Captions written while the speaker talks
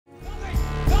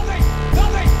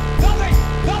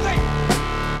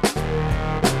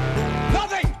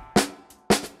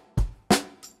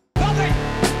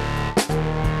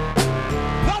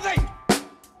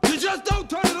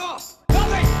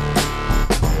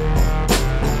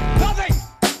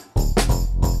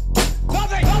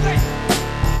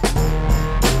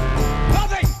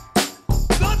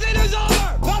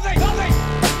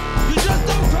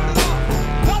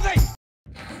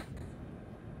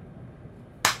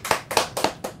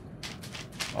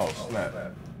Oh, snap.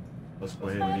 Let's go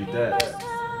ahead and eat that.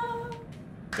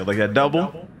 You like that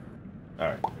double?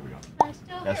 Alright, here we go. I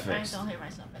still That's hear, fixed. I don't hear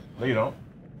myself anymore. No, you don't.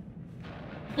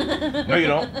 No, you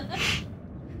don't.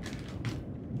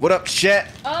 What up, chat?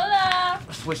 Hola!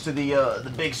 Switch to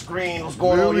the big screen. What's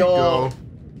going on, we y'all? go.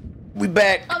 We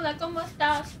back. Hola, ¿cómo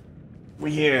estás?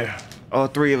 We here. All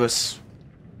three of us.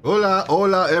 Hola,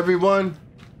 hola, everyone.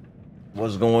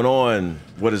 What's going on?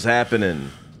 What is happening?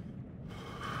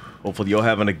 Hopefully you're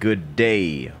having a good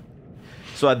day.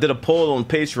 So I did a poll on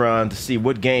Patreon to see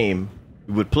what game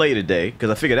we would play today, because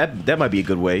I figured that might be a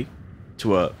good way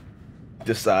to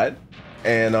decide.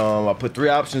 And I put 3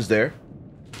 options there,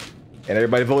 and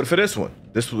everybody voted for this one.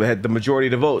 This one had the majority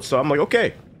of the votes, so I'm like,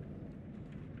 okay.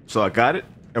 So I got it,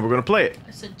 and we're gonna play it.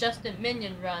 I suggested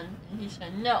Minion Run, and he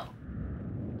said no.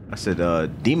 I said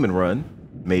Demon Run,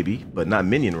 maybe, but not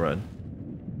Minion Run.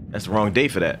 That's the wrong day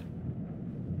for that.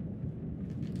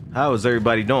 How is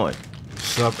everybody doing?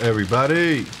 What's up,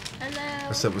 everybody? Hello.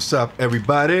 What's up,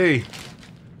 everybody?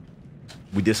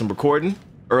 We did some recording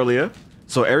earlier,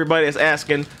 so everybody is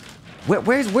asking,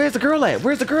 where's the girl at?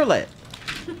 Where's the girl at?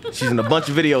 She's in a bunch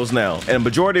of videos now, and a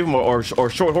majority of them are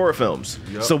short horror films.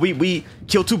 Yep. So we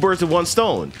kill 2 birds with 1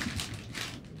 stone.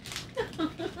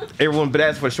 Everyone been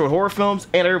asking for short horror films,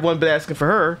 and everyone been asking for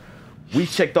her. We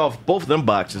checked off both of them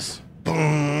boxes.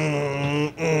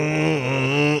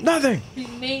 Nothing. He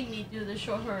made me do the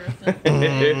short horror film.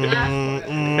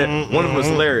 One of them was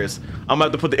hilarious. I'm gonna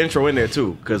have to put the intro in there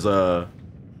too, cause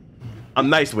I'm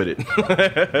nice with it.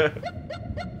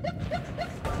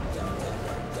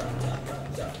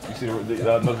 You see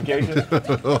the notification?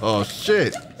 Oh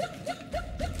shit!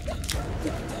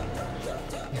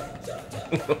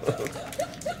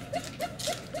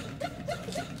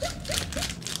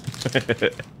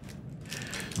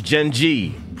 Gen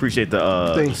G, appreciate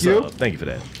the Thank you. Thank you for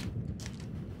that.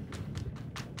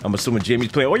 I'm assuming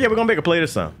Jamie's playing. Oh yeah, we're gonna make a play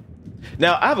this time.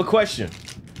 Now I have a question.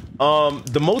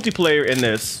 The multiplayer in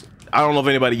this, I don't know if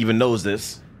anybody even knows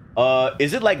this.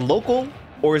 Is it like local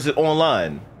or is it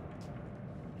online?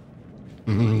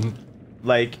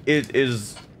 Like it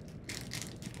is.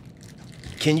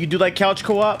 Can you do like couch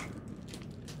co-op?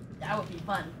 That would be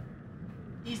fun.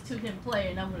 These 2 can play,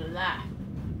 and I'm gonna laugh.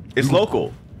 It's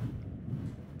local.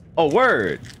 Oh,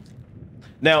 word.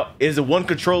 Now, is it one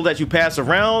controller that you pass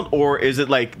around, or is it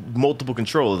like multiple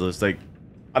controllers? It's like,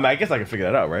 I mean, I guess I can figure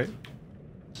that out, right?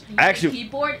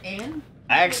 Keyboard and.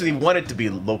 I actually want it to be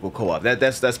local co-op.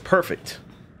 That's perfect.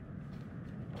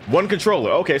 One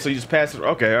controller. Okay, so you just pass it.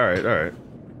 Okay, all right.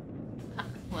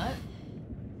 What?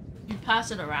 You pass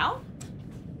it around?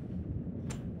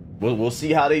 We'll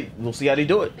see how they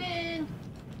do it. Ben.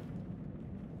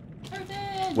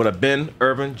 Urban. What a Ben,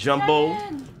 Urban, Jumbo,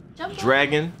 Jumbo.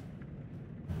 Dragon,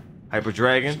 Hyper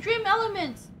Dragon, Stream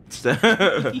Elements.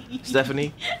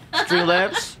 Stephanie,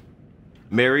 Streamlabs,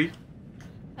 Mary,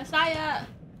 Asaya.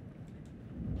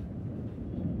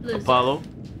 Blizzard. Apollo.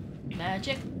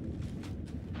 Magic.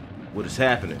 What is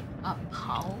happening?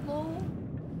 Apollo?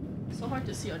 So hard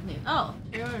to see your name. Oh,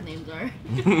 here our names are.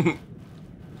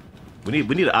 We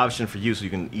need an option for you so you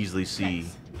can easily see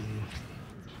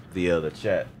the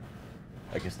chat.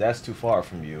 I guess that's too far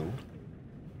from you.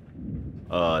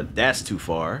 That's too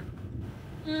far.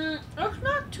 It's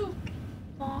not too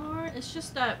far. It's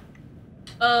just that.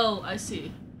 Oh, I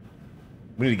see.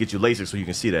 We need to get you LASIK so you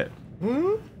can see that.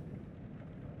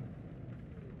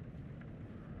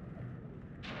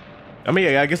 I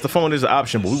mean, I guess the phone is an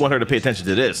option, but we want her to pay attention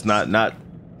to this, not.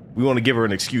 We want to give her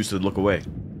an excuse to look away.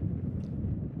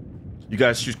 You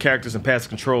guys choose characters and pass the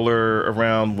controller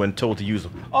around when told to use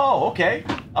them. Oh, okay.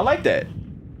 I like that.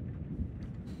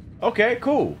 Okay,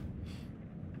 cool.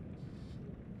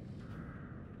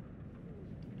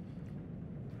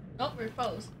 Oh, we're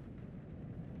froze.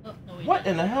 Oh, no, we What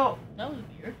didn't. in the hell? That was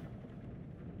weird.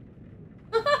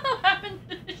 What happened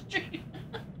to the stream?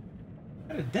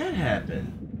 How did that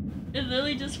happen? It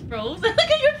literally just froze. Look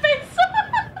at your face.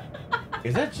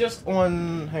 Is that just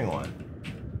on... Hang on.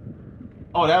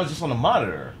 Oh, that was just on the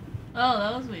monitor. Oh,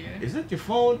 that was weird. Is that your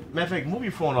phone? Matter of fact, move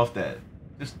your phone off that.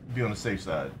 Just be on the safe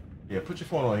side. Yeah, put your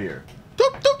phone on here.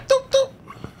 Doop, doop, doop, doop.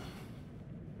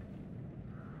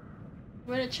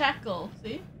 Where'd the chat go?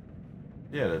 See?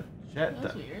 Yeah, the chat...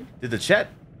 That was weird. Did the chat...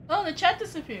 Oh, the chat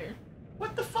disappeared.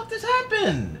 What the fuck just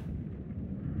happened?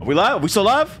 Are we live? Are we still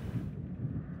live?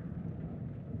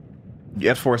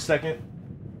 Yes, for a second.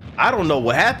 I don't know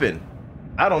what happened.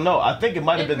 I don't know. I think it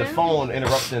might have been the phone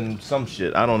interrupting some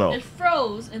shit. I don't know. It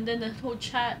froze, and then the whole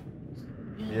chat.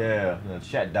 Yeah, the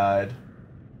chat died.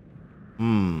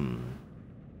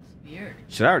 It's weird.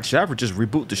 Should I just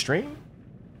reboot the stream?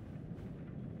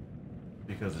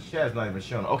 Because the chat's not even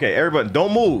showing. Okay, everybody,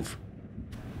 don't move.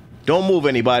 Don't move,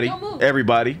 anybody. Don't move.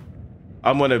 Everybody.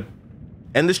 I'm gonna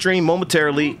end the stream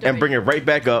momentarily and bring it right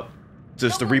back up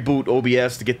just to reboot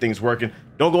OBS to get things working.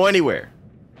 Don't go anywhere.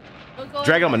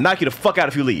 Dragon, I'm gonna knock you the fuck out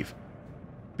if you leave.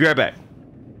 Be right back.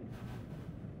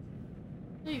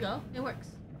 There you go. It works.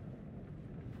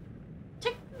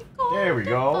 Technical There we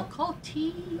go.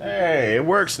 difficulty. Hey, it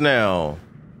works now.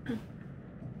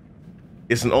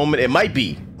 It's an omen. It might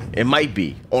be. It might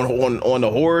be on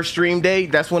the horror stream day.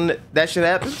 That's when that shit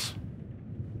happens.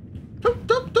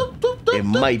 It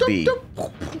might be.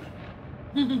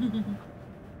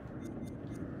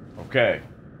 Okay.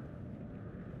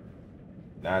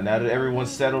 Now that everyone's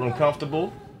settled and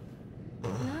comfortable, we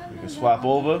can swap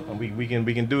over and we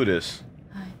can do this.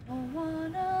 I don't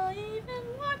wanna even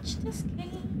watch this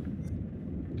game.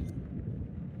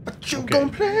 What you Okay.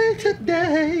 gonna play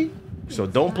today? So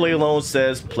don't play alone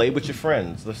says play with your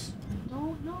friends. Let's. I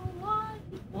don't know why.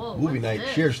 Whoa. Movie what's night, this?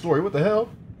 shared story. What the hell?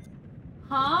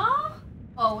 Huh?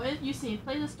 Oh, you see,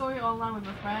 play the story online with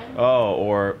a friend. Oh,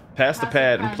 or pass the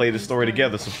pad and play the story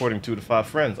together, supporting 2 to 5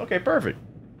 friends. Okay, perfect.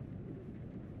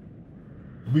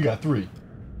 We got 3.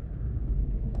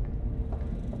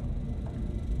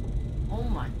 Oh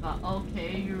my god.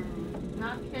 Okay, you're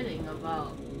not kidding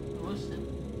about ocean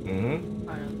Mm-hmm.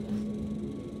 part of this.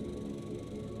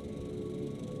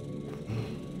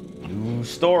 New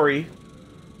story.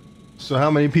 So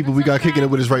how many people we got kicking it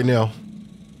with us right now?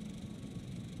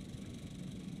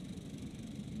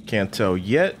 Can't tell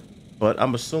yet, but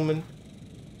I'm assuming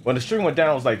when the stream went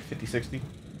down, it was like 50, 60.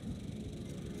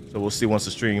 So we'll see once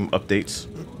the stream updates.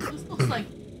 This looks like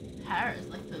Paris,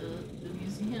 like the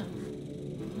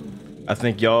museum. I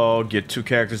think y'all get 2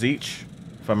 characters each,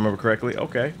 if I remember correctly.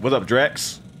 Okay. What's up,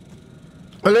 Drax?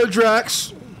 Hello,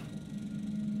 Drax.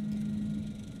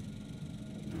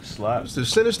 Slots. Is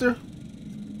this Sinister?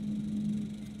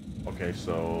 Okay,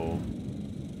 so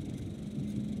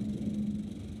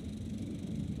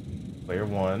player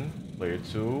 1, player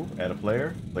 2, add a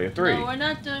player, player 3. No, we're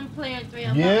not doing player 3.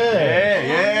 I'm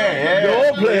Yeah.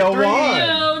 Yo, player Three. 1.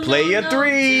 No, Player no,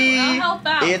 3. I'll help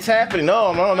out. It's happening.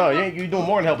 No. You're doing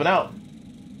more than helping out.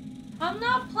 I'm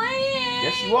not playing.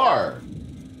 Yes, you are.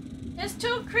 It's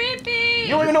too creepy. You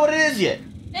don't even know what it is yet.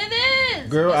 It is.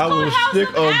 Girl, It's I called will House stick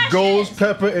of a Ashes. ghost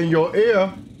pepper in your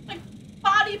ear. Like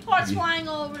body parts flying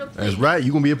all over the place. That's right.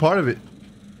 You gonna be a part of it.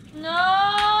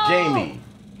 No. Jamie.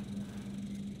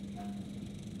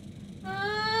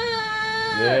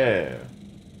 Yeah.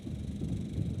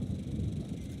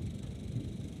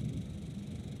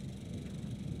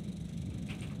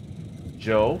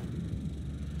 Joe.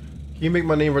 Can you make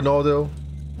my name Ronaldo?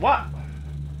 What?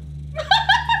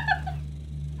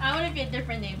 I want to be a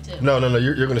different name too. No.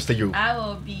 You're gonna stay you. I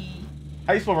will be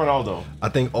How you spell Ronaldo? I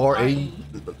think R-A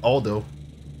Aldo.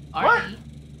 What? R.E.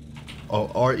 Oh,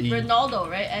 R-E. Ronaldo,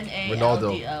 right?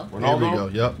 Ronaldo. N-A-L-D-O. There we Ronaldo? go.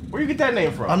 Yep. Where you get that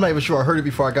name from? I'm not even sure. I heard it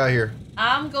before I got here.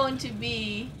 I'm going to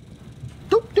be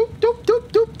Doop doop doop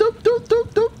doop doop doop doop doop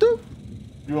doop doop.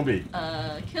 You gonna be?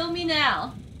 Kill me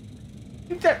now.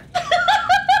 Get that-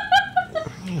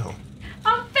 Damn.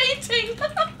 I'm fainting.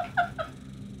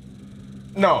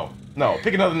 No.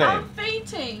 Pick another I'm name.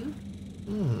 fainting.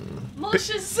 Hmm.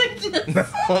 Motion sickness.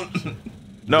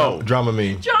 No.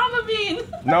 Dramamine. Dramamine.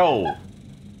 No.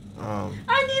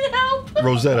 I need help.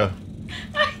 Rosetta.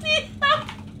 I need help.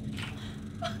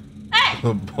 Hey,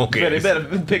 Okay. They better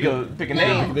pick a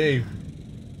name. Name.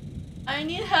 I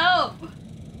need help.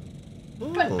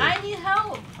 But Oh. I need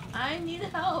help. I need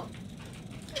help.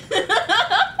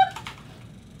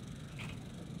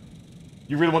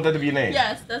 You really want that to be your name?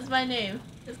 Yes, that's my name.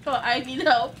 It's called I Need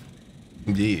Help.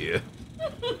 Yeah.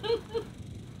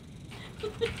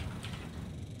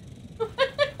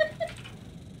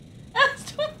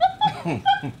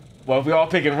 Well, if we all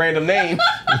picking random names,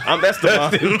 I'm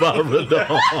Esteban.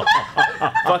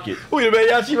 Fuck it. Wait a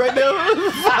minute, Yashi right now?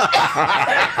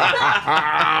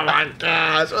 Oh my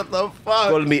gosh, what the fuck?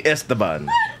 Call me Esteban.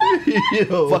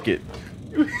 Yo. Fuck it.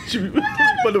 Should we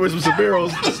put away some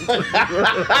Soberos?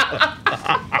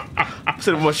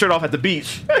 Sitting with my shirt off at the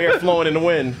beach, air flowing in the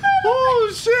wind,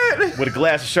 Oh shit! with a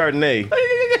glass of Chardonnay.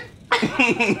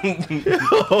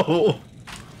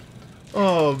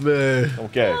 Oh man.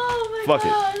 Okay. Oh my Fuck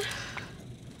god. it.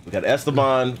 We got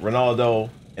Esteban, Ronaldo,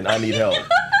 and I Need Help.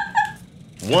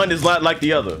 One is not like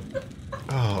the other.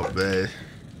 Oh man.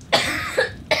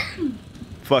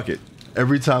 Fuck it.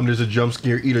 Every time there's a jump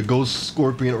scare, either Ghost,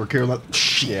 Scorpion, or Carolina.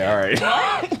 Shit. Yeah, all right.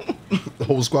 The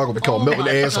whole squad gonna be called melting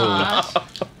my assholes.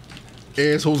 gosh.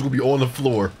 Assholes gonna be on the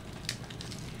floor.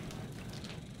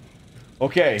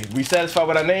 Okay, we satisfied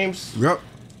with our names? Yep.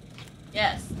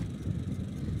 Yes.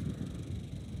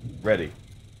 Ready.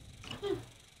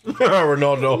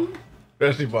 Ronaldo.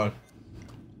 That's fun.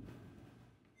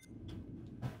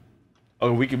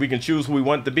 Oh, we can choose who we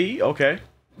want to be. Okay.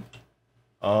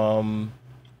 Can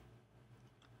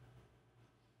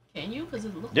you? Because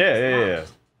it looks. Yeah.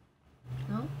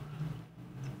 No.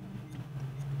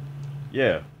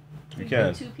 Yeah. You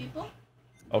can. 2 people.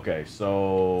 Okay,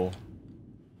 so.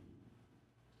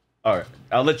 All right,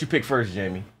 I'll let you pick first,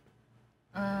 Jamie.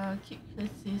 Keep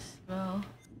this scroll.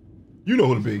 You know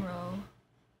who to be. Scroll.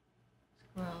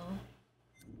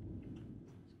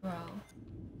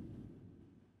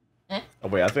 Oh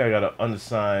wait, I think I gotta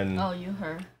unassign. Oh, you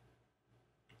her.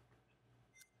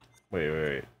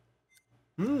 Wait.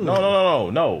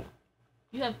 No.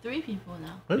 You have 3 people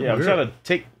now. That's Yeah, I'm weird. trying to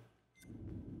take.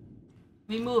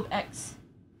 Remove X.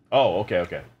 Oh,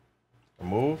 okay.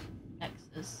 Remove. X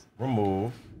is.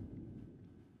 Remove.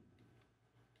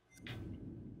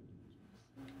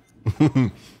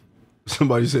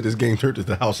 Somebody said this game turned into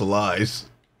the House of Lies.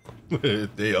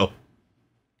 Damn.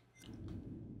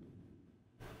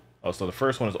 Oh, so the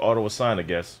first one is auto assign, I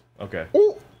guess. Okay.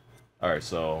 Ooh. All right,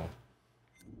 so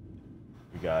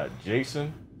we got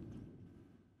Jason,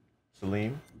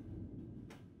 Salim,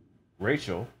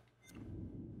 Rachel.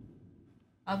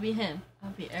 I'll be him.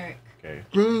 I'll be Eric. Okay.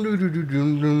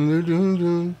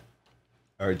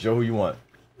 All right, Joe, who you want?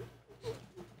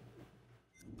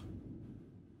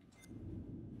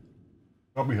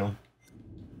 I'll be him.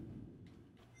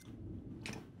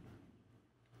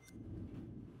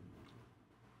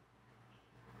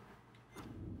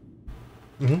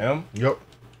 Him? Yep.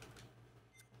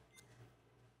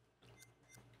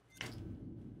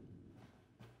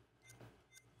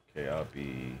 Okay, I'll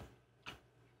be.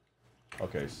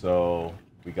 Okay, so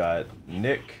we got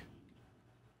Nick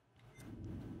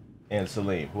and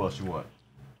Salim. Who else you want?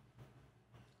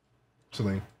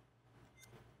 Celine.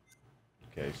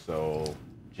 Okay, so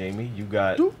Jamie, you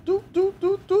got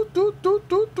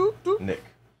Nick.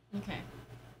 Okay.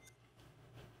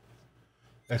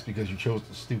 That's because you chose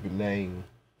the stupid name.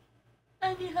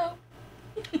 I need help.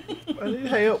 I need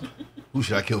help. Who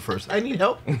should I kill first? I need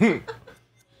help.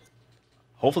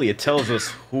 Hopefully it tells us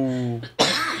who.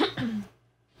 I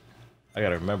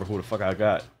gotta remember who the fuck I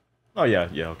got. Oh yeah,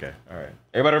 okay, all right.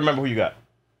 Everybody remember who you got?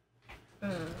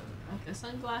 Like the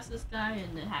sunglasses guy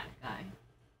and the hat guy.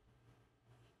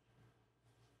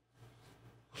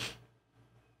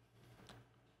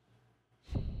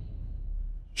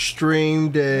 Stream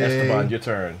day. Esteban, your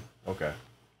turn. Okay.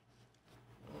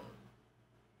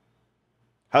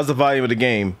 How's the volume of the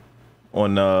game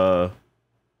on the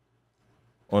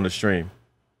stream?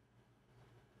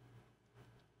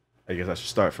 I guess I should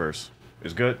start first.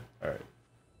 It's good? Alright.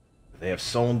 They have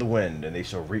sown the wind and they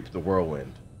shall reap the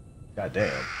whirlwind. God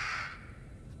damn.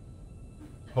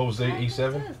 Jose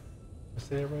E7. I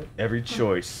say it right? Every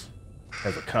choice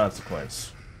has a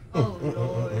consequence. Oh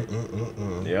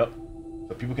Lord. Yep.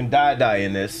 So people can die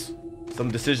in this. Some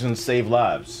decisions save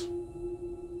lives.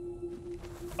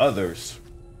 Others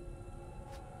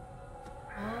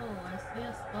Oh, I see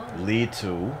a skull. lead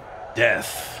to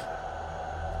death.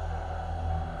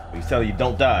 He's telling you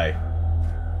don't die.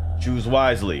 Choose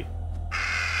wisely.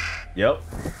 Yep.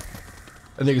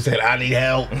 That nigga said, I need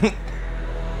help.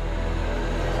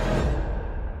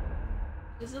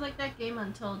 Is it like that game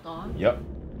Until Dawn? Yep.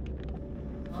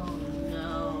 Oh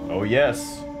no. Oh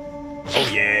yes. Oh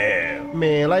yeah.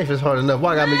 Man, life is hard enough.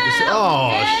 Why I gotta make this?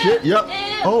 Oh, shit. Yep.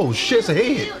 Oh, shit. It's a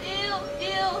head.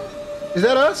 Ew. Is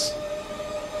that us?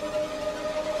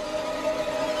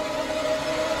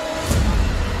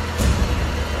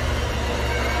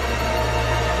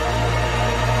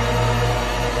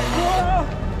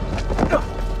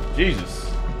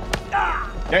 Jesus.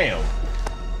 Damn.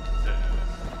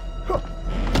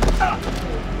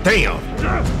 Damn.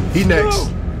 He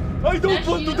next. I don't That's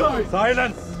want to you. die!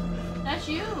 Silence! That's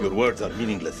you. Your words are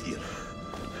meaningless here.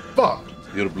 Fuck.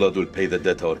 Your blood will pay the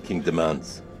debt our king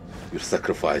demands. Your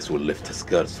sacrifice will lift a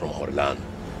scourge from our land.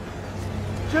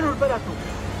 General Barato,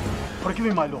 forgive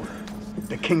me, my lord.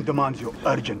 The king demands your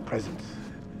urgent presence.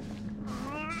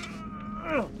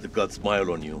 The gods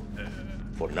smile on you.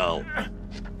 For now.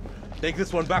 Take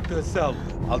this one back to his cell.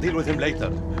 I'll deal with him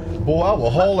later. Boy, I will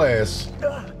haul ass.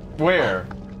 Where?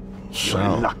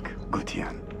 Your luck,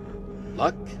 Gutian.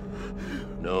 Luck?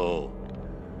 No.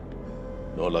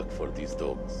 No luck for these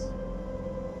dogs.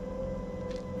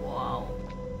 Wow.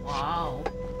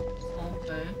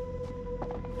 Okay.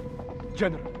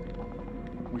 General,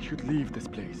 we should leave this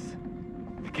place.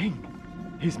 The king,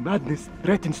 his madness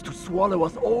threatens to swallow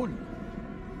us all.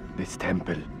 This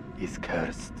temple is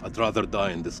cursed. I'd rather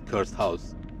die in this cursed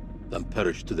house than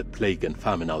perish to the plague and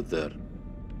famine out there.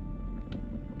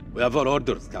 We have our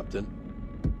orders, Captain.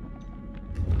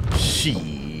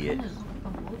 Shit.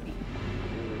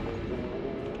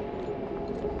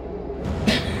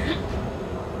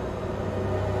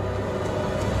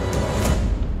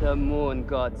 The moon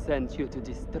god sent you to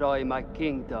destroy my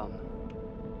kingdom.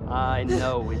 I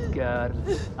know it, girl.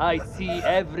 I see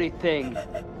everything.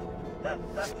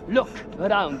 Look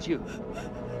around you.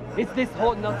 Is this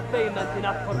hole not famous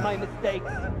enough for my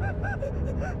mistakes?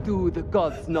 Do the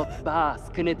gods not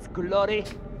bask in its glory?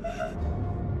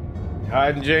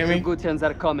 Hiding, The Jamie. Gutians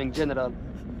are coming, General.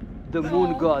 The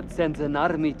moon god sends an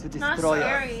army to Not destroy us.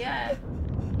 scary yet.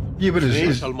 Yeah, but We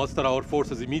it's shall muster our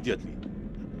forces immediately.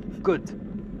 Good.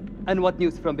 And what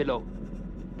news from below?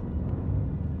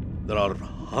 There are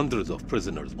hundreds of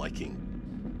prisoners, my king.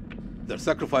 Their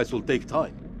sacrifice will take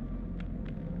time.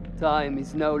 Time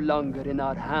is no longer in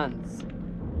our hands.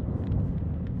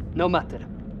 No matter.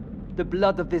 The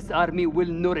blood of this army will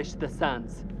nourish the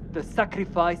sands. The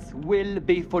sacrifice will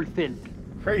be fulfilled.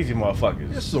 Crazy motherfuckers.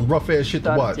 This is some rough ass shit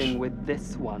to watch. Starting with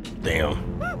this one.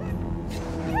 Damn.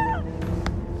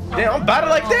 Damn, I'm battle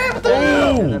like that? What the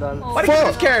hell? General. Why did you get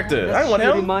this character? I didn't want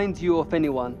Does she him. remind you of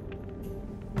anyone?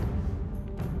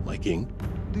 My king,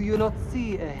 Do you not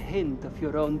see a hint of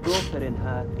your own daughter in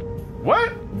her? What?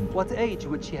 What age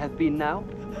would she have been now?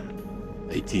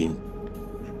 18.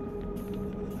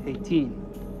 18.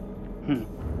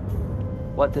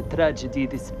 What a tragedy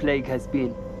this plague has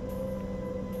been.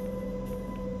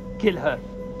 Kill her.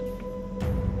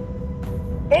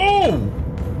 Oh!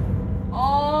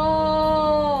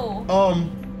 Oh.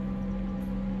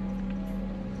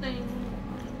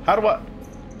 How do I?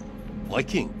 My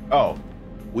king, Oh,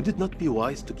 would it not be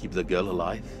wise to keep the girl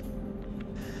alive?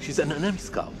 She's an enemy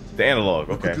scout. the analog.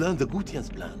 We Okay. could learn the Gutians'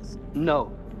 plans.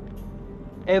 No.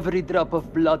 Every drop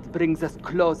of blood brings us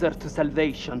closer to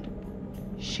salvation.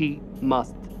 She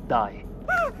must die.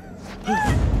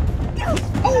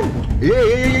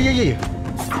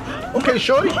 Yeah. Okay,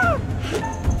 shorty.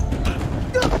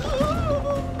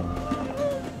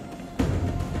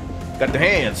 Got the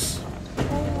hands.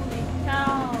 Holy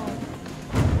cow.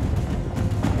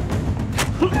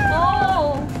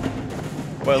 Oh.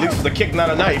 Well, at least it's a kick, not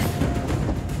a knife.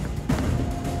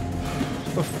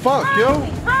 The fuck, yo?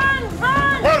 Run,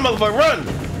 run, Run, motherfucker, run!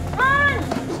 run.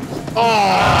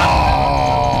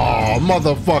 Oh,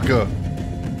 motherfucker.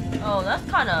 Oh, that's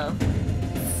kind of.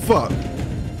 Fuck.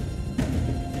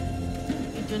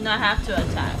 You do not have to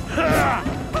attack.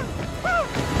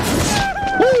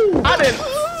 Woo. I didn't.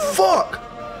 Fuck.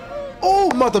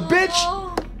 Oh, mother bitch.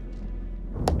 Oh.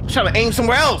 I'm trying to aim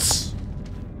somewhere else.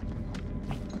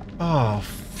 Oh,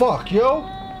 fuck, yo.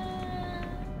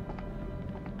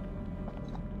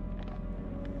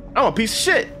 I'm a piece of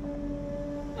shit.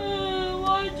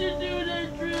 Why'd you do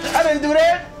that, Drew? I didn't do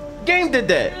that. Game did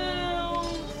that.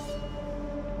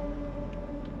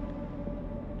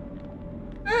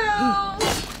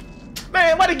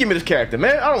 Man, why they give me this character,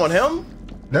 man? I don't want him.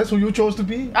 That's who you chose to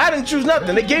be? I didn't choose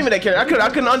nothing. They gave me that character. I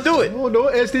couldn't undo it. Oh, no,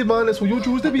 Esteban, that's who you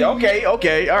choose to be. Okay,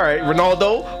 okay, all right.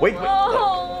 Ronaldo. Wait.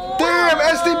 Oh. Damn,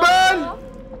 Esteban.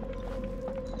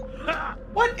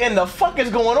 What in the fuck is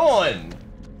going on?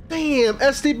 Damn,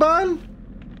 Esteban.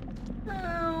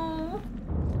 Oh.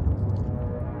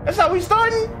 That's how we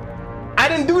starting? I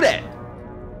didn't do that.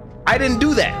 I didn't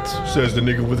do that. Says the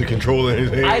nigga with the controller in his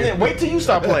hand. I didn't wait till you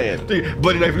start playing.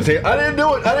 Buddy knife in his hand. I didn't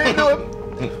do it. I didn't do it.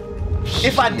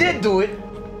 If I did do it,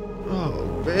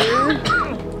 Oh, man.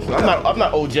 I'm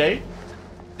not OJ.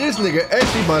 This nigga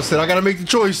Esteban said, I gotta make the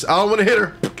choice. I don't want to hit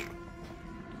her.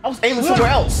 I was aiming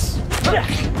somewhere else.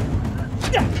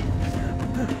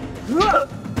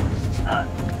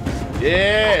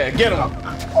 Yeah, get him.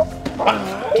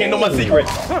 Can't know my secret.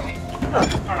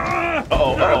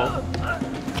 Uh-oh, uh-oh.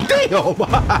 Damn.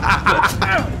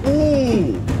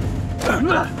 Ooh.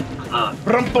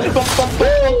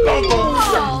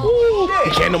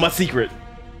 He can't know my secret.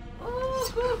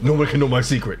 No one can know my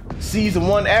secret. Sees the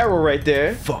one arrow right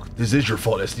there. Fuck, this is your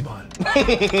fault, Esteban.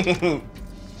 You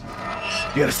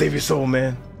gotta save your soul,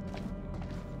 man.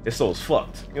 Your soul's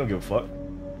fucked. You don't give a fuck.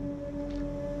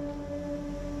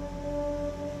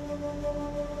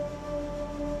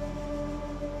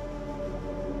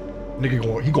 Nigga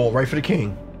going, he going right for the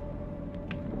king.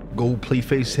 Gold play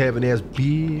face having ass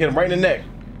beard. Get him right in the neck.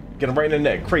 Get him right in the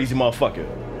neck. Crazy motherfucker.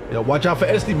 Yeah, watch out for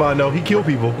Esteban though. He kill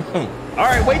people. All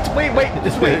right, wait. Just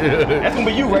wait. That's gonna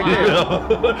be you right there.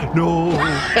 No.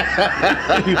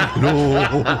 No.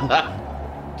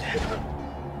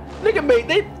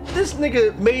 Nigga this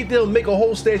nigga made them make a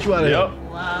whole statue out of Yep. him.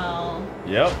 Wow.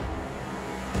 Yep.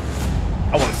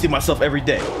 I want to see myself every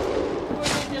day. Who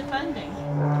are you defending?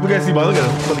 Look at Esteban, look at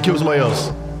him. About to kill somebody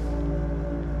else.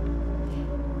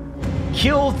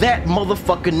 Kill that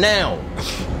motherfucker now.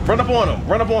 Run up on him.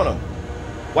 Run up on him.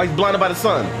 While he's blinded by the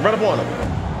sun. Run up on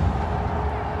him.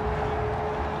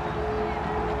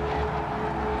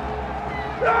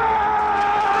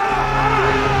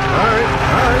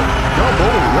 Alright. Y'all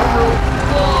bold. Y'all real.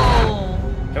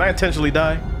 Whoa. Can I intentionally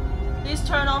die? Please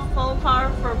turn off full power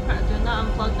for do not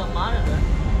unplug the monitor.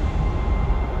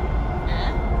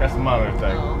 Eh? That's the monitor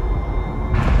thing.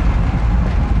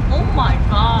 Oh my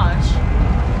gosh.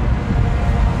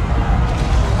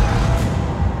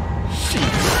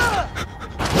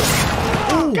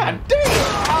 Ooh. God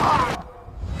damn!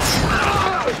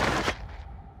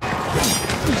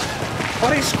 Why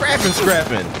they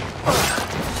scrapping?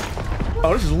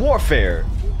 Oh, this is warfare.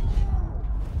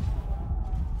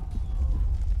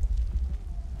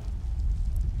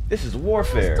 This is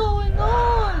warfare. What's going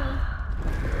on?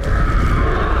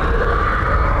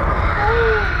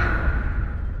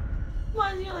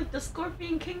 Reminds me of like the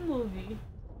Scorpion King movie.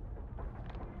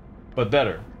 But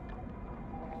better.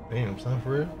 Damn, son, for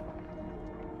real?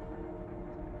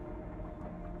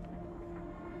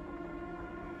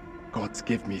 Gods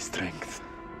give me strength.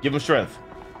 Give him strength.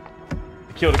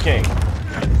 To kill the king.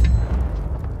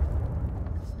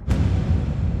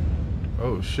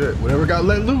 Oh shit, whatever got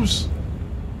let loose.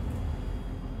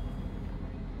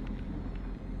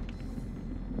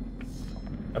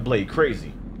 That blade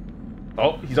crazy.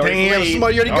 Oh, he's already Damn, flayed.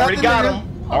 somebody already got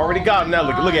him. Already got him. Now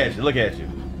look at you. Look at you.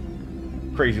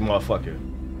 Crazy motherfucker.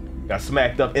 Got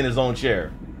smacked up in his own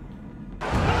chair.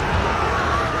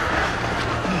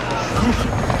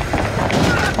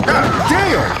 God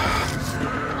damn!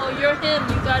 Oh, you're him.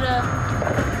 You gotta.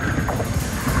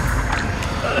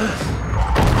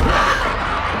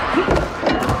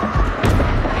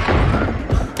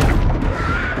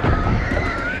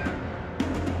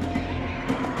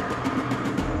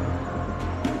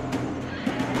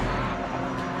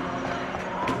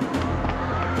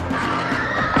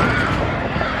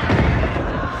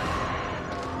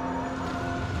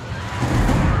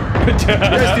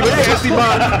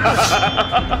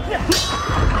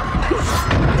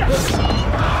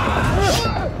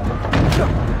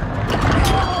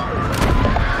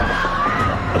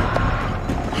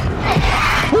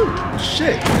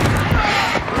 Shit.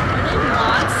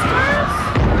 Monsters?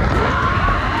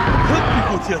 Help me,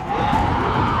 Putin.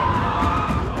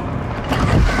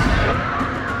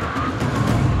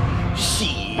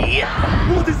 Shit.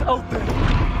 What is out there?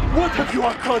 What have you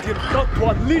Arcadian done to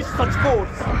unleash such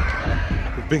force?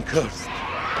 We've been cursed.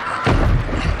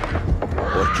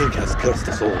 Our king has cursed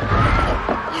us all.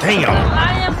 Damn.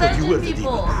 I am You were legend the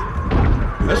people.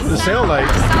 That's what it sounds like.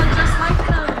 Sound just like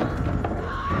them.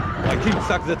 My king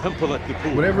sacked the temple at the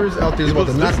pool. Whatever is out there is about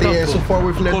to knock their ass so far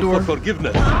away from that Call door. for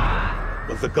forgiveness.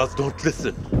 But the gods don't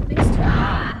listen.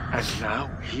 And now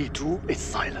he too is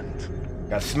silent.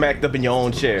 Got smacked up in your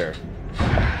own chair.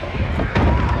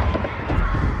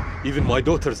 Even my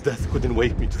daughter's death couldn't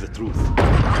wake me to the truth.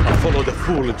 I followed a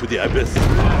fool into the abyss.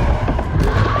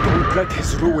 Don't let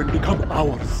his ruin become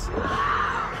ours.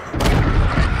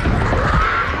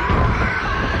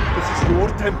 This is your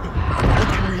temple. What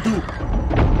can we do?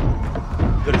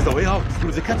 There is a way out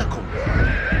through the catacomb.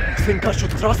 You think I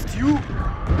should trust you? We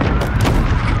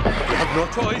have no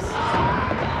choice.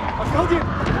 Arcadian!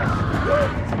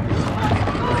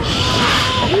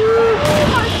 Oh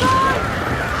my god!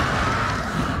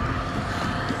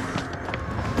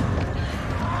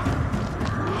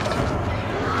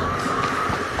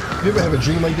 You ever have a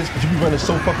dream like this, but you be running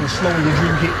so fucking slow in your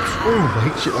dream hit? Ooh, I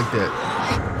hate shit like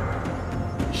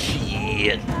that.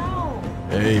 Shit. Ow.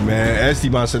 Hey man,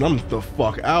 Esteban said I'm the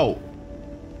fuck out.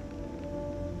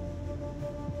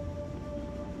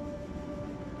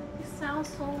 It sounds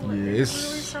so like, Yeah, it it's-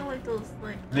 really sound like those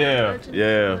like Yeah, legend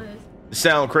yeah. plays.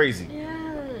 Sound crazy.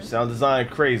 Yes. Sound design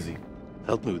crazy.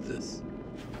 Help me with this.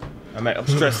 I'm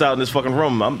stressed out in this fucking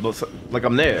room. I'm like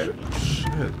I'm there.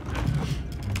 Shit.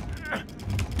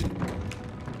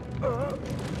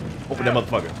 Open that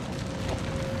motherfucker.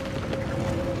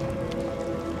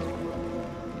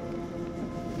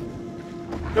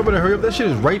 Y'all better hurry up. That shit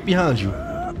is right behind you.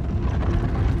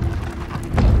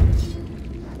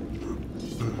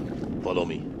 Follow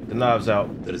me. The knives out.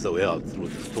 There is a way out through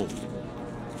the stone.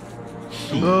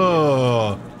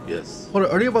 Oh. Yes. Hold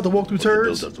on, are they about to walk through The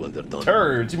turds? builders when they're done.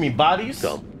 Turds? You mean bodies?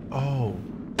 Come. Oh.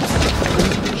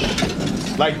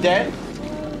 Like that?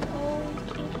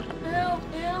 Help,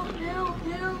 help, help,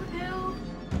 help, help.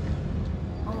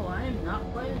 Oh, I am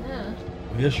not playing this.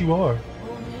 Yes, you are.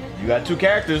 Oh, man. You got two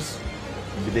characters.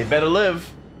 They better live.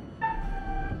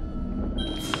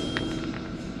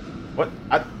 What?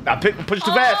 I pushed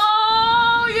too fast.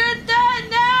 Oh, you're dead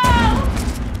now!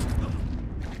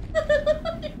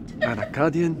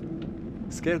 Guardian?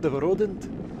 Scared of a rodent?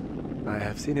 I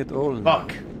have seen it all.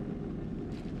 Fuck.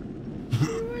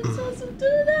 We're supposed to do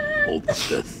that. All this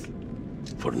death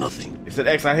for nothing. It said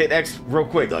X. I hit X real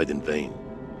quick. Died in vain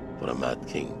for a mad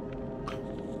king.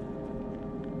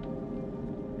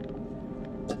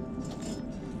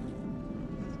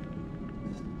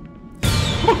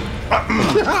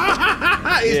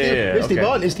 It's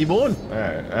T-Bone. It's T-Bone. All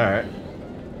right.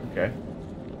 Okay.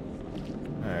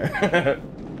 All right.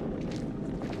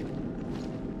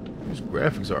 These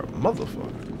graphics are a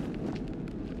motherfucker.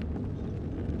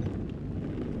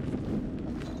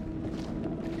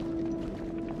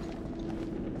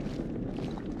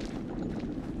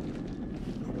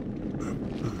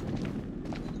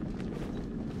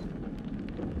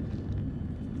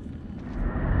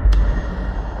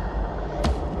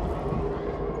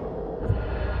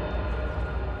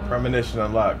 Premonition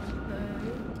unlocked.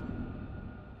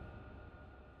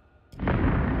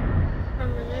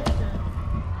 Premonition.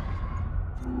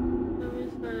 That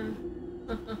is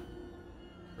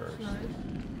nice.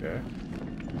 Okay.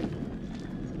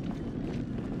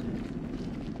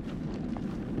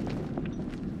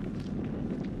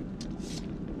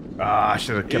 Ah, I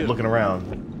should have kept Here. looking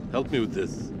around. Help me with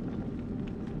this.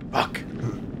 Fuck.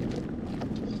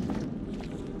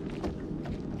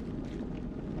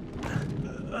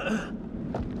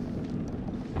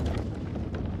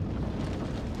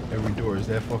 Every door is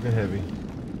that fucking heavy.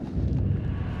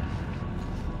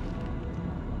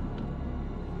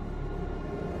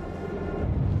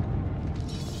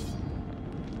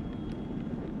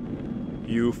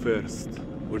 You first.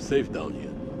 We're safe down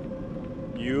here.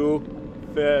 You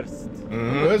first.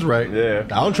 That's right. Yeah.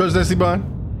 I don't trust that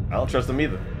T-Bone. I don't trust them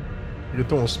either. You're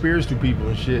throwing spears to people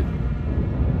and shit.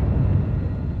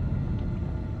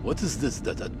 What is this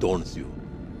that adorns you?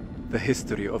 The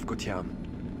history of Gutiam.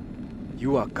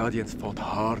 You our Guardians fought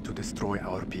hard to destroy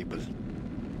our people.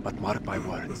 But mark my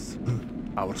words,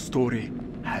 our story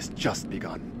has just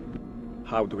begun.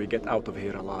 How do we get out of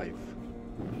here alive?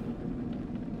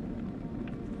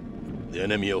 The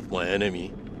enemy of my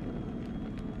enemy.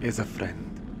 Is a friend.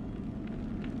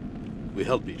 We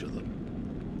help each other.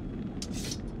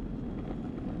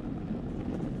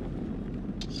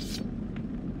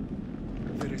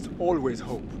 There is always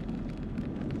hope.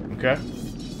 Okay.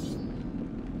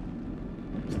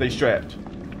 Stay strapped.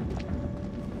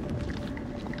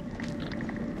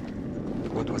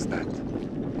 What was that?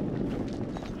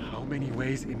 How many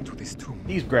ways into this tomb?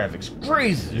 These graphics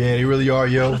crazy. Yeah, they really are,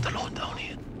 yo. Not alone down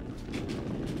here.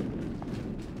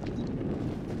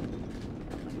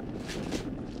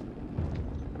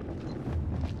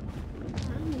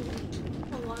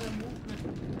 A lot of movement.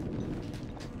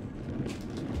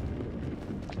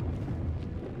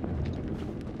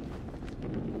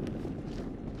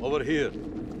 Over here.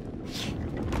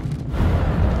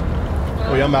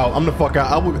 Oh yeah, I'm out. I'm the fuck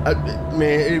out.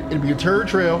 Man, it'd be a turd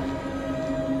trail.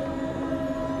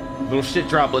 Little shit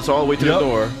droplets all the way to the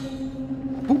door.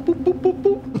 Boop, boop, boop, boop,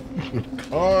 boop.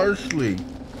 Parsley.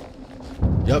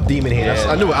 Yup, demon hands.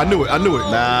 Yeah. I knew it.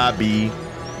 Nah, B.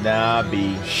 Nah,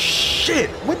 B. Shit,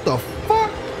 what the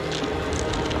fuck?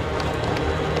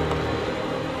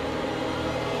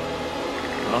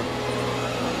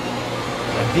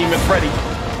 Demon Freddy.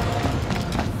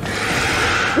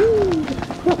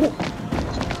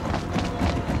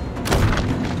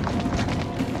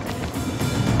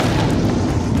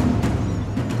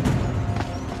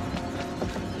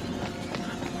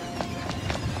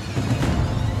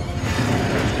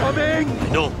 Coming!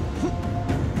 No.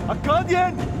 A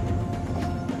Guardian!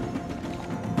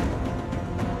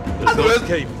 There's no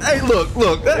escape. Hey, look.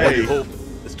 The Hey. only hope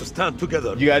is to stand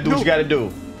together. You gotta do what you gotta do.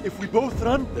 If we both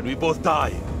run, Then we both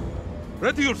die.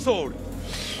 Ready your sword.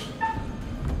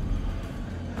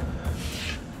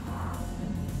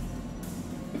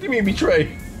 What do you mean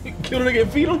betray? Kill a nigga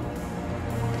and feed him?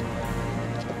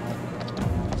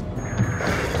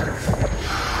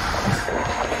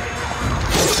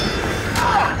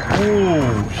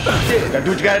 Ooh, shit. Gotta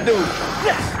do what you gotta do.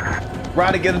 Yes.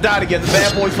 Ride together, die together.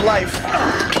 Bad boys for life.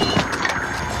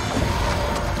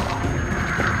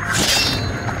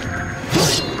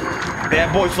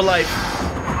 Bad boys for life.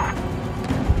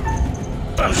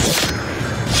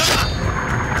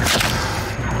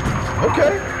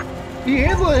 Okay. He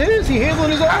handling his. He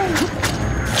handling his own. You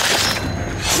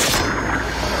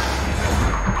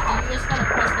just gotta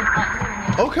press the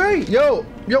button. Okay, yo,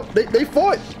 they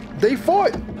fought. They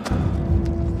fought.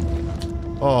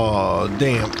 Oh,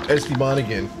 damn. Esteban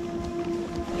again.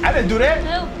 I didn't do that.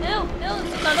 Ew,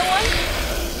 it's another one.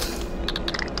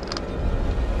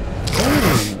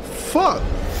 Oh, fuck.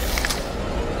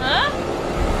 Huh?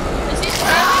 Is he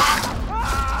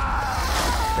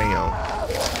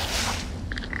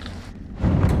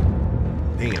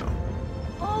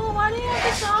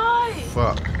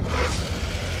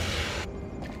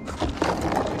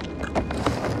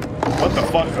What the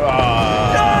fuck?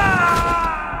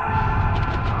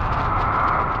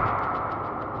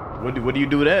 What do you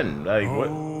do then? Like what?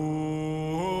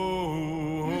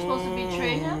 You're supposed to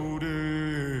betray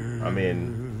him? I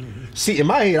mean, See, in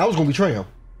my head, I was gonna betray him.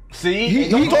 see,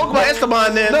 don't talk about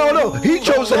Esteban then. No, he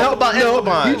chose to help. about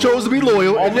Esteban. He chose to be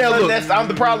loyal, and now look. I'm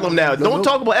the problem now. Don't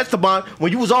talk about Esteban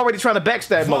when you was already trying to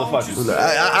backstab motherfuckers.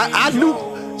 I knew.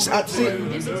 See,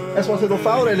 that's why I said don't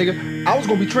follow that nigga. I was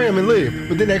gonna betray him and live,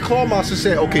 but then that claw monster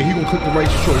said, "Okay, he gonna click the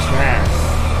righteous choice."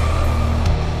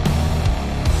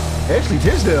 Ashley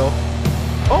Tisdale.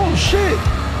 Oh shit.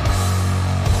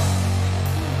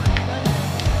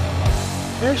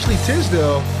 Ashley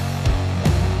Tisdale.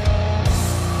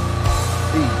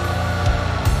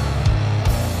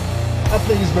 I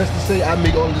think it's best to say I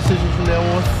make all the decisions from now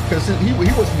on, because he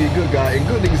wants to be a good guy, and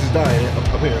good niggas is dying,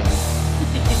 apparently.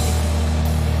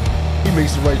 He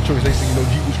makes the right choice. They say, you know,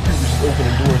 Jeepers Creepers is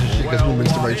opening doors and shit, because he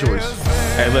makes the right choice.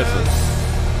 Hey, listen.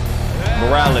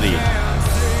 Morality.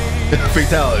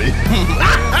 Fatality.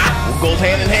 Goes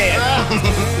hand in hand.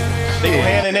 They go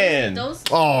hand in hand. Those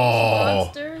Oh.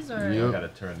 monsters are... Yep. Gotta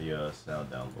turn the sound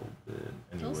down a little bit.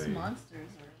 Those Anyway, monsters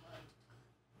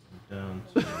are... down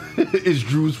to... It's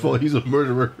Drew's fault. He's a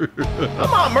murderer. I'm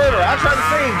not a murderer. I tried to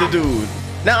save the dude.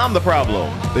 Now I'm the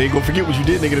problem. They ain't gonna forget what you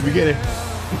did, nigga, in the beginning.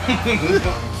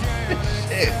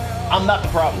 Shit. I'm not the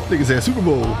problem. Niggas had Super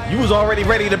Bowl. You was already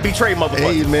ready to betray motherfuckers.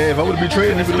 Hey, man, if I would have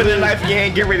betrayed him, he Spin would a have knife lived. in your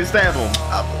hand, get ready to stab him.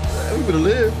 He would have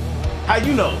lived. How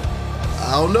you know?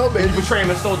 I don't know, man. You betray him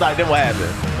and still die, then what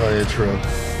happened? Oh, yeah, true.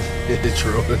 It's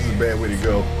true. This is a bad way to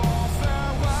go.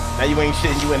 Now you ain't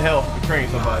shit, you in hell for betraying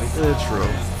somebody. It's true.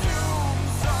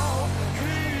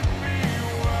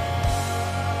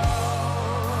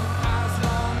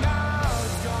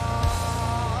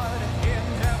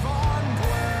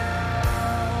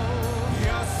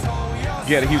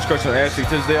 You had a huge crush on Ashley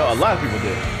Tisdale. A lot of people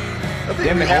did. I think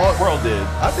Damn, we half all the world did.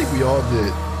 I think we all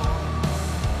did.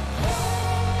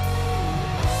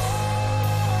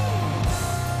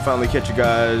 Finally catch you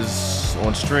guys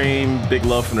on stream. Big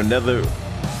love from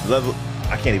the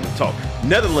I can't even talk.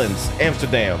 Netherlands,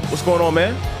 Amsterdam. What's going on,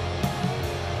 man?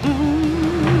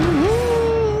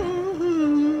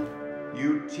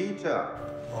 You teeter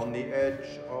on the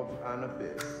edge of an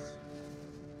abyss.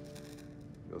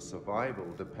 Your survival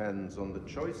depends on the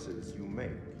choices you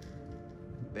make.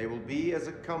 They will be as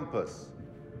a compass,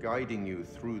 guiding you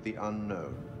through the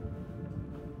unknown.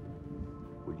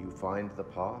 Will you find the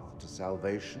path to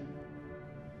salvation,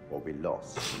 or be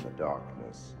lost in the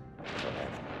darkness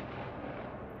forever?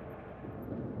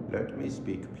 Let me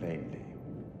speak plainly.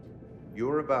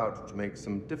 You're about to make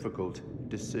some difficult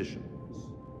decisions.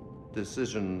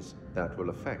 Decisions that will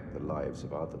affect the lives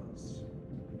of others.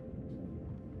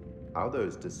 How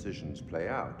those decisions play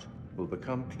out will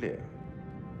become clear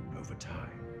over time.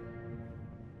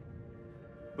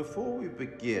 Before we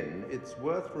begin, it's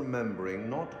worth remembering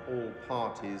not all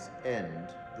parties end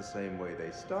the same way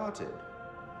they started.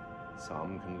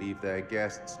 Some can leave their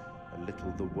guests a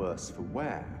little the worse for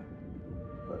wear.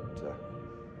 But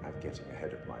I'm getting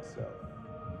ahead of myself.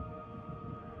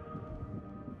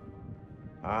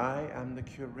 I am the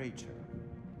curator,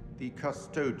 the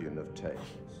custodian of tales.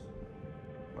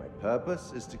 My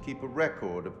purpose is to keep a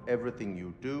record of everything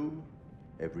you do,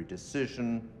 every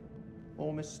decision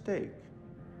or mistake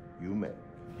you make.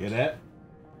 Hear that?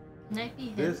 Maybe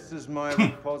him. This is my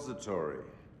repository.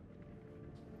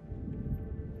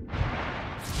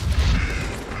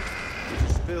 It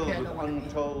is filled Yeah, I with don't wanna be.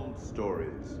 untold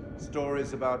stories.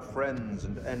 Stories about friends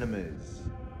and enemies,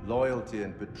 loyalty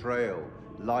and betrayal,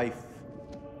 life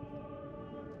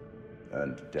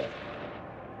and death.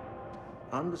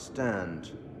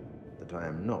 Understand that I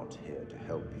am not here to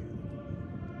help you.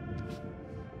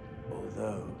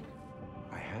 Although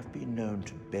I have been known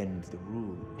to bend the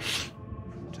rules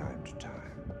from time to time.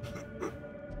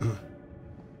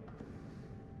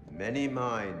 Many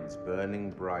minds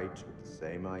burning bright with the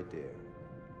same idea.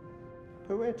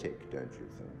 Poetic, don't you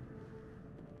think?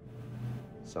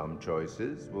 Some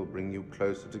choices will bring you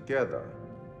closer together,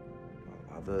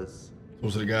 while others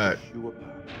What's the guy? push you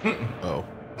apart. Oh.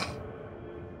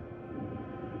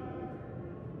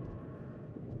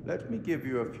 Let me give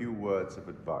you a few words of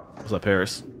advice. What's up,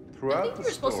 Paris? Throughout think the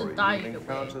you're supposed to story, die you either will way.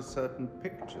 encounter certain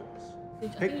pictures. I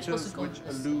think you're supposed Pictures to go which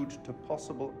this. allude to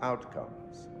possible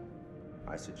outcomes.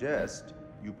 I suggest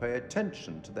you pay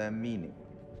attention to their meaning.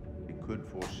 It could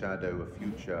foreshadow a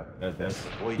future That's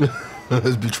avoided.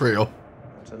 That's betrayal.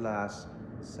 But alas,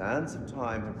 the sands of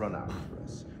time have run out for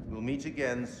us. We'll meet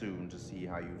again soon to see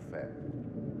how you fared.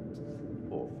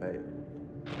 Or failed.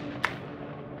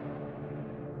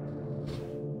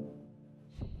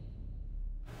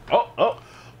 Oh, Oh.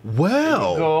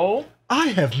 Well, Go. I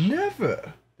have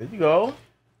never. There you go.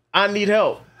 I need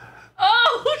help.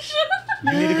 Oh shit!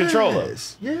 You need a controller.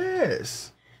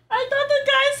 Yes. I thought the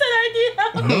guy said I need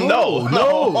help.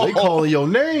 No, they calling your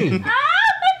name.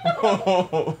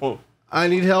 I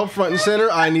need help front and center.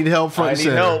 I need help front and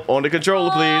center. I need help on the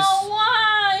controller, please. Oh,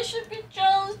 why? It should be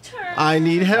Joe's turn. I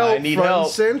need help front and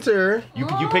center. You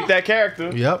pick that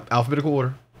character. Yep, alphabetical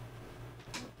order.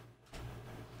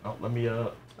 Oh, let me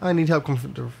I need help. Come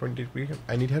from the front desk.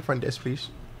 I need help front desk, please.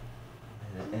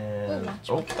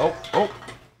 Oh.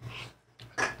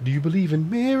 Do you believe in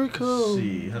miracles? Let's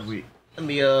see, how do we? Let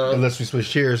me Unless we switch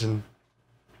chairs and.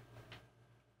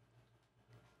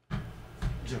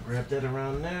 Just grab that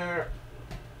around there.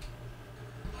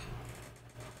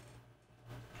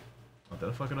 Oh, did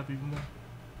I fuck it up even more?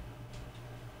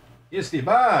 Yes, the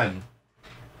band.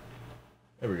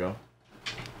 There we go.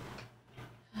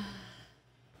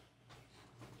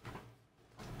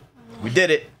 We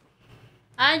did it.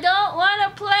 I don't want to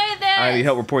play this. I need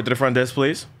help. Report to the front desk,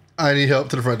 please. I need help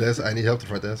to the front desk. I need help to the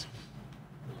front desk.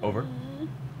 Over.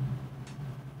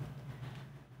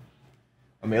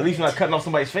 I mean, at least you're not cutting off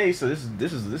somebody's face, so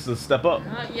this is a step up.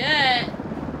 Not yet.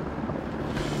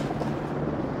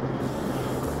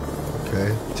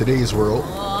 Okay, today's world.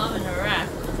 Oh, I'm in Iraq.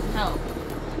 Help.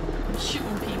 I'm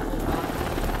shooting people.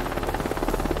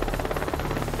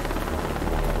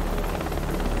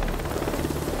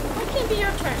 What can be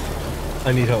your turn?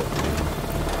 I need help.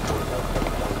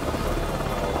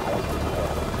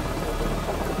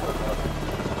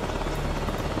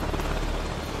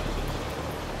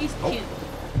 He's cute.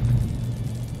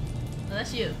 No,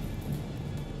 that's you.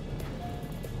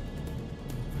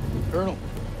 Colonel,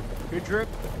 good trip?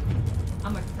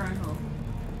 I'm a colonel.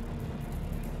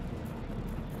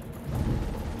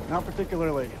 Not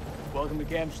particularly. Welcome to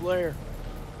Camp Slayer.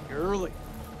 You're early.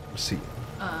 Let's see.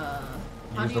 How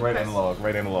Use do the you right press? analog.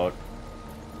 Right analog.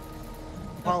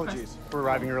 Apologies for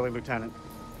arriving early, Lieutenant.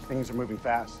 Things are moving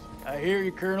fast. I hear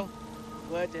you, Colonel.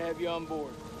 Glad to have you on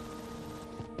board.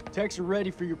 Techs are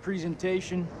ready for your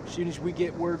presentation. As soon as we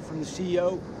get word from the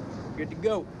CEO, good to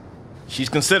go. She's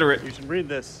considerate. You should read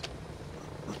this.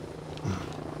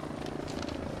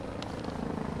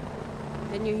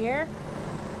 Didn't you hear?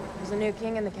 There's a new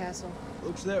king in the castle.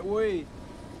 Looks that way.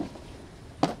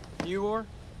 You are?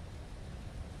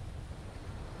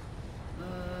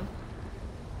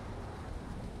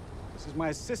 This is my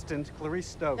assistant, Clarice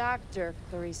Stokes. Dr.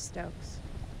 Clarice Stokes.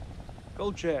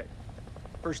 Kolchak.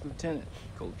 First Lieutenant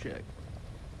Kolchak.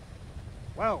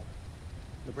 Wow.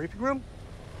 The briefing room?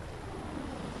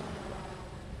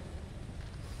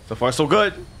 So far, so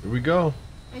good. Here we go.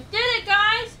 I did it,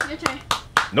 guys. Your turn.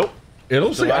 Nope.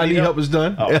 It'll say I need help is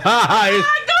done. Oh.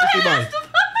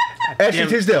 Ashley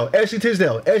Tisdale. Ashley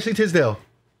Tisdale. Ashley Tisdale.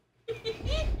 I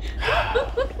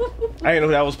didn't know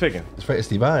who I was picking. That's right,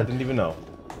 Esteban. Didn't even know.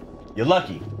 You're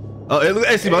lucky. Oh, hey, look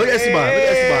at Esteban. Look at Esteban. Look at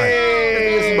Esteban. Look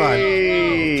at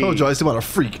Esteban. Told y'all Esteban a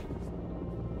freak.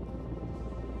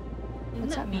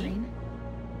 What's up, Marine?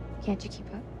 Can't you keep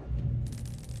up?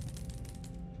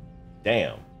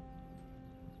 Damn.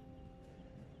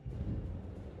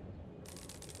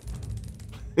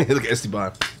 Look at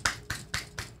Esteban.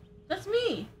 That's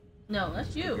me. No,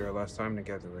 that's you. Your last time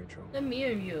together, Rachel. That's me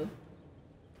or you.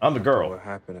 I'm the girl. What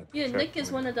happened at the Yeah, Nick checkpoint.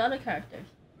 is one of the other characters.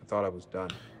 I thought I was done.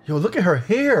 Yo, look at her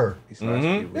hair. These last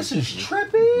few This weeks, is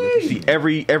trippy. See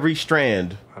every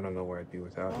strand. I don't know where I'd be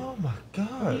without you. Oh my You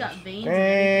god. got veins and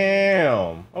everything.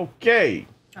 Damn. Okay.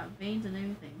 Got veins and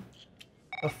everything.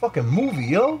 A fucking movie,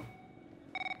 yo.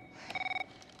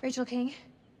 Rachel King,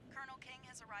 Colonel King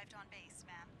has arrived on base,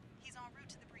 ma'am. He's en route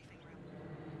to the briefing room.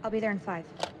 I'll be there in 5.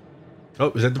 Oh,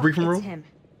 is that the briefing It's room? him.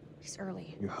 He's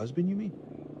early. Your husband, you mean?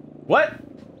 What?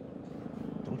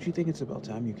 Don't you think it's about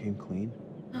time you came clean?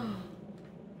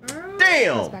 Clothes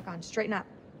Damn. back on. Straighten up.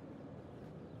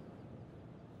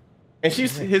 And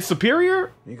she's his superior?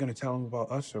 Are you gonna tell him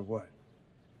about us or what?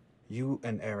 You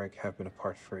and Eric have been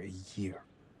apart for a year.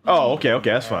 Oh, okay,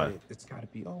 that's fine. It's gotta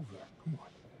be over. Come on.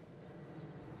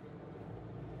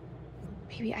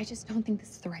 Baby, I just don't think this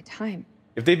is the right time.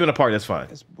 If they've been apart, that's fine.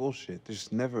 That's bullshit.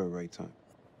 There's never a right time.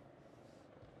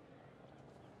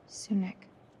 Soon, Nick.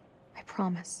 I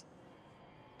promise.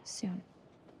 Soon.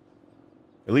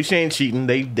 At least she ain't cheating.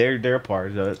 They're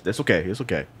apart. That's okay. It's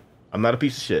okay. I'm not a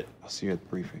piece of shit. I'll see you at the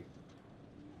briefing.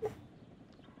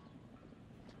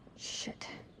 Shit.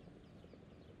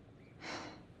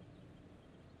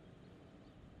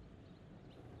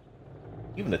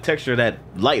 Even the texture of that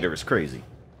lighter is crazy.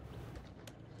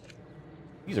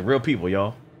 These are real people,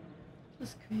 y'all.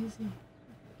 That's crazy.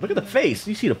 Look at the face.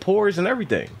 You see the pores and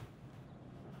everything.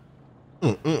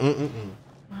 Wow.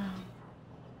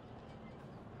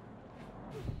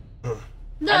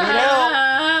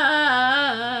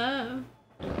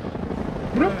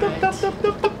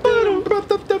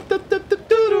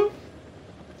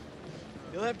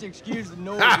 You'll have to excuse the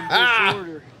noise and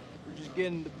disorder. We're just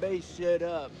getting the base set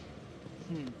up.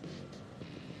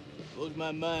 Blows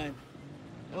my mind.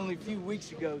 Only a few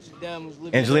weeks ago, Saddam was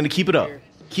living. Angelina, keep it up.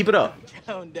 Keep it up.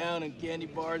 Down in candy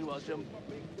bars while some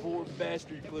poor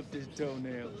bastard clipped his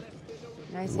toenails.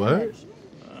 Nice What? image.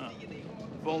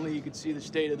 If only you could see the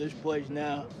state of this place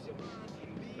now.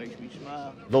 Makes me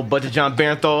smile. Low budget John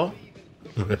Barenthal.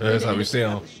 That's how we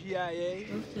sound. The CIA,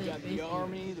 got the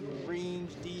Army, the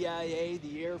Marines, DIA,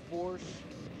 the Air Force.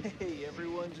 Hey,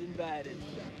 everyone's invited.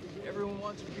 Everyone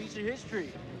wants a piece of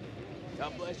history.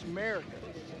 God bless America.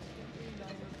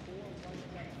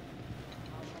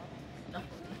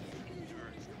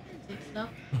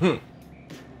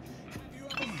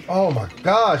 Oh my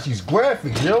gosh, he's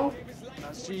graphic, yo.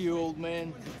 I see you, old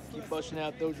man. Keep busting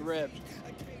out those reps.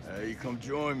 Hey, you come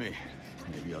join me.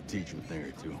 Maybe I'll teach you a thing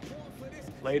or two.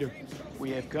 Later.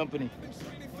 We have company.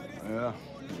 Yeah,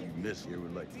 you miss here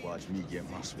would like to watch me get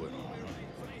my sweat on.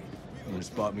 You wanna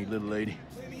spot me, little lady?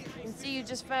 I can see you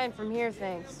just fine from here,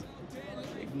 thanks.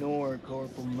 Ignore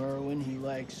Corporal Merwin. He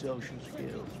lacks social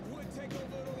skills.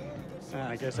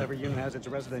 I guess every unit has its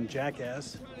resident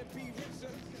jackass.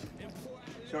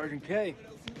 Sergeant K.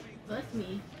 That's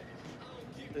me.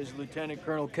 This is Lieutenant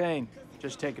Colonel Kane.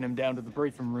 Just taking him down to the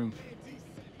briefing room.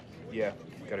 Yeah,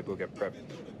 gotta go get prepped.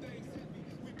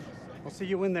 I'll see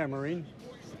you in there, Marine.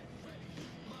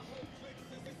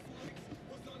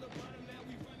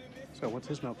 So what's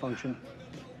his malfunction?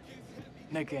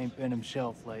 Nick ain't been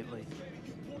himself lately.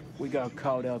 We got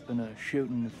caught up in a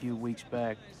shooting a few weeks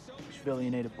back.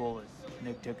 Civilian ate a bullet.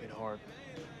 Nick took it hard.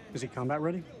 Is he combat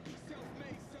ready?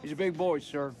 He's a big boy,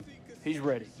 sir. He's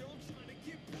ready.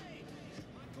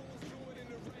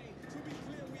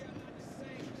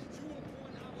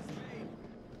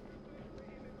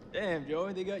 Damn,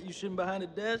 Joey, they got you sitting behind a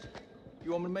desk?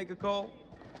 You want me to make a call?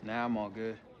 Nah, I'm all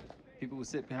good. People who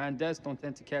sit behind desks don't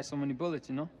tend to catch so many bullets,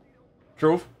 you know?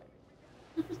 Truth.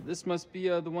 So this must be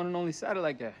the one and only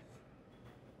satellite guy.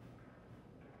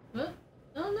 What?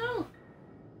 Oh no.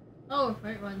 Oh,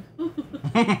 right one.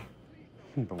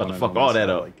 About to fuck all that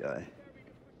up. Guy.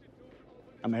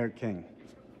 I'm Eric King.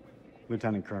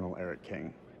 Lieutenant Colonel Eric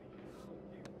King.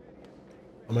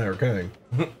 I'm Eric King.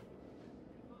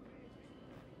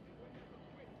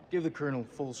 Give the Colonel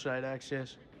full site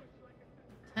access.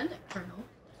 Lieutenant Colonel?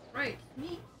 Right,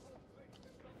 me.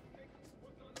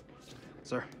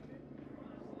 Sir.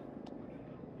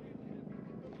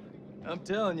 I'm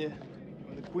telling you,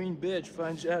 when the Queen bitch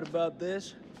finds out about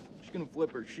this, she's gonna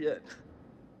flip her shit.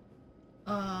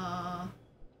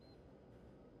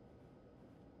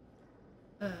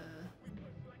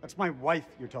 That's my wife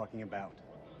you're talking about.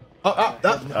 Nice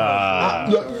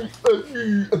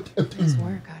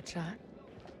work, hotshot.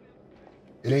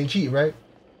 It ain't cheating, right?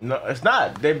 No, it's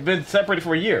not. They've been separated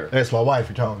for a year. That's my wife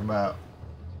you're talking about.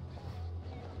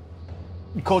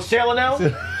 You Coach Taylor now?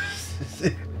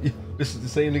 This is the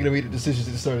same nigga that made the decisions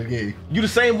at the start of the game. You the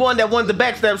same one that wanted to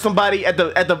backstab somebody at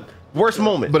the worst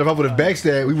moment. But if I would have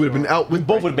backstabbed, we would have been out. We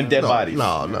both would have been dead bodies.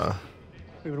 No.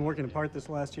 We've been working apart this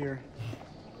last year.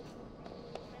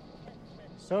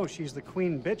 So she's the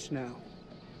queen bitch now.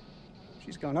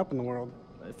 She's gone up in the world.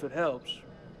 If it helps,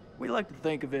 we like to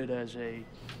think of it as a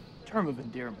term of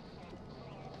endearment.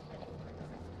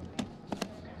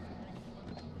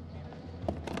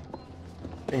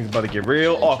 Things about to get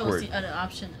real Should've chose awkward. the other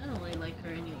option. I don't really like her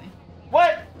anyway.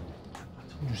 What?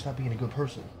 I told you stop being a good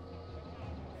person.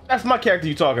 That's my character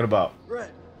you talking about. Right.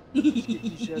 Get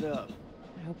you set up.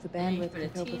 I hope the bandwidth can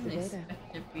cope with the data.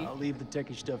 I'll leave the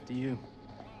techie stuff to you.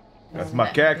 That's my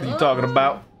character you talking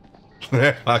about.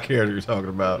 My character you're talking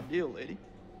about. Deal, lady.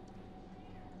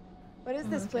 What is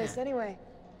this place anyway?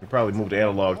 You probably moved the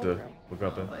analog to look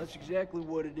up in. That's exactly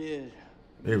what it is.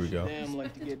 There we go. Damn,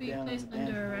 like to get down on the dance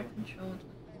floor.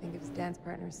 I think if his dance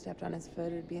partner stepped on his foot,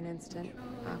 it'd be an instant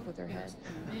off with her head.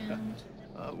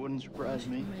 Wouldn't surprise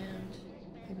me.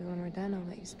 Maybe when we're done, I'll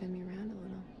let you spin me around a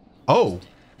little. Oh.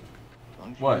 As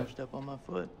long as you What? don't step on my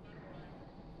foot.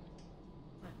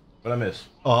 What I miss?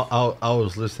 Oh, I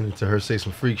was listening to her say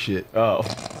some freak shit. Oh.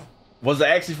 Was it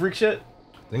actually freak shit?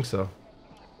 I think so.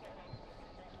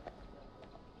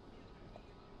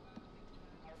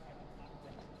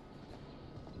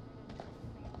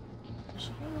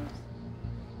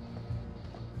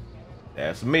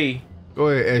 That's me. Go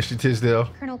ahead, Ashley Tisdale.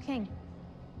 Colonel King.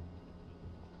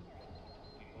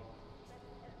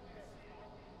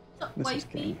 Mrs.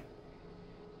 King.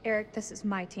 Eric, this is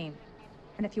my team.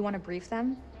 And if you want to brief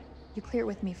them, you clear it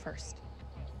with me first.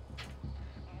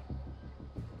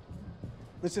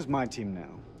 This is my team now.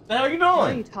 The hell are you What are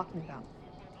doing? you talking about?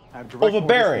 I have direct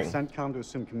Overbearing. orders from CENTCOM to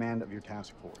assume command of your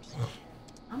task force.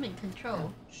 I'm in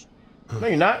control. No,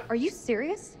 you're not. Are you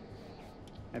serious?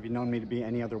 Have you known me to be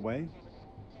any other way?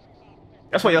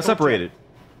 That's why y'all separated.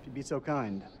 If you'd be so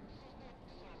kind.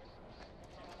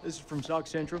 This is from SOC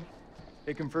Central.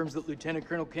 It confirms that Lieutenant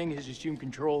Colonel King has assumed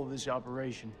control of this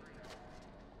operation.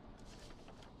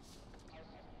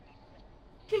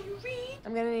 Can you read?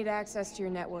 I'm gonna need access to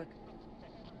your network.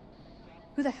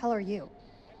 Who the hell are you?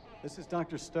 This is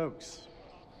Dr. Stokes.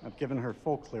 I've given her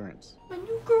full clearance. My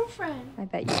new girlfriend. I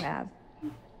bet you have.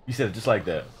 You said it just like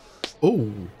that.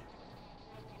 Oh.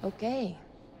 Okay.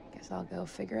 Guess I'll go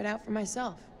figure it out for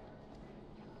myself.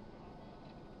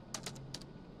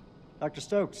 Dr.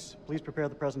 Stokes, please prepare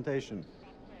the presentation.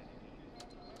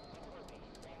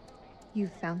 You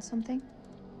found something?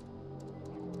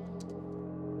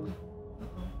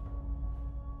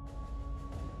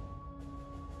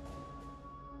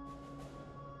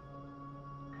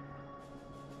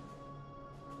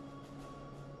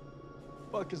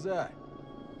 Fuck is that?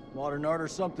 Modern art or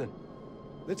something?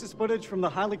 This is footage from the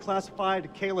highly classified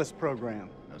Kalis program.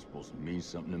 That's supposed to mean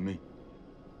something to me.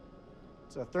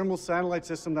 It's a thermal satellite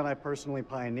system that I personally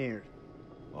pioneered.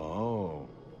 Oh,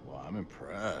 well, I'm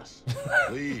impressed.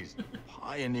 Please,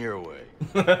 pioneer away.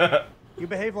 You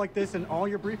behave like this in all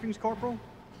your briefings, Corporal?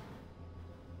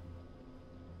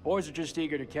 Boys are just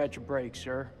eager to catch a break,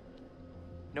 sir.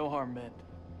 No harm meant.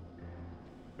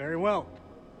 Very well.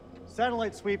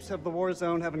 Satellite sweeps of the war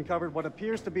zone have uncovered what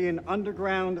appears to be an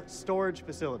underground storage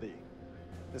facility.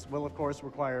 This will, of course,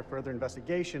 require further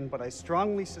investigation, but I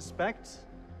strongly suspect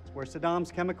it's where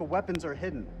Saddam's chemical weapons are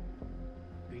hidden.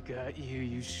 We got you,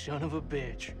 you son of a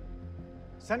bitch.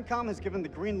 CENTCOM has given the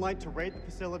green light to raid the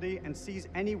facility and seize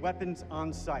any weapons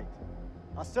on site.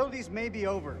 Hostilities may be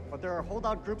over, but there are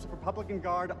holdout groups of Republican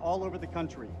Guard all over the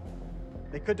country.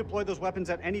 They could deploy those weapons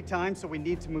at any time, so we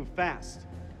need to move fast.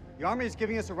 The Army is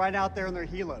giving us a ride out there in their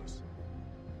helos.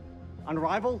 On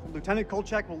arrival, Lieutenant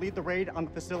Kolchak will lead the raid on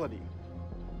the facility.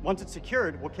 Once it's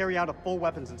secured, we'll carry out a full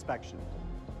weapons inspection.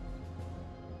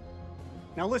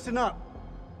 Now listen up.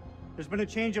 There's been a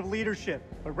change of leadership,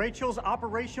 but Rachel's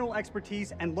operational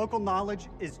expertise and local knowledge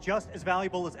is just as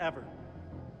valuable as ever.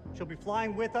 She'll be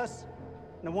flying with us,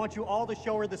 and I want you all to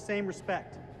show her the same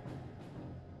respect.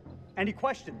 Any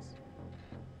questions?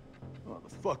 What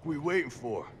the fuck we waiting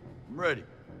for? I'm ready.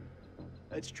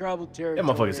 That's tribal territory.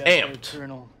 That motherfucker's out there, amped.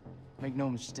 Colonel. Make no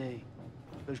mistake.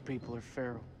 Those people are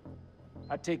feral.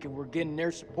 I take it we're getting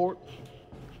their support?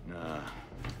 Nah.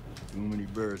 Too many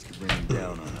birds could bring them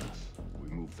down on us. We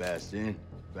move fast in,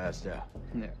 fast out.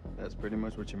 Yeah, that's pretty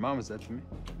much what your mama said to me.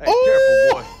 Hey,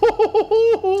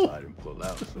 careful, boy. I didn't pull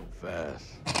out so fast.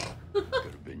 Could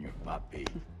have been your papi.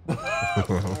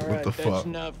 All right, the that's fuck?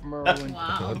 enough, Merwin.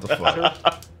 Wow. What the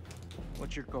fuck?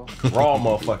 What's your call? Raw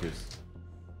motherfuckers.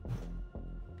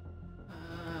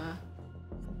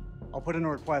 I'll put in a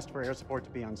request for air support to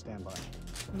be on standby.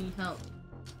 Need help.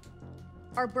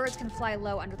 Our birds can fly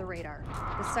low under the radar.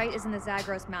 The site is in the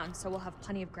Zagros Mountains, so we'll have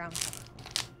plenty of ground cover.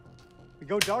 We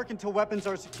go dark until weapons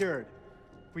are secured.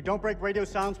 If we don't break radio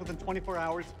sounds within 24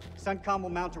 hours, CENTCOM will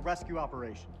mount a rescue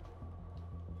operation.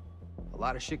 A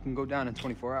lot of shit can go down in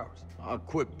 24 hours. I'll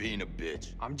quit being a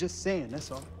bitch. I'm just saying,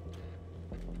 that's all.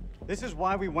 This is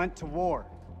why we went to war.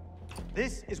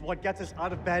 This is what gets us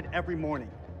out of bed every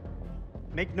morning.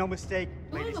 Make no mistake,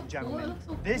 ladies and gentlemen,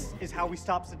 this is how we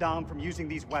stop Saddam from using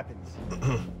these weapons.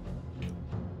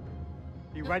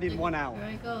 Be ready in 1 hour. Here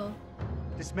I go.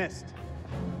 Dismissed.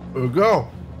 There we go.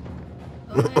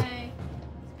 Okay.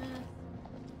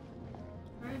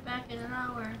 Hurry back in an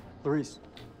hour. Clarice.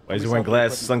 Why is he wearing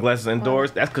sunglasses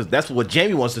indoors? That's because that's what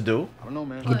Jamie wants to do. I don't know,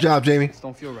 man. Good job, Jamie. This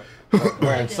don't feel right.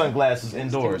 Wearing sunglasses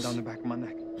indoors. Down the back of my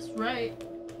neck. That's right.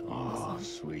 Oh,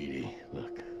 sweetie.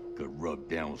 Look, good rub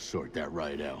down will sort that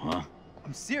right out, huh?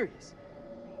 I'm serious.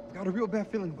 I got a real bad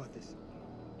feeling about this.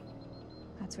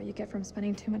 That's what you get from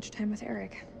spending too much time with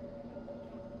Eric.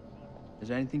 Is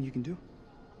there anything you can do?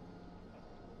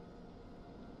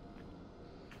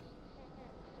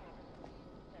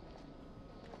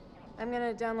 I'm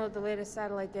gonna download the latest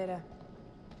satellite data.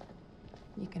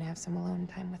 You can have some alone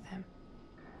time with him.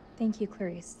 Thank you,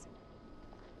 Clarice.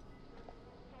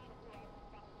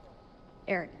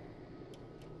 Eric,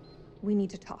 we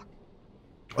need to talk.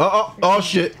 Oh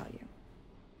shit.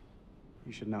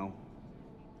 You should know.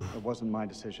 It wasn't my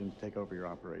decision to take over your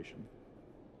operation.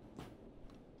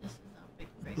 This is our big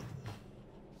break.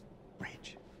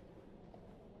 Rach.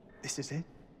 This is it?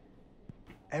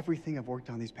 Everything I've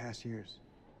worked on these past years.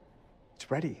 It's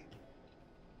ready.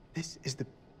 This is the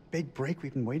big break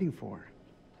we've been waiting for.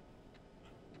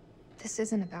 This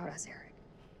isn't about us, Eric.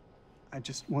 I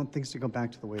just want things to go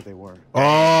back to the way they were.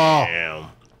 Oh. Damn.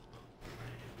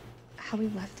 How we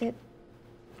left it,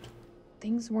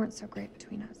 things weren't so great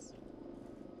between us.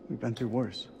 We've been through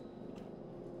worse.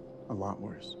 A lot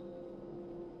worse.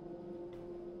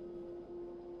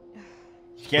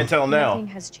 You can't tell now. Nothing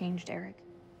has changed, Eric.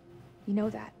 You know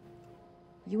that.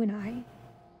 You and I,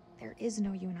 there is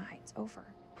no you and I. It's over.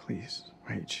 Please,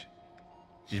 Rach.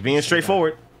 She's being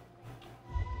straightforward.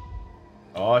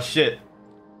 Oh shit.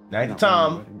 Now the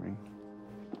time.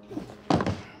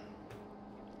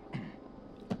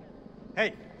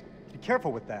 Hey, be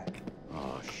careful with that.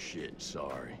 Oh shit,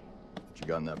 sorry. What you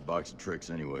got in that box of tricks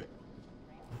anyway?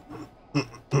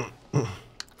 The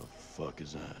fuck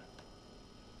is that?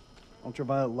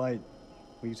 Ultraviolet light.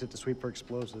 We use it to sweep for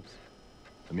explosives.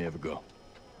 Let me have a go.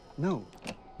 No.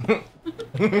 How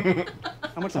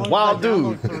much longer? Wild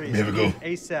download dude. three? Never go.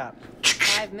 ASAP.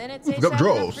 5 minutes, Pick up ASAP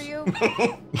draws. for you?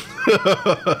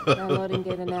 Downloading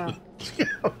data now.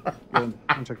 Good.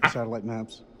 I'll check the satellite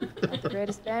maps. Not the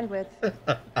greatest bandwidth.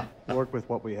 Work with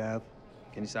what we have.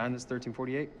 Can you sign this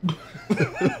 1348?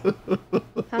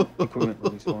 Huh? Equipment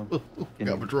release form.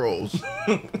 Got patrols.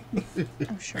 Oh,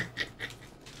 sure.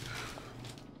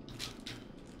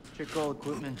 Check all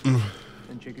equipment,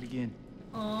 then check it again.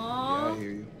 Aww. Yeah, I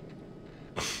hear you.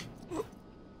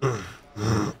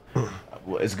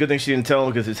 Well, it's a good thing she didn't tell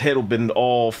him because his head would have been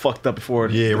all fucked up before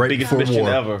the right biggest before mission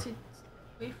war. ever.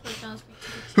 Wait for it down, speak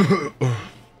to the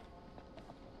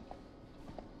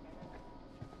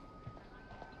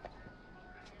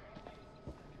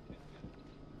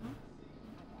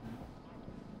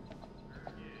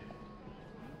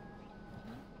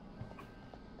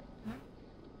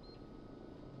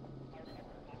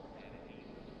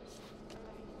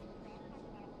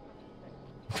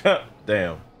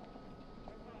Damn.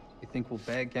 You think we'll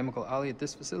bag Chemical Ollie at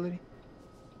this facility?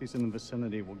 If he's in the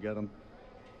vicinity, we'll get him.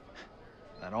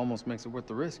 That almost makes it worth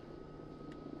the risk.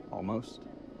 Almost.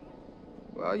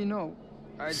 Well, you know,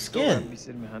 I'd still Skin. rather be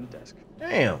sitting behind the desk.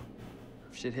 Damn.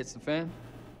 If shit hits the fan,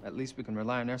 at least we can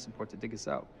rely on air support to dig us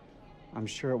out. I'm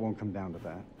sure it won't come down to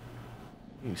that.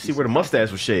 You see where the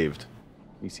mustache was shaved.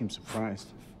 You seem surprised.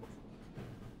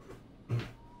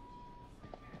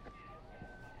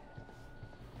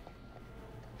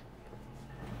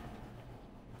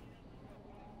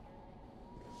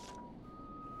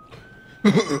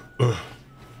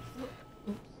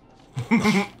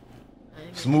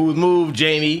 Smooth move,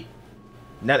 Jamie.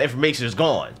 Now the information is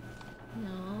gone.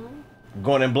 No. I'm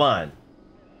going in blind.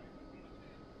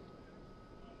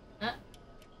 Ah.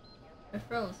 It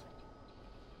froze.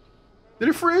 Did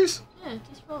it freeze? Yeah, it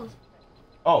just froze.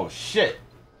 Oh shit.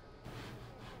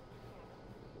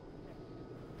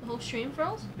 The whole stream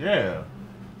froze? Yeah.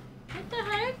 What the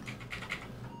heck?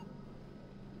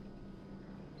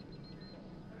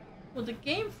 Well, the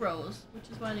game froze, which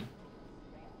is why the...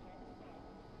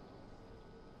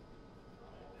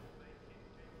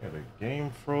 Yeah, the game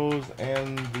froze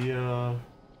and the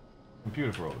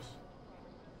computer froze.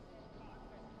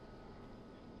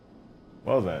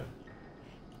 Well then.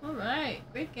 Alright,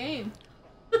 great game.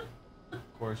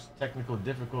 Of course, technical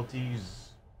difficulties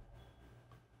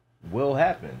will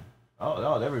happen.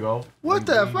 Oh, there we go. What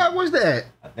the fuck was that?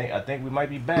 I think we might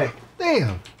be back.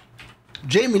 Damn.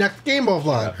 Jamie knocked the game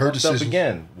offline. Her Fucked up decision.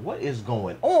 again. What is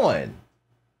going on?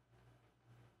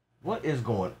 What is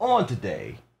going on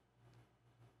today?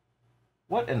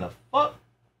 What in the fuck?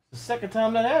 It's the second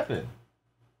time that happened.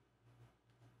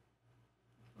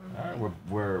 All right,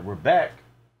 we're back.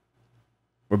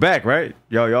 We're back, right?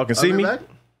 Y'all can see me? Back?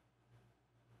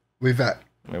 We back.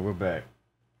 Yeah, we're back.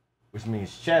 Which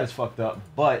means chat is fucked up,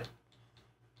 but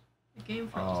The game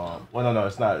froze though. well, no,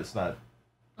 it's not in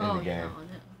Oh, the game. on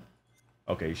it.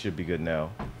 Okay, you should be good now.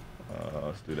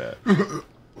 Let's do that.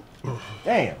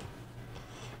 Damn,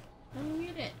 Let me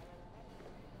read it.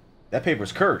 that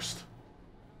paper's cursed.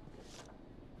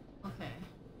 Okay.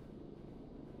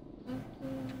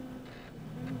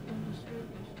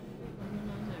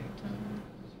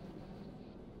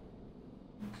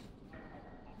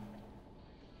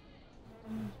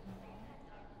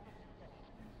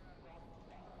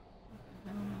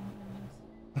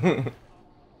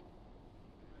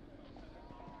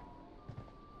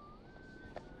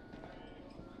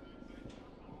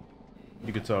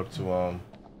 You can talk to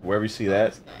wherever you see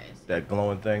that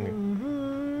glowing thing.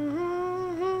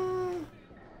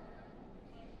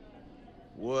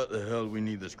 What the hell do we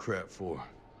need this crap for?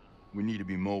 We need to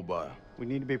be mobile. We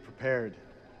need to be prepared.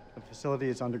 The facility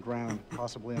is underground,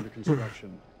 possibly under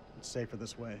construction. It's safer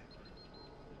this way.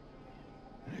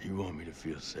 You want me to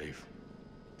feel safe?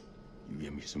 You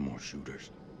give me some more shooters.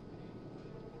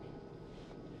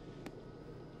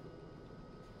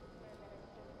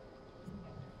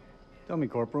 Tell me,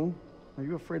 Corporal, are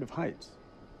you afraid of heights?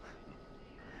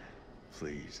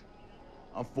 Please.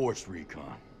 I'm force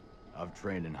recon. I've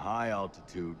trained in high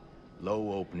altitude,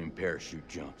 low opening parachute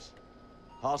jumps.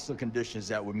 Hostile conditions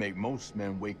that would make most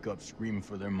men wake up screaming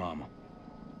for their mama.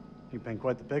 You paint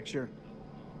quite the picture.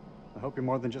 I hope you're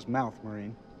more than just mouth,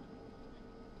 Marine.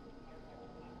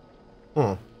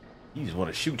 Huh. You just want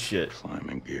to shoot shit.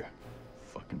 Climbing gear.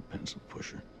 Fucking pencil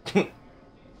pusher.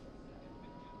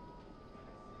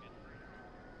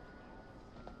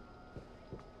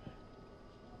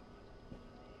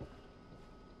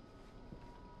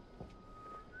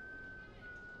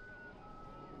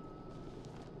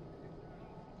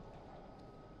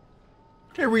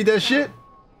 Can't read that shit.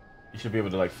 You should be able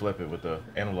to like flip it with the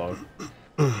analog.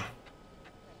 I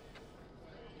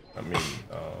mean,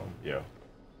 yeah.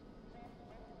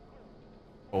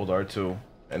 Hold R2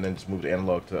 and then just move the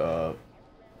analog to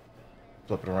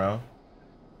flip it around.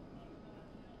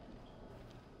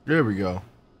 There we go.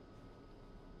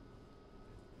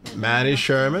 Maddie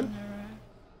Sherman.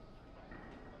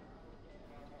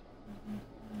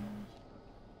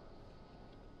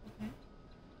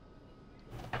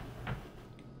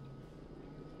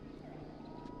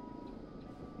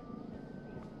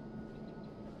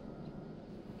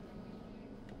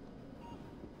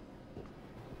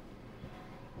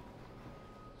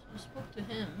 I spoke to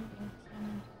him.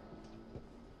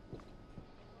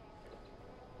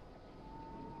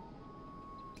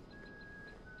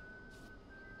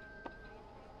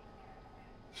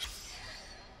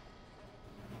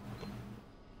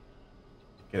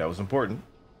 Okay, that was important.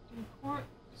 Report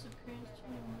disappearance to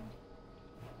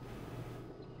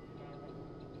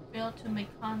failed to make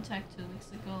contact 2 weeks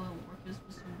ago and workers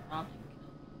presumed robbed and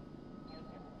killed.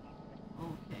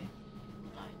 Okay.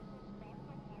 People died.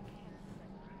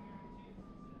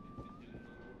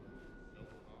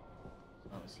 So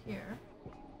I was here.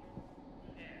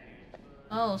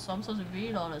 Oh, so I'm supposed to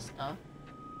read all this stuff.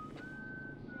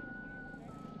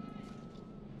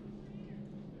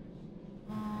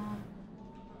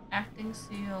 Acting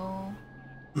CO.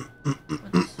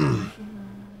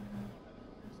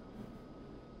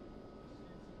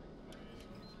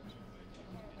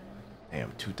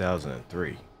 Damn,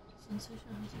 2003.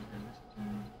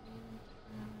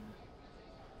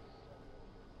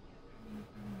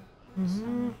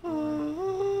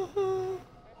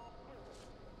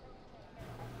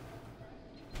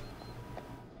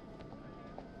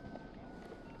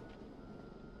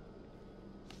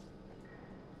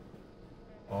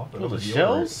 Oh, the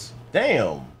shells?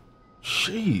 Damn.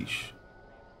 Sheesh.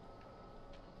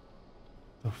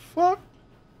 The fuck?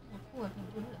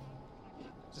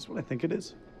 Is this what I think it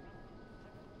is?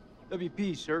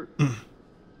 WP, sir.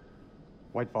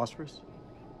 White phosphorus?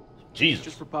 Jesus.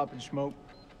 Just for popping smoke.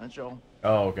 That's all.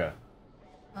 Oh, okay.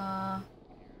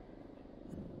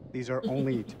 These are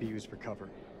only to be used for cover.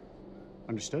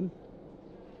 Understood?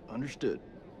 Understood.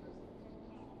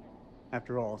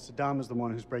 After all, Saddam is the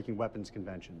one who's breaking weapons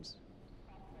conventions,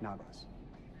 not us.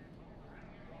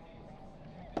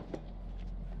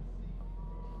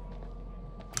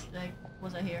 Like,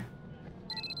 was I here?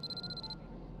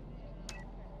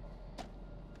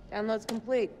 Download's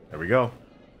complete. There we go.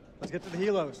 Let's get to the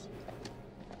helos.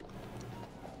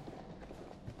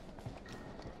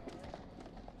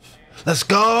 Let's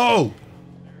go!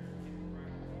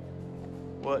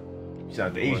 What? You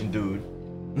sound the Asian dude.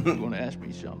 You want to ask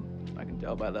me something? I can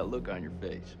tell by that look on your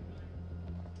face.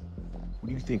 What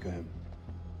do you think of him?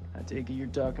 I take it you're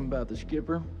talking about the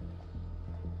skipper?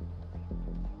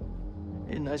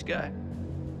 He's a nice guy.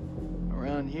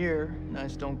 Around here,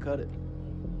 nice don't cut it.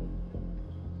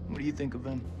 What do you think of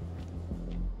him?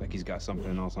 Like he's got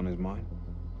something else on his mind?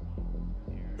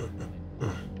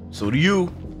 So do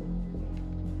you.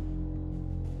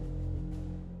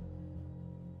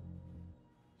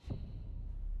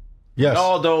 Yes.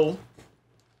 Ronaldo.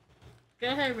 Go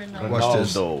ahead, Ronaldo. Watch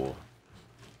this.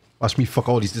 Watch me fuck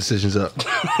all these decisions up.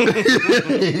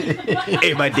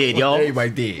 Everybody did, y'all.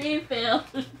 Everybody did. He failed.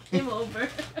 Game over.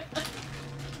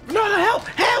 No, help!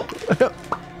 Help!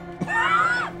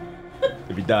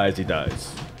 If he dies, he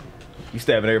dies. He's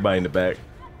stabbing everybody in the back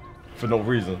for no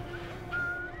reason.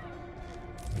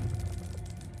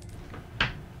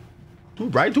 Too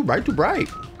bright, too bright, too bright.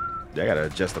 Yeah, I gotta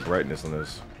adjust the brightness on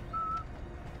this.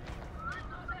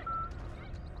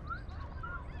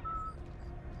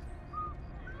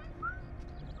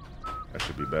 That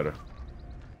should be better.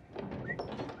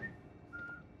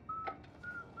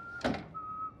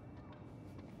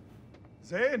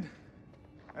 زين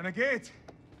أنا جيت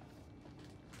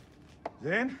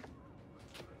زين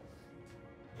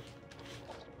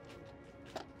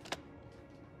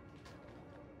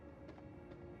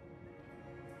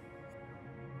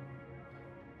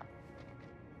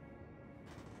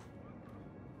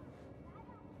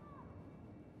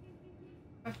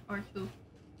Press R2.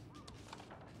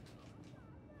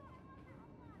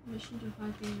 Mission to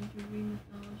find the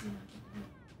Anthology.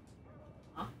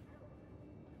 Ah.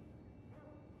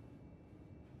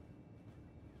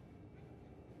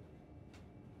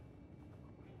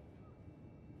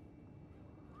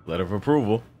 Letter of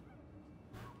approval.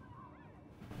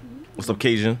 What's up,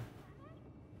 Cajun?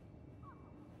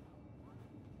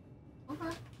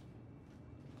 Okay.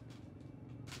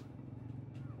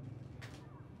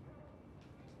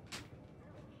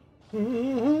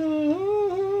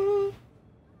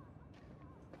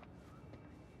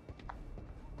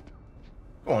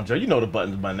 Come on, Joe. You know the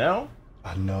buttons by now.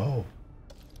 I know.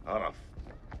 Hold on.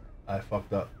 I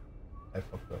fucked up.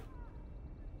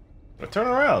 Now turn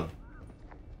around.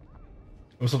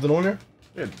 Was something on there?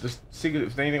 Yeah, just see if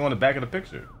there's anything on the back of the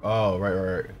picture. Oh,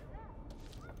 right.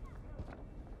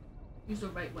 Use the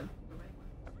right one.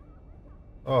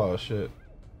 Oh, shit.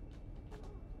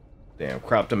 Damn,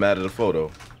 cropped him out of the photo.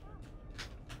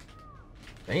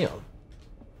 Damn.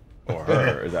 Or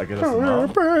her. I guess that's the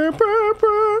mom.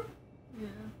 Yeah.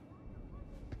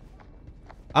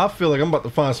 I feel like I'm about to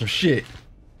find some shit.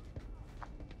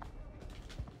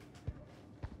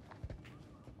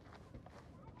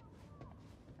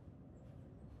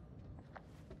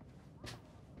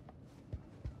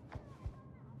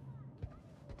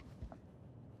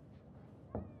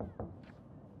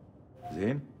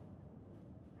 زين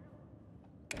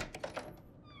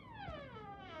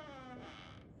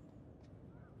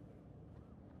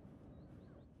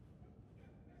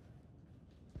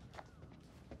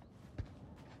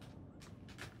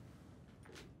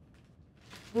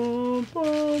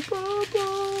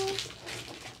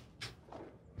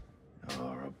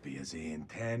يا ربي يا زين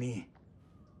تاني.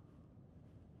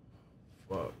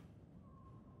 Fuck.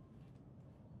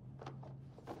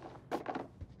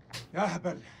 يا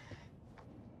هبل.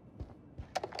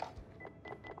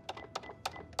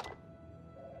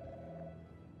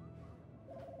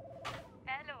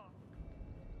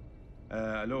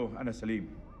 الو انا سليم.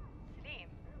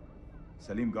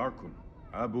 سليم جاركن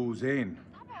ابو زين.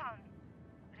 طبعا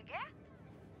رجعت؟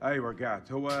 ايوه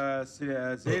رجعت. هو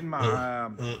زين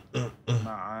مع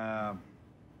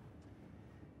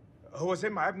هو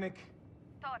زين مع ابنك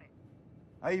طارق.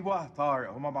 ايوه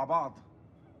طارق هما مع بعض.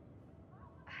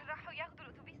 راحوا ياخدوا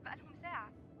الاتوبيس بقالهم ساعة.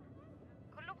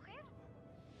 كله بخير؟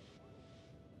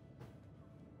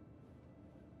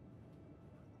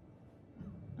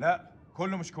 لا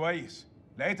كله مش كويس.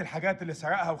 لقيت الحاجات اللي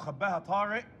سرقها وخباها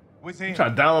طارق وزين. You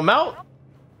trying to down him out?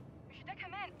 مش ده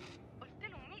كمان. قلت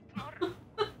له 100 مرة.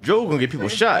 Joe gonna get people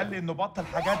زين shot. قال لي انه بطل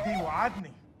الحاجات دي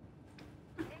وعدني.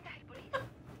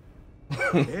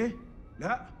 ايه؟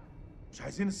 لا مش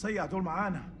عايزين الصيع دول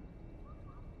معانا.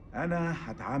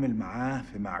 انا هتعامل معاه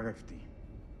في معرفتي.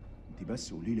 انت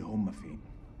بس قولي لي هم فين.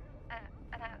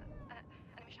 أنا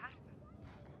مش عارفة.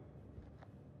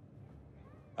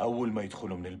 أول ما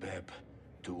يدخلوا من الباب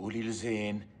تقولي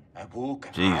لزين أبوك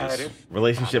Jesus. عارف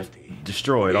Relationship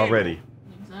destroyed already.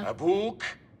 أبوك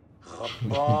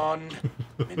غضبان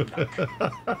منك.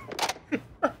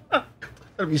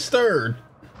 Gotta be stirred.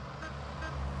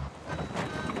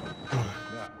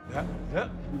 لا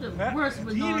The worst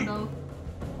Bernardo.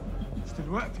 مش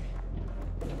دلوقتي.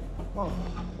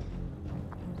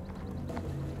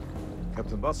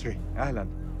 كابتن بصري اهلا.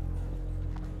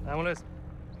 يا ملازم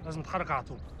لازم نتحرك على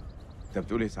طول. انت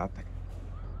بتقول ايه سعادتك؟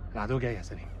 العدو جاي يا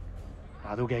سليم.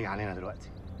 العدو جاي علينا دلوقتي.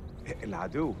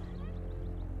 العدو؟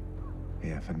 ايه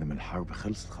يا فندم الحرب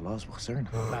خلصت خلاص وخسرنا.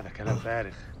 لا ده كلام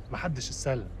فارغ. محدش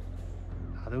اتسلم.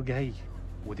 العدو جاي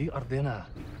ودي ارضنا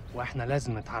واحنا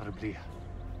لازم نتعرب ليها.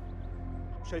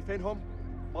 شايفينهم؟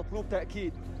 مطلوب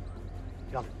تأكيد.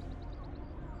 يلا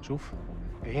شوف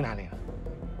جايين علينا.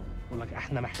 بقول لك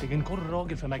احنا محتاجين كل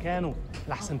راجل في مكانه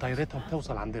لحسن طيارتهم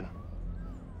توصل عندنا.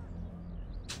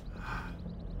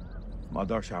 ما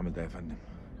اقدرش اعمل ده يا فندم.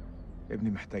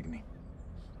 ابني محتاجني.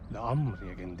 ده امر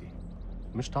يا جندي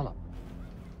مش طلب.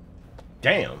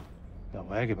 Damn. ده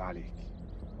واجب عليك.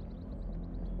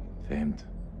 فهمت.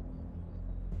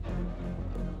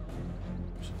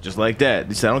 Just like that.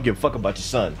 He said, I don't give a fuck about your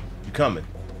son. You coming.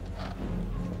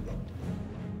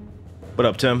 What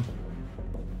up, Tim?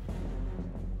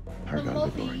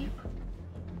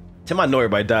 Tim, I know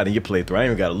everybody died in your playthrough. I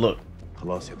ain't even gotta look.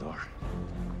 خلاص يا دار.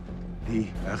 دي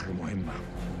آخر مهمة.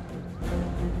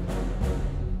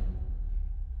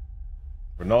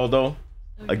 Ronaldo,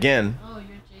 again. Oh,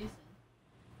 you're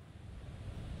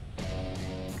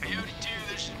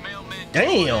Jason.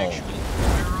 Damn.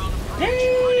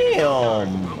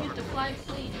 Damn. With the flag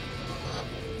fleet.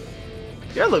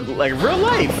 That look like real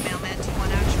life.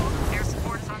 Air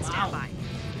support is on standby.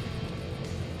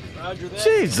 Roger that.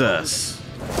 Jesus.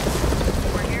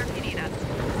 We're here if you need us.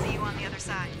 See you on the other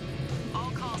side.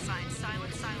 All call signs,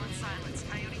 silence, silence, silence.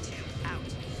 Coyote 2, out.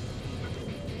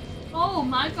 Oh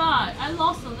my god, I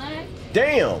lost a leg.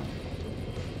 Damn.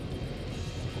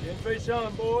 Get face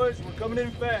on, boys. We're coming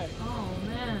in fast. Oh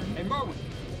man. Hey, Marwin.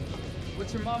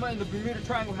 What's your mama and the Bermuda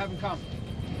Triangle have in common?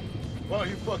 Why are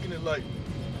you fucking it like?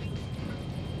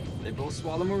 They both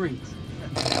swallow Marines.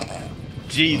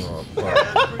 Jesus.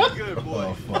 That's pretty good, boy.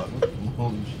 Oh, fuck.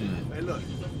 Holy shit. Hey, look.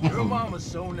 Your mama's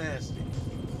so nasty.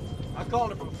 I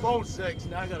called her for phone sex,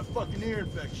 now I got a fucking ear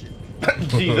infection.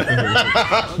 Jesus.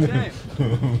 Oh, damn.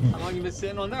 How long you been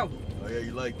sitting on that one? Oh, yeah,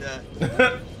 you like that?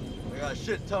 I got a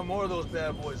shit ton more of those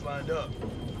bad boys lined up.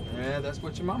 Yeah, that's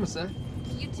what your mama said.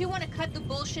 You two want to cut the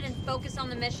bullshit and focus on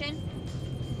the mission?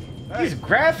 These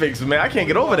graphics, man, I can't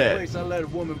get over that. Place I let a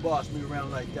woman boss me around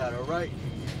like that, all right?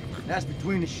 That's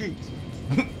between the sheets.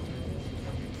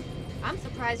 I'm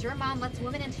surprised your mom lets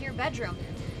women into your bedroom.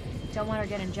 Don't want her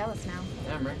getting jealous now.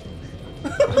 Damn right.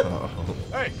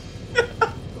 Hey,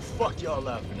 the fuck y'all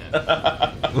laughing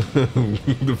at?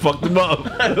 Fucked him up.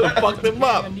 Fucked him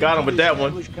up. Got him with that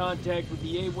one. Establish contact with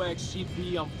the AWACS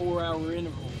CP on 4-hour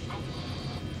intervals.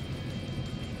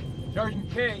 Sergeant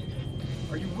K,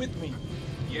 are you with me?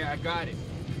 Yeah, I got it.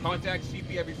 Contact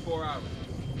CP every 4 hours.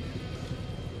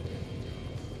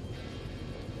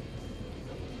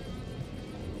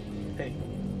 Hey,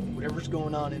 whatever's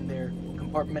going on in there,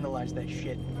 compartmentalize that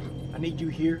shit. I need you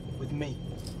here with me.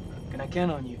 Can I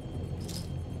count on you?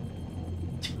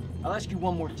 I'll ask you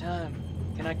one more time.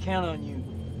 Can I count on you?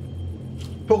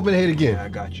 Poke him in the head again. Yeah, I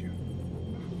got you.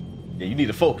 Yeah, you need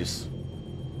to focus.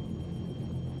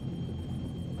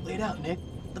 Lay it out, Nick.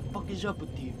 What the fuck is up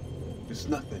with you? It's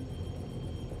nothing.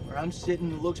 Where I'm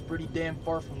sitting looks pretty damn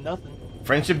far from nothing.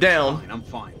 Friendship down. I'm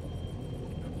fine.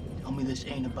 Tell me this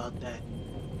ain't about that.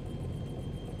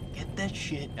 Get that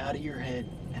shit out of your head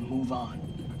and move on.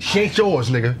 She ain't yours,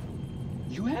 nigga.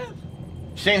 You have?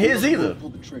 She ain't his either. Pull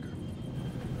the trigger.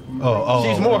 Oh.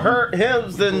 She's more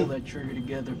his Pull than. that trigger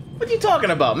together. What are you talking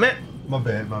about, man? My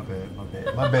bad.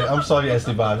 I'm sorry,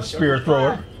 Esteban. Spirit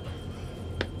thrower.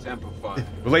 Temper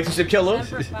 5. Relationship killer.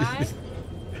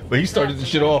 But he started the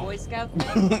shit off. Boy Scout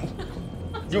thing?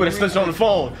 You would have snitched on the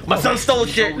phone. My son stole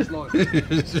shit. So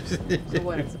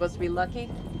what, it's supposed to be lucky?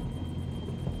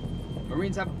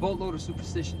 Marines have a boatload of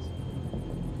superstitions.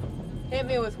 Hit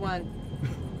me with one.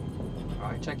 All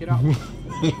right, check it out.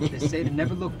 They say to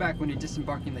never look back when you're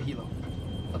disembarking the helo.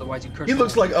 Otherwise, you curse. He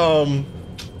looks like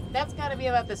That's gotta be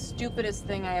about the stupidest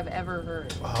thing I have ever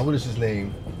heard. what is his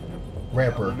name?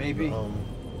 Rapper. Maybe.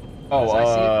 Oh,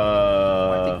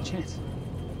 take a chance.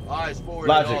 Eyes forward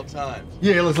Logic. at all times.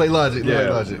 Yeah, it looks like Logic. Yeah. Like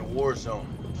Logic. In a war zone.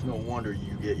 It's no wonder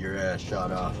you get your ass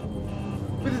shot off.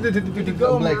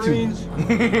 Go, Black Marines.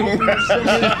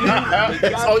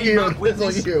 That's all you hear. That's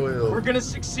all you hear. We're gonna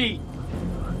succeed.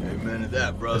 Amen to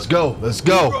that, brother. Let's go. Let's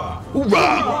go.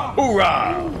 Hoorah!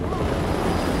 hoorah!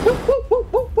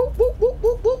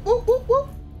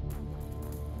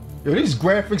 Yo, these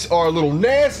graphics are a little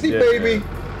nasty, baby.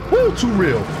 Woo, too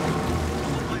real.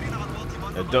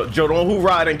 Joe, don't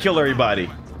hoorah and kill everybody.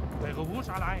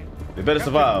 They better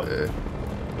survive.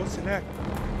 بص هناك.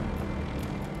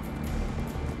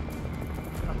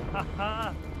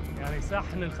 يعني صح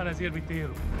ان الخنازير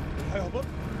بيطيروا. هيهبط.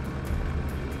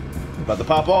 About to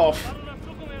pop off.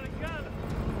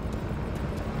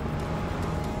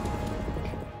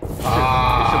 It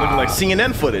should look like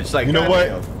CNN footage. Like, you know what?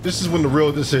 goddamn. This is when the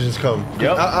real decisions come.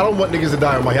 Yep. I don't want niggas to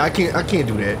die on my head. I can't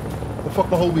do that. I'll fuck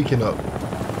my whole weekend up.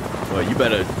 Well, you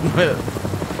better.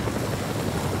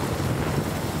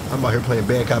 I'm out here playing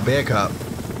bad cop, bad cop.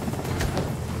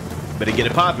 Better get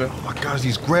it popping. Oh my gosh,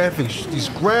 these graphics, these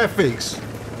graphics.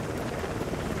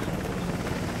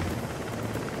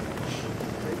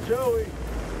 Hey, Joey.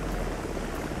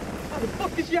 How the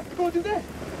fuck did you have to go do that?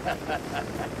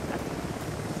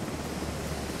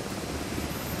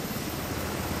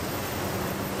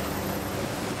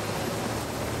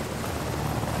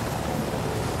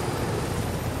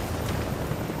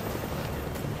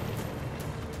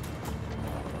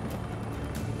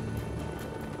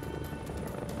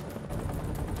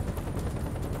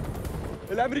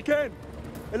 الامريكان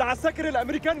العساكر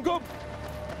الامريكان جم.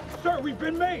 Sir, we've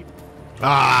been made.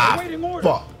 Ah, Awaiting order.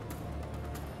 fuck.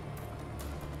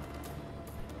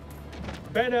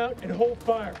 Fan out and hold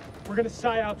fire. We're gonna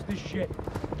psyops this shit.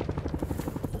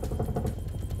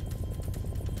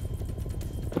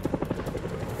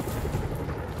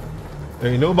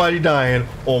 There ain't nobody dying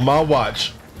on my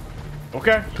watch.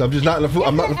 Okay. I'm just not in the food.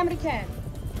 I'm not. الامريكان.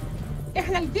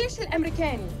 احنا الجيش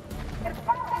الامريكاني.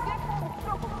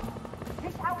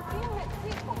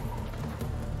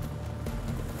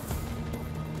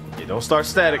 Yeah, don't start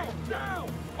static. Now!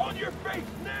 On your face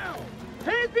now!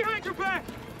 Hands behind your back!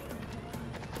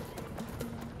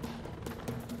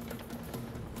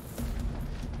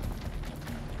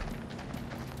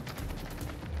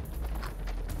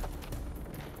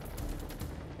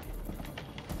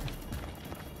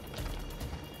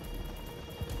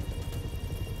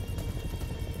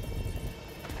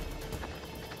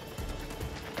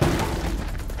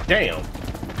 Damn.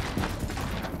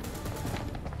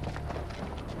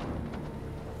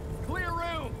 Clear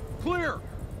room! Clear!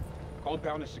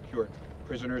 Compound is secure.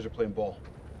 Prisoners are playing ball.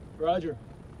 Roger.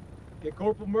 Get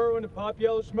Corporal Merwin to pop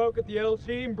yellow smoke at the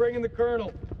LZ and bring in the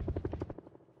Colonel.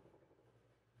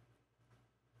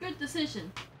 Good decision.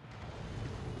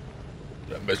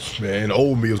 Man,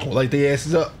 old meal's gonna light their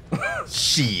asses up.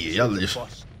 Shit, y'all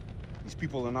just... These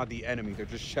people are not the enemy, they're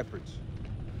just shepherds.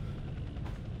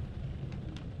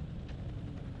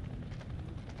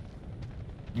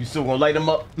 You still gonna light them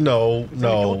up? No,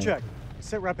 no. Check.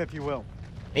 Sit rep if you will.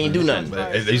 Ain't do nothing.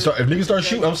 If niggas start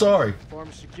shooting, I'm sorry. Farm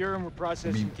is secure and we're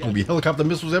processing Gonna be helicopter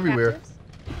missiles everywhere.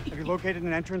 Have you located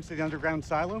an entrance to the underground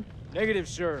silo? Negative,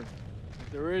 sir.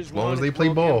 If there is As long one, as they it's play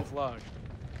well ball. camouflaged.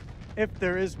 If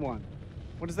there is one.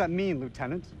 What does that mean,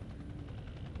 Lieutenant?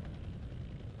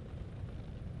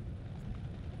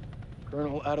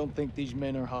 Colonel, I don't think these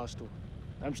men are hostile.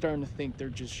 I'm starting to think they're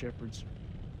just shepherds.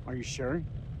 Are you sure?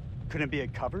 Couldn't it be a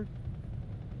cover?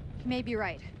 You may be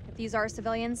right. If these are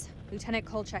civilians, Lieutenant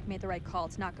Kolchak made the right call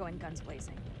to not go in guns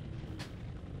blazing.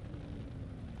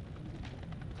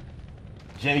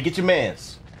 Jenny, get your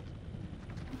mans.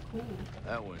 Cool.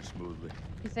 That went smoothly.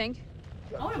 You think?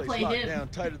 I want to play him. Down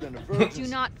tighter than a virgin. Do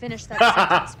not finish that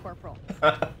sentence, Corporal.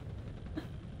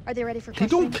 Are they ready for He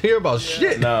questioning? don't care about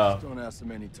shit. No. Don't ask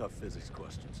them any tough physics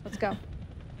questions. Let's go.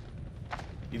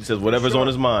 He just says whatever's on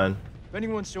his mind. If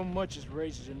anyone so much as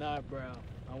raises an eyebrow,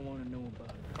 I want to know about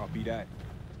it. Copy that.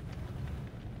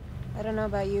 I don't know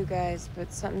about you guys,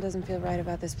 but something doesn't feel right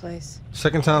about this place.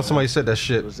 Second time somebody said that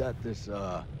shit. Was that this,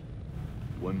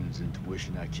 women's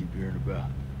intuition I keep hearing about?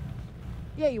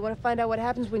 Yeah, you want to find out what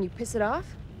happens when you piss it off?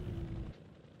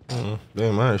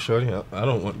 Damn, I ain't shorty. I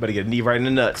don't want. Better get a knee right in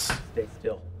the nuts. Stay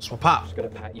still. So pop. Just gonna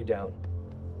pat you down.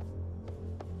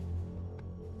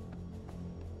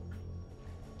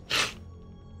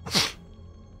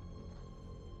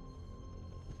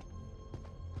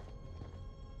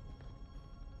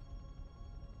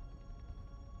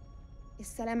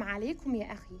 السلام عليكم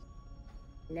يا أخي.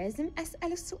 لازم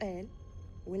أسأل السؤال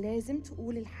ولازم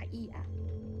تقول الحقيقة.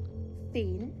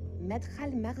 فين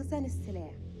مدخل مخزن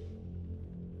السلاح؟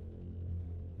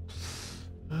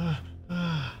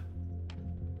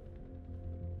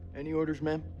 Any orders,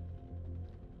 ma'am?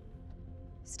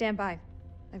 Stand by.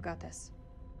 I've got this.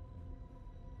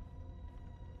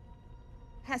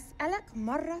 هسألك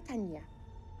مرة تانية.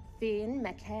 فين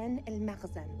مكان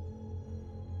المخزن؟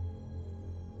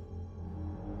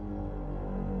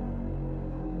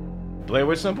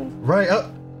 Language simple? Right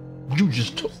up. You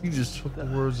just took the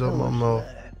words out of my mouth.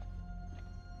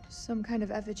 Some kind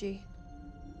of effigy.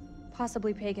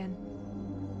 Possibly pagan.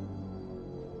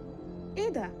 إيه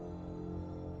ده؟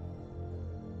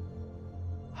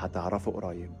 هتعرفوا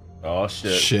قريب. Oh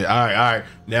shit. Shit. All right.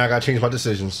 Now I gotta change my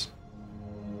decisions.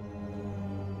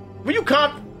 Will you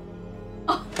comp?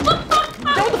 What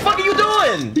the fuck are you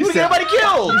doing? You get everybody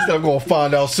killed. He said I'm gonna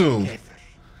find out soon.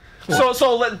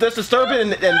 So let's disturb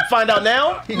it and find out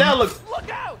now. Now look,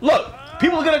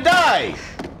 people are gonna die.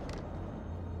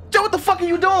 Joe, what the fuck are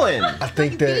you doing? I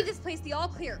think You that. displaced the all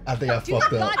clear. I think I Do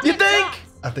fucked not up. goddamn You think? shots.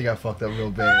 I think I fucked up real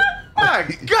bad. My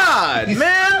God,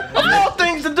 man! Of all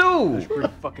things to do. Pretty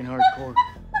fucking hardcore.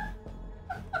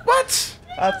 What?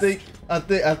 I think I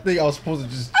was supposed to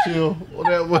just chill on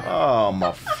that one. Oh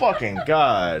my fucking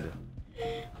God.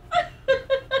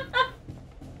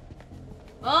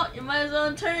 Well, you might as well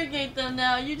interrogate them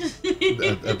now. You just.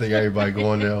 I think everybody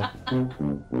going now.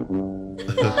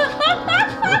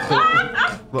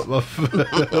 But my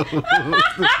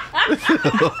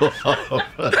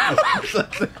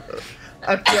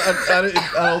I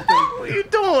don't think. What are you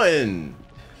doing?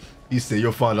 He said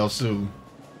you'll find out soon.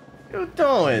 What are you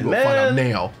doing, You'll man? find out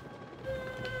now.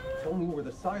 Tell me where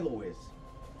the silo is.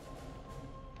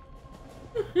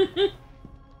 This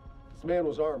man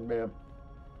was armed, ma'am.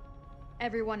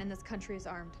 Everyone in this country is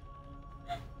armed.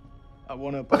 I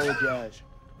want to apologize.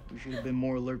 We should have been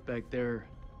more alert back there.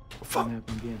 Fuck. Didn't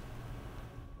happen again.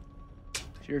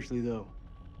 Seriously though,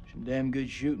 some damn good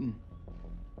shooting.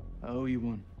 I owe you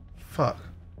one. Fuck.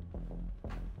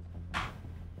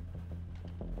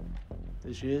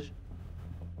 This is?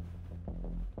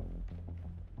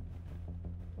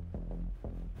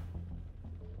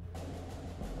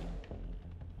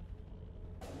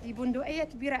 دي بندقية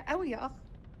كبيرة قوي يا أخ.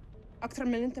 أكتر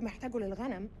من اللي أنت محتاجه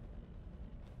للغنم.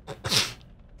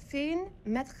 فين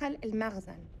مدخل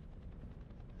المخزن؟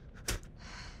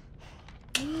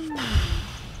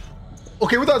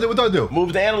 Okay, what do I do?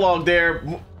 Move the analog there.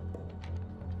 You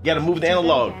gotta move the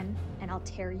analog. And I'll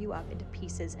tear you up into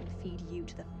pieces and feed you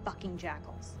to the fucking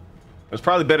jackals. It's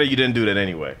probably better you didn't do that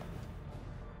anyway.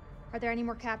 Are there any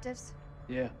more captives?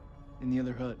 Yeah, in the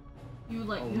other hut. You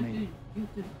like you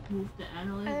could move the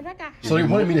analog. So you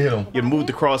wanted me to hit him? You move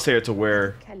the crosshair to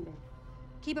where,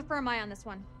 Keep a firm eye on this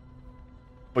one.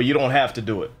 but you don't have to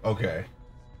do it. Okay.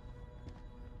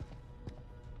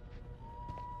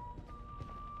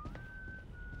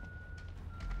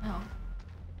 Oh.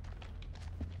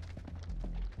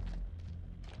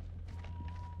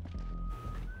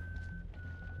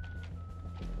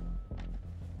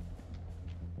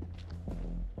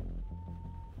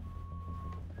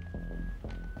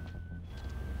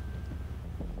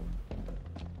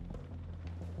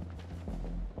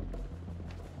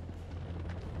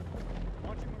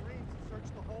 Watching Marines search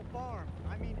the whole farm.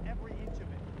 I mean every inch of it.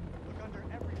 Look under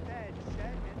every bed,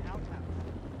 shed, and outhouse.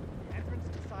 The entrance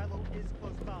to the silo is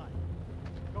close by.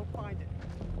 Go find it.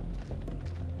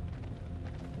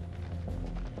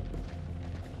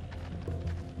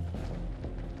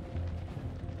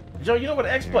 Joe, you know what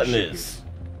the X button is.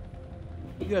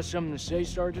 You got something to say,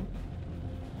 Sergeant?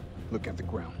 Look at the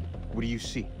ground. What do you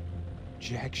see?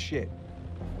 Jack shit.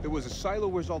 There was a silo.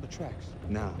 Where's all the tracks?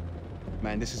 Nah.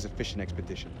 Man, this is a fishing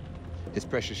expedition. His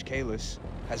precious Kalis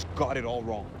has got it all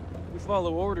wrong. We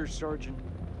follow orders, Sergeant.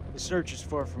 The search is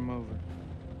far from over.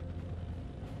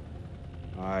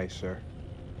 Aye, sir.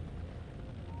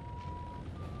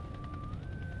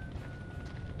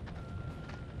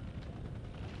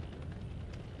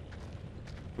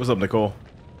 What's up, Nicole?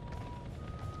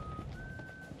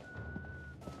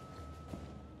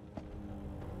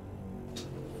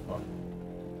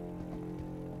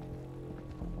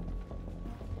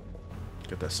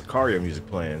 Get that Sicario music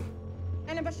playing.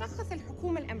 أنا بشخص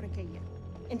الحكومة الأمريكية.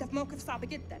 أنت في موقف صعب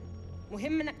جدا.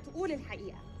 مهم إنك تقول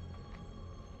الحقيقة.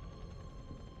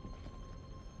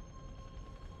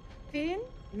 فين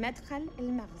مدخل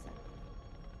المخزن؟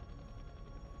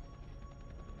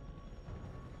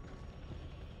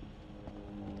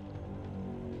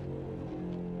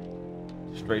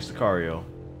 Straight Sicario.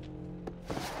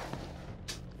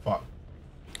 Fuck.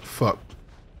 Fuck.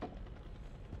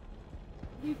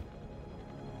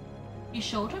 You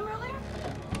showed him earlier?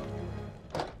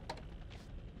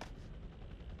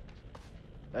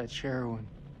 That's heroin.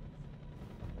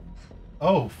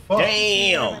 Oh, fuck.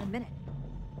 Wait a Damn. minute.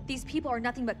 These people are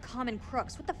nothing but common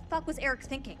crooks. What the fuck was Eric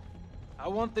thinking? I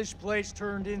want this place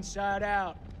turned inside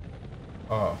out.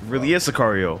 Oh, Really is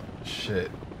Sicario.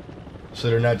 shit. So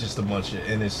they're not just a bunch of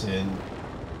innocent.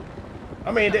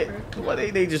 I mean,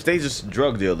 they just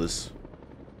drug dealers.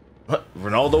 What?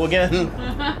 Ronaldo again?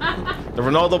 The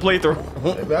Ronaldo playthrough.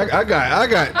 I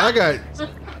got.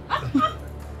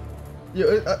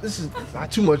 Yo, this is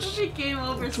too much. Game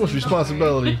over. Too much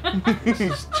responsibility.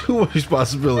 It's too much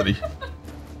responsibility.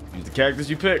 Use the characters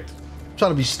you picked. I'm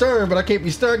trying to be stern, but I can't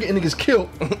be stern getting niggas killed.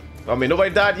 I mean,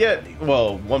 nobody died yet.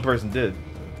 Well, one person did.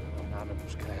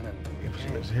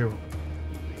 Hero.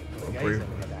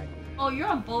 Oh, you're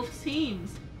on both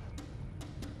teams.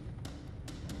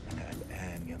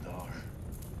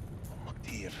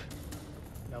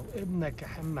 لو ابنك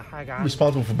أهم حاجة I'm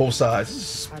responsible for both sides.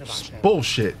 This is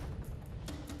bullshit.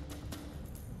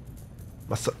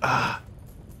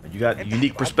 You got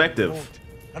unique perspective.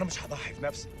 انا مش هضحي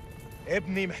بنفسي.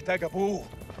 ابني محتاج ابوه.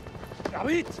 يا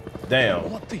عبيط.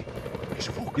 Damn. وطي.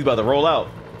 يشوفوك. He's about to roll out.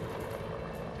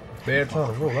 Bad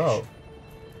time to roll out.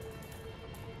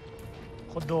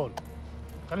 خد دول.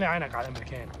 خلي عينك على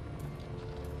الأمريكان.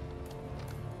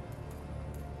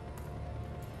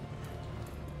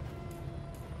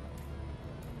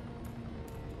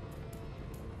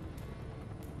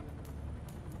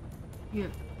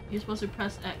 You're supposed to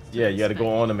press X. Yeah, you gotta go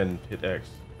on them and hit X.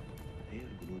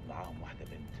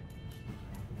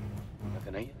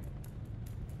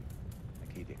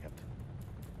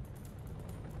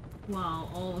 Wow,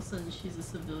 all of a sudden she's a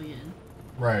civilian.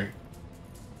 Right.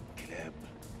 كلاب.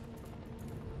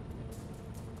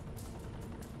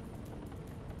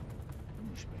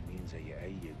 مش باينين زي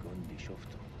اي جندي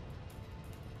شفته.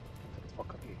 انت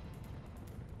بتفكر ايه؟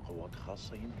 قوات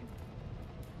خاصة يمكن؟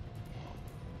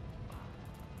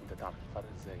 انت تعرف الفرق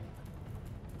ازاي؟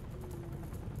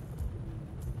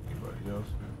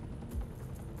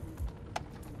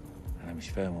 انا مش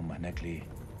فاهم هم هناك ليه.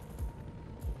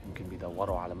 يمكن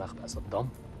بيدوروا على مخبأ صدام.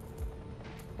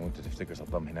 وانت تفتكر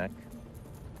صدام هناك؟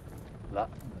 لا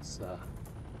بس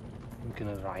يمكن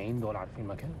الراعيين دول عارفين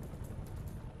مكانه.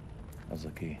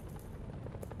 قصدك ايه؟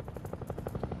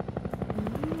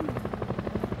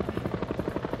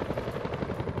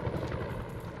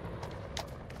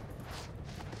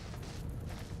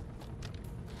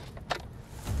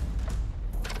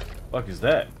 Fuck is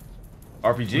that?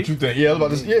 RPG? What you think? Yeah, I was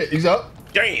about to say, yeah, he's up.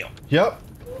 Damn. Yep.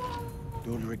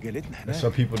 دول رجالتنا هناك. That's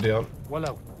some people down.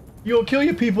 ولو You don't kill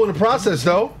your people in the process,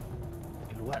 though.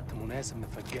 الوقت مناسب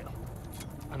نفجئهم.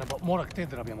 أنا بأمرك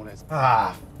تضرب يا مناسب.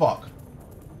 Ah, fuck.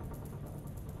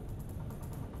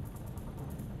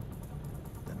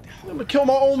 I'm gonna kill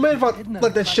my own men if I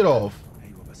let that shit off.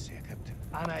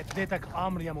 أنا اديتك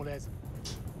أمر يا ملازم.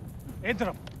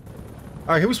 اضرب.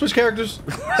 All right, can we switch characters?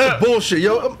 That's bullshit,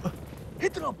 yo.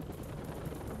 اضرب.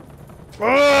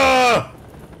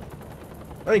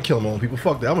 I ain't killing my own people.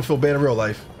 Fuck that. I'm gonna feel bad in real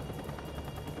life.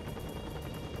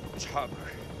 مش هقدر.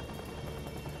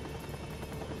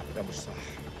 ده مش صح.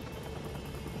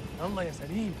 يلا يا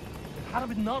سليم.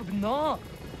 الحرب النار بالنار.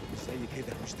 مش زي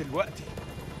كده، مش دلوقتي.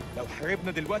 لو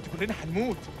حاربنا دلوقتي كلنا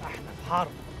هنموت. احنا في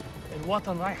حرب.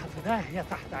 الوطن رايحة في داهية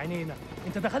تحت عينينا.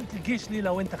 انت دخلت الجيش ليه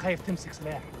لو انت خايف تمسك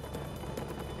سلاح؟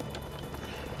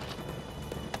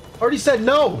 Already said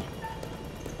no.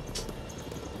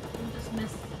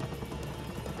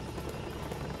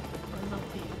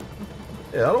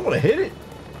 Yeah, I don't want to hit it.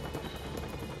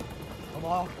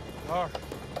 Omar,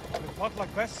 من فضلك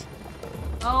بس.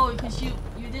 Oh, because you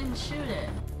didn't shoot it.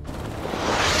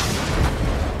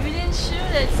 You didn't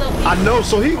shoot it, so I know,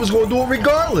 so he was gonna do it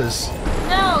regardless.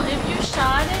 No, if you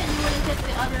shot it, you would have hit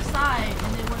the other side,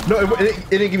 and it would. No, it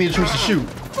didn't give me a chance to shoot.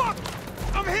 Fuck!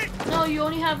 I'm hit. No, you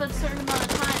only have a certain amount of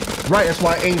time. Right, that's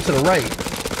why I aimed to the right.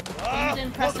 You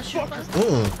didn't press the shoot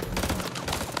button.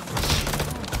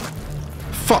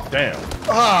 Fuck. Damn.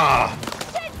 Ah.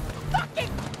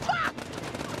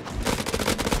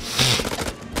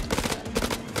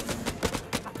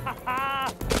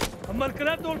 اما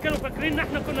الكلاب دول كانوا فاكرين ان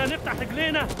احنا كنا هنفتح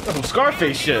رجلينا. Some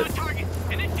Scarface shit.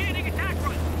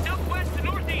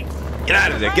 Get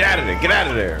out of there, get out of there, get out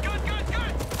of there.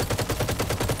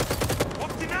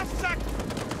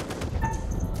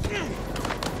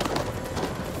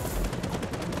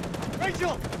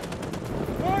 Rachel!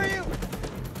 Where are you?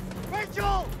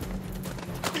 Rachel!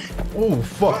 Oh,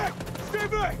 fuck. Stay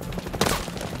back!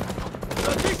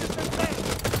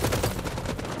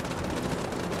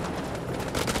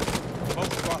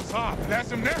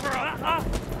 لازم نهرب.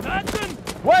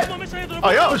 What?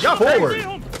 Oh, y'all forward.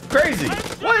 Crazy.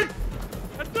 What?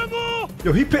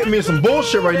 Yo, he pitting me in some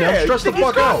bullshit right now. Stress the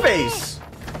fuck out. Face.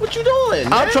 What you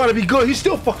doing? I'm trying to be good. He's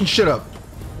still fucking shit up.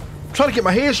 I'm trying to get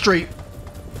my head straight.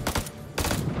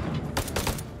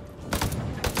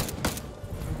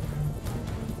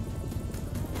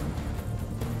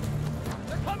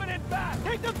 They're coming in fast.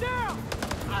 Take them down.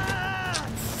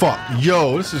 Fuck.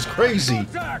 Yo, this is crazy.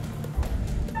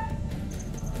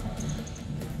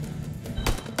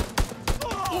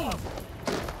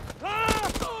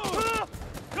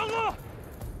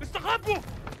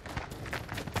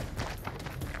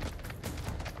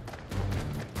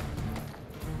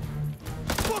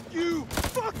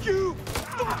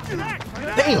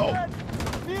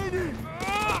 Damn.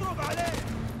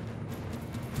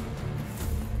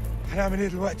 هنعمل ايه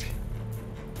دلوقتي؟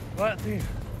 دلوقتي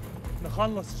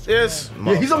نخلص. Yes.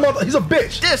 Yeah, he's a mother. He's a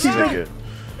bitch. This nigga.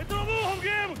 اضربوهم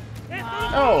جامد.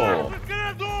 Oh.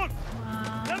 الكلاب دول.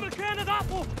 لما كان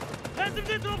ضعفوا لازم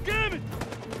نضرب جامد.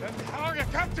 ده انتحار يا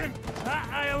كابتن.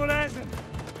 لا يا ملازم.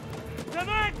 ده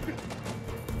مجد.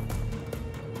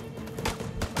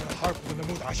 انا حرب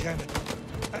ونموت عشانك.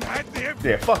 انا عدني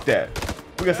ابني. Yeah, fuck that.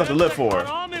 We got stuff to live for.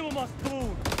 حرامي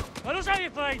ومسطول. ملوش أي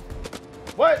فايدة.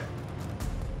 What?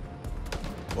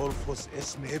 ارفض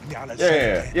اسم ابني على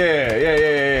Yeah,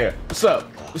 yeah. What's up?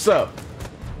 What's up?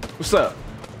 What's up?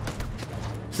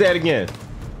 Say it again.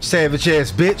 Savage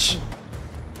ass bitch.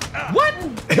 What?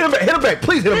 Hit him back.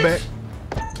 Please hit him back.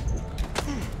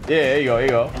 Yeah, there you go, there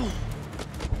you go.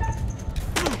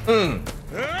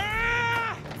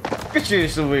 Get your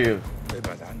shit weird.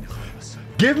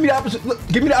 Give me the option. Look,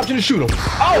 give me the option to shoot him.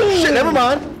 Oh shit! Never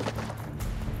mind.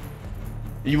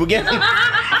 You again?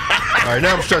 All right,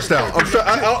 now I'm stressed out. I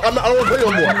don't want to play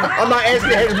no more. I'm not asking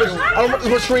to have I don't want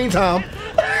this much screen time.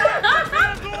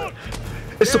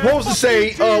 It's supposed to say,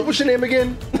 what's your name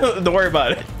again? Don't worry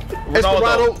about it.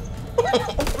 Esperado.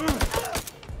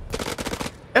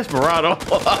 Esperado.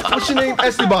 What's your name?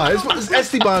 Esteban. It's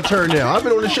Esteban's turn now. I've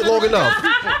been on this shit long enough.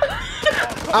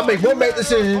 I make one bad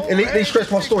decision and they stretch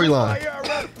my storyline.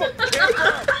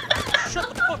 Shut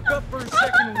the fuck up for a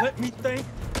second and let me think.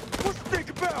 What you think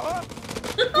about, huh?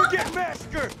 We're getting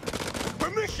massacred.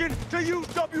 Permission to use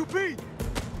WB.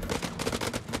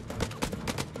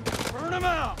 Burn them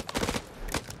out!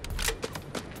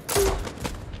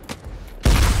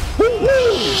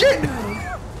 Shit!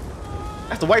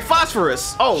 That's the white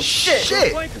phosphorus. Oh shit!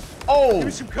 Shit! Oh! Give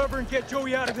me some cover and get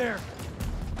Joey out of there.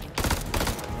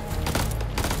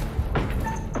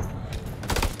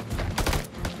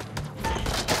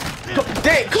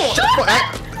 Dang! Come on!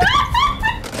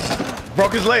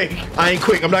 Broke his leg. I ain't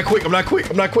quick. I'm not quick. I'm not quick.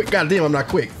 I'm not quick. God damn, I'm not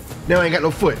quick. Now I ain't got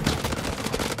no foot.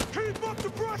 Keep up the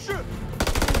pressure!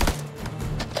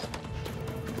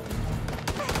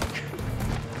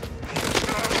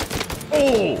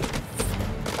 Oh!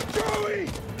 Joey!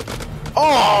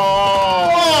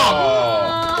 Oh!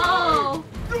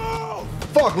 Oh!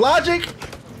 Fuck, Logic?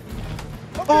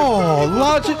 Oh,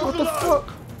 Logic, what the fuck?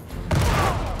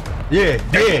 Yeah,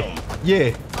 yeah,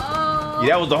 yeah. Yeah,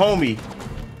 that was the homie.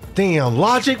 Damn,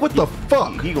 Logic, what the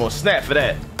fuck? He gonna snap for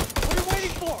that. What are you waiting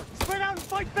for? Spread out and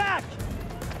fight back!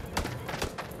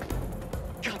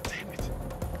 God damn it.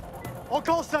 All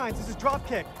call signs, this is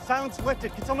Dropkick. Silence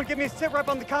lifted. Can someone give me a sit rep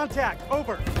on the contact?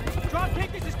 Over.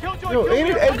 Dropkick, this is Killjoy. Yo, ain't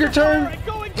it Edgar turn? And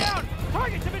going down!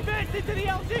 Targets have advanced into the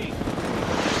LZ!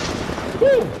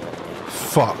 Woo!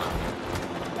 Fuck.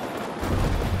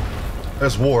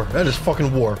 That's war. That is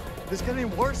fucking war. This getting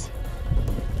worse?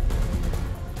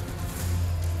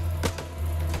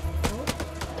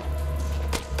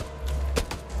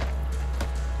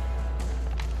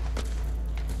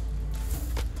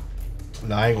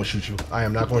 Nah, I ain't gonna shoot you. I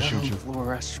am not gonna shoot you.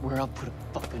 Floor, I swear I'll put a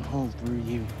fucking hole through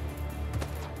you.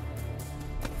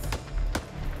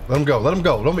 Let him go. Let him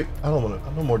go. Don't be. I don't want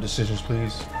to. No more decisions,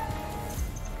 please.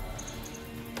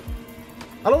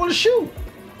 I don't want to shoot.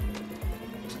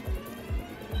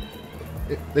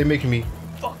 They making me.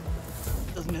 Fuck.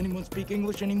 Doesn't anyone speak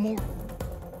English anymore?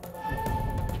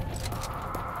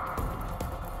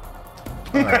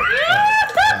 All right.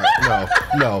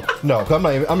 No. I'm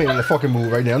not even. I'm in the fucking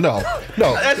mood right now. No.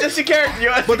 That's just your character.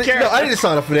 That's your character. No, I didn't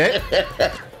sign up for that.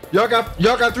 Y'all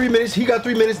got 3 minutes. He got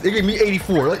 3 minutes. They gave me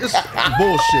 84. Like this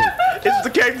bullshit. It's the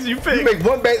characters you pick. You make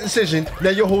one bad decision.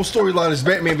 Now your whole storyline is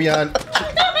Batman Beyond.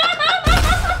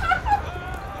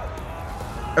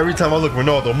 Every time I look,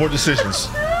 Ronaldo, more decisions.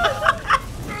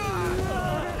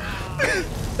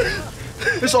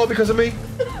 It's all because of me.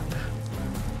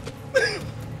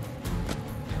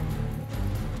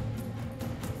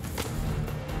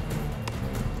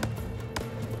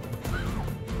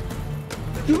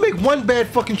 You make one bad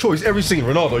fucking choice every scene.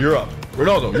 Ronaldo, you're up.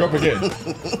 Ronaldo, you're up again.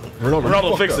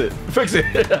 Ronaldo, fix it. Fix it.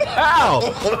 How?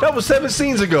 That was 7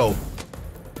 scenes ago.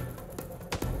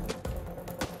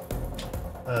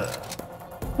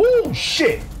 Woo,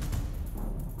 shit.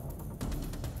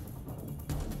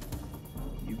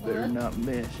 You better not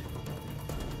miss.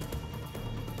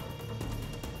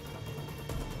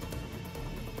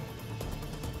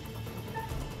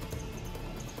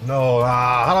 No,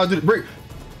 how do I do the break?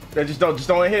 Just don't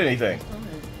hit anything.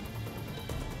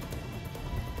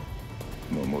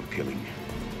 No more killing.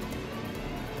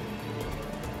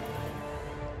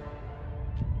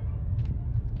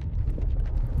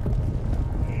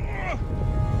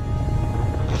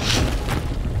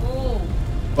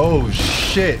 Oh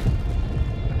shit.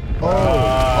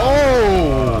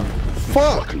 Oh.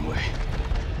 Fuck. Fucking way.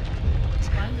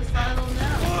 Find the silo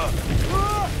now.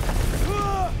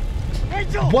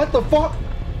 Rachel! What the fuck?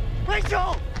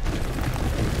 Rachel!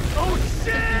 Oh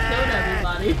shit! You killed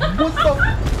everybody. What the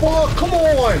fuck? Come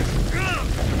on.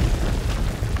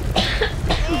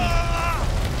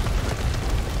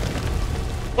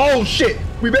 Oh shit.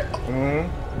 We bet.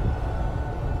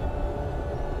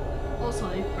 Oh, so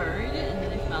they buried it and then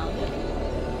they found it?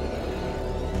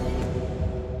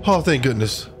 Oh, thank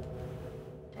goodness.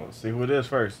 Let's see who it is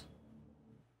first.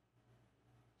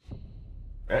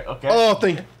 Okay. Oh,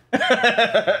 thank.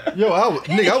 Yo, I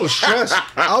was stressed.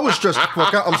 I was stressed the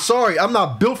fuck out. I'm sorry. I'm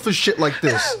not built for shit like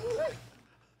this.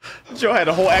 Joe had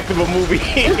a whole act of a movie.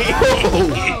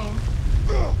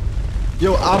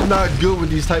 Yo, I'm not good with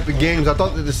these type of games. I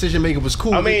thought the decision making was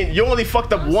cool. I mean, you only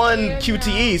fucked up one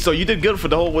QTE, so you did good for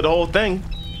the whole thing.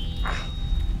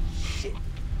 Shit.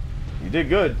 You did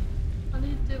good. What do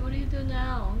you do? What do you do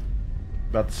now?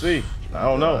 About to see. I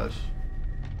don't know.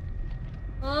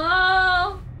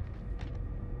 Oh!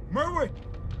 Merwick!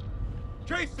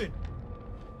 Jason!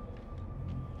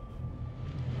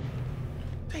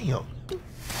 Damn.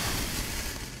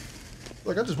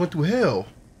 Like I just went through hell.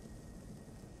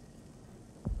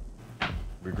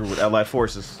 Regroup with allied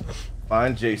forces.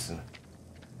 Find Jason.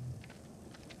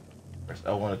 Press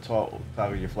L1 to talk.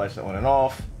 Toggle your flashlight on and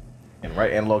off. And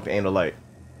right analog to aim the light.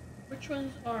 Which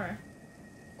ones are?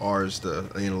 R is the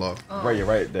analog. Oh. Right, you're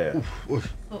right there. So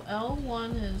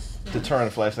L1 is To turn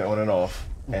the flashlight on and off.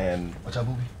 And watch out,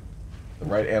 booby. The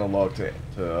right analog to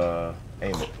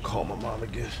aim it. Call my mom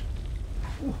again.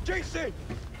 Jason!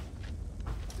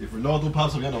 If Ronaldo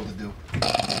pops up, I know what to do.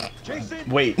 Jason!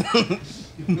 Wait.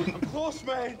 I'm close,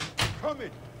 man. Coming.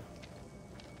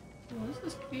 Oh,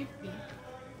 this is creepy.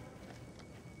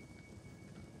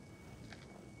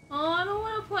 Oh, I don't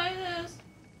want to play this.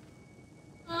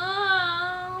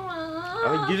 I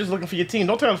mean, you're just looking for your team.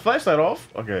 Don't turn the flashlight off.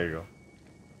 Okay, there you go.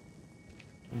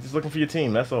 You're just looking for your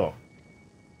team. That's all.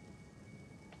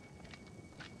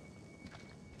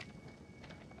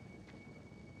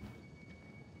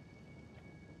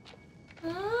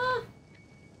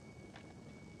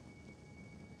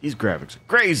 These graphics are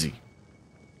crazy.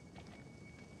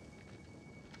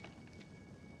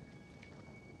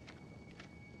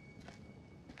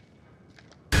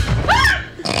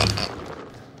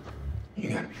 You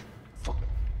gotta be fucking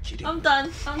kidding. I'm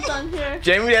done. I'm done here.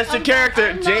 Jamie, that's your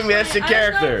character. Jamie, that's your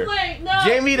character.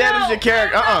 Jamie, that is your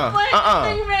character.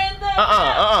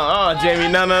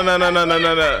 Jamie,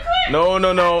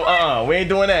 no. We ain't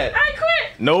doing that. I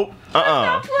quit. Nope.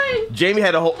 Jamie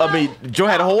had a whole. I mean, Joe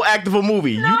had a whole act of a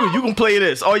movie. No. You can play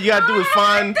this. All you gotta do is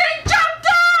find. They jumped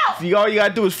out. See, all you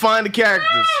gotta do is find the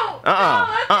characters.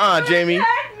 Jamie.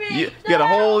 You got a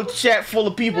whole chat full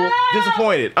of people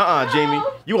disappointed. Jamie.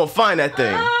 You gonna find that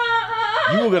thing.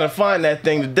 You were gonna find that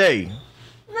thing today.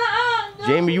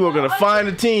 Jamie, you were gonna find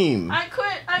the team. I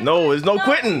quit. No, there's no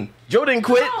quitting. Joe didn't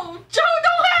quit. No, Joe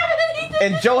don't have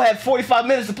anything. And Joe had 45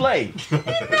 minutes to play.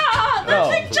 That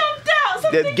thing jumped out.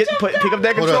 Pick up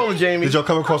that controller, Jamie. Did y'all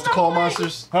come across the claw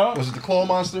monsters? Huh? Was it the claw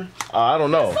monster? I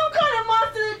don't know. Some kind of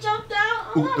monster that jumped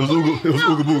out. It was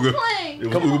Ooga Booga. It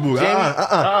was Ooga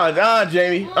Booga.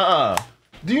 Jamie.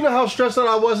 Do you know how stressed out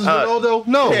I was as Ronaldo?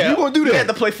 No, you gonna do that? You had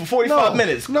to play for 45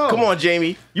 minutes. No. Come on,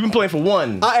 Jamie. You've been playing for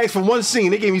one. I asked for one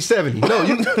scene. They gave me 70. No,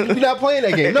 you're not playing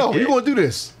that game. No, you gonna do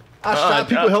this. I shot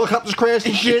people, helicopters crashed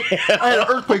and shit. I had an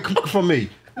earthquake from me.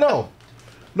 No,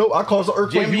 I caused an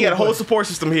earthquake. Jamie, you got a whole support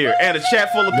system here and a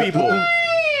chat full of people.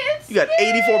 You got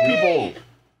 84 people.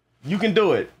 You can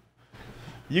do it.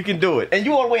 You can do it. And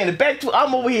you all the way in the back too.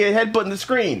 I'm over here headbutting the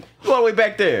screen. You all the way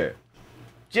back there.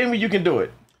 Jamie, you can do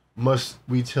it. Must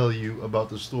we tell you about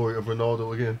the story of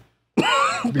Ronaldo again?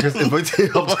 Because if I tell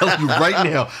you, I'm telling you right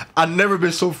now, I've never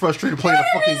been so frustrated playing a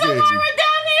fucking game. We're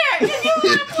down here. Can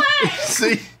you not play?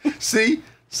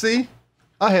 See?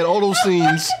 I had all those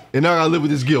scenes, and now I live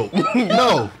with this guilt.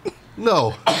 No.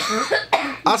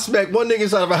 I smacked one nigga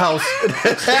inside of a house.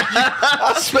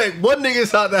 I smacked one nigga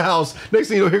inside the house. Next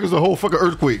thing you know, here goes a whole fucking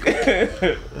earthquake.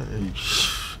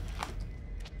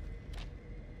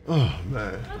 Oh,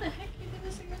 man. How the heck you did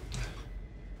this again?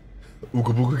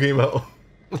 Ooga Booga came out.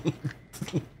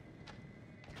 The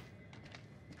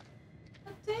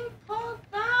thing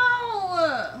popped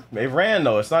out. They ran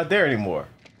though. It's not there anymore.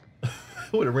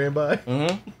 Would it ran by?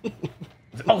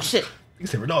 Oh shit! You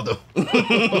said Ronaldo.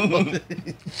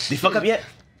 Did you fuck up yet?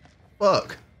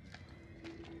 Fuck.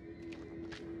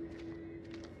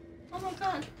 Oh my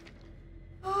god.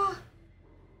 Oh.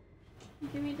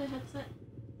 Give me the headset.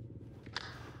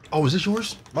 Oh, is this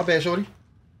yours? My bad, shorty.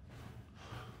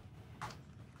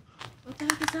 What the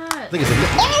heck is that? I think it's a...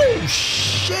 Oh,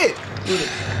 shit!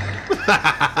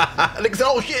 I think it's...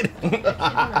 Oh, shit!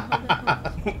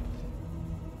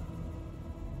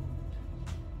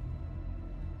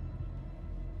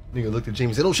 Nigga looked at Jamie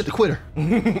and said, oh, shit, the quitter.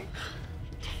 At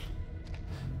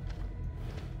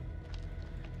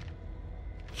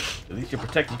least you're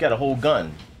protected. You got a whole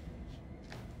gun.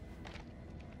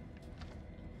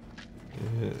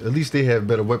 Yeah, at least they have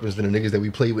better weapons than the niggas that we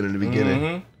played with in the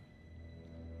beginning.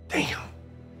 Damn.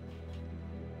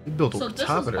 They built so on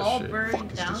top of that all shit.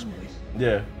 Buried down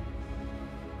Yeah.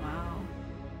 Wow.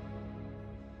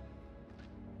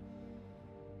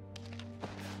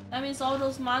 That means all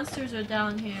those monsters are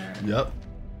down here. Yep.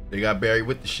 They got buried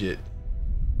with the shit.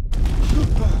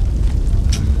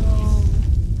 No.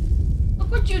 Look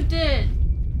what you did.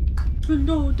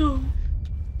 No.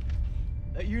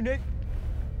 That you, Nick?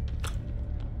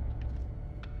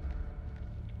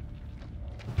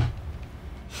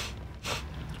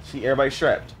 See, everybody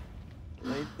strapped.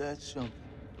 Ain't that something?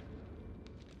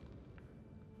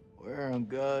 Where on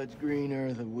God's green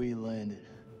earth have we landed?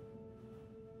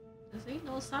 This ain't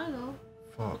no silo.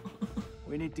 Fuck.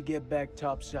 We need to get back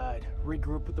topside,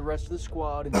 regroup with the rest of the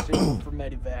squad, and signal for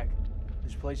medevac.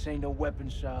 This place ain't no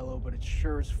weapons silo, but it's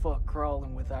sure as fuck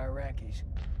crawling with Iraqis.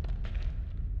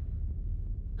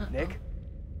 Nick?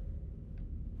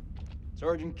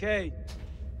 Sergeant K,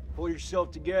 pull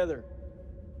yourself together.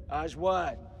 Eyes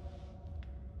wide.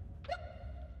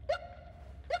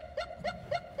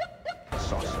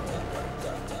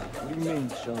 What do you mean,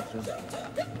 something?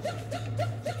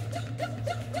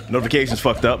 Notifications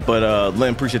fucked up, but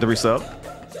Lynn, appreciate the resub.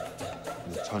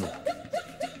 In the tunnel.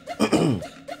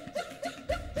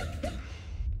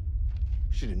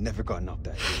 Should have never gotten up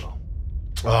that helo.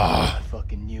 I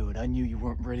fucking knew it. I knew you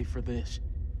weren't ready for this.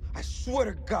 I swear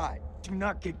to God, do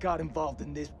not get God involved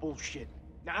in this bullshit.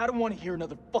 Now, I don't want to hear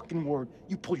another fucking word.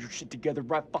 You pull your shit together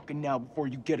right fucking now before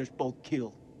you get us both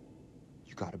killed.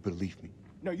 You gotta believe me.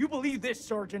 No, you believe this,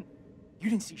 Sergeant. You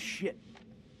didn't see shit.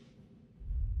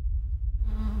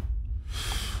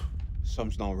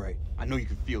 Something's not right. I know you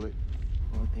can feel it.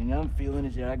 One thing I'm feeling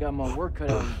is that I got my work cut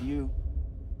out with you.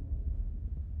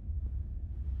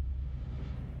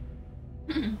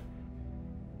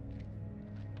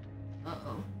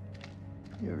 Uh-oh.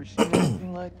 You ever seen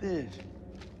anything like this?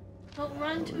 Don't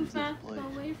run too fast. Go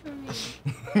away from me.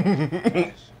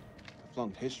 I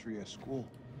flunked history at school.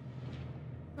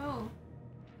 Bro.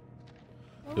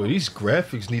 Yo, these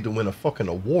graphics need to win a fucking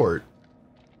award.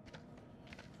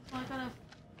 I gotta...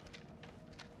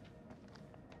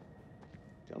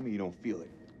 Tell me you don't feel it.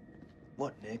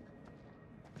 What, Nick?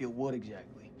 Feel what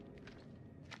exactly?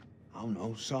 I don't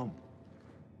know, some.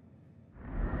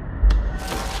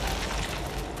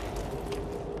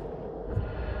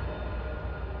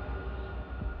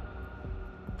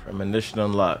 Premonition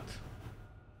unlocked.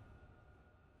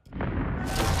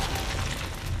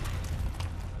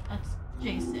 That's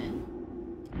Jason.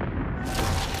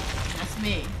 That's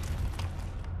me.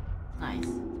 Nice.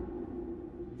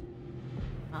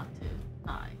 Not to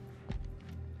die.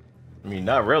 I mean,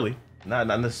 not really. Not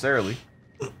necessarily.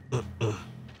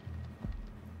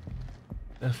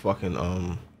 That fucking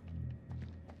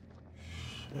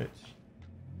shit.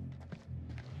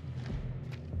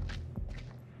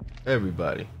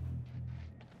 Everybody.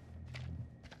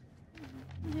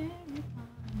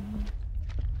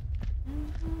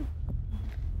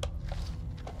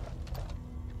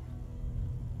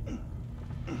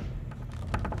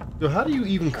 Yo, how do you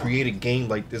even create a game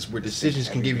like this where decisions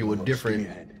can give you a different...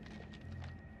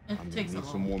 It takes a long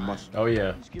some more time. muscle. Oh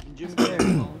yeah. It takes a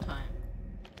long time.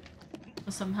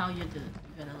 But somehow you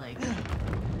gotta like,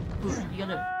 you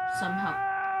gotta somehow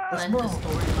blend the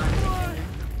storyline together.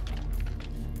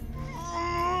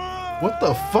 What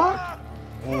the fuck?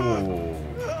 Oh.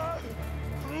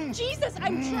 Jesus,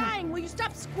 I'm trying. Will you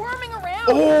stop squirming around?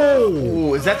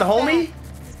 Oh, is that the homie?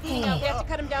 He's bleeding out. We have to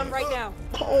cut him down right now.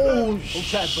 Oh,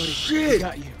 Okay, buddy. shit.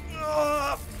 Got you.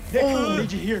 Nick, I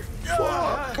need you here.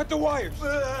 Fuck. Cut the wires.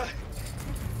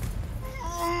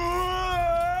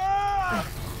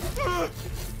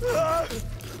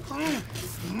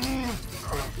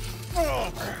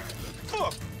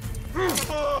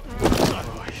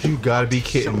 You gotta be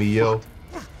kidding me, yo.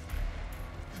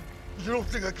 You don't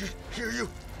think I can hear you?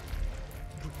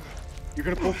 You're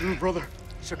gonna pull through, brother.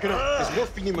 Suck it up. There's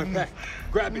morphine in my pack.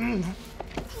 Grab it.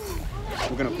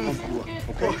 We're gonna pump you up,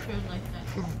 okay?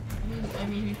 I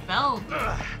mean, he fell.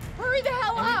 Hurry the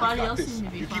hell up! Everybody else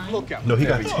seemed to be fine. No, he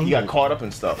got caught up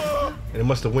in stuff. And it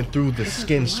must have went through the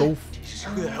skin so... Jesus,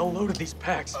 who the hell loaded these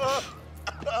packs?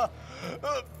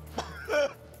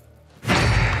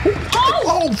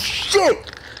 Oh, shit!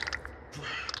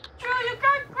 Drew, you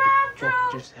got grabbed, Drew!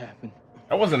 What just happened?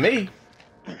 That wasn't me.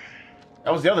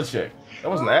 That was the other chick. That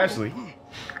wasn't Ashley.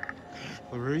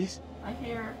 Maurice? I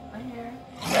hear. Oh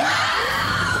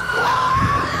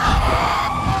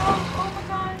my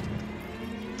god.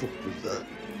 What was that?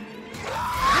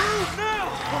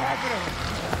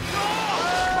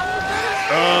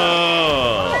 Oh.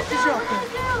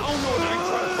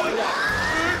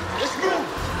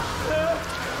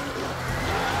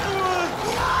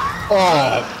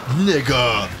 Oh,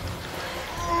 nigga.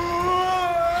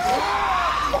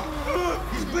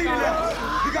 He's bleeding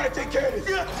out. You gotta take care of this.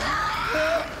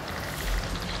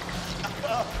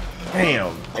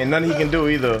 Damn. Ain't nothing he can do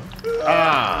either.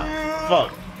 Ah.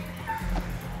 Fuck.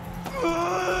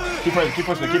 Keep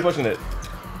pushing it. Keep pushing it.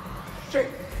 Shit.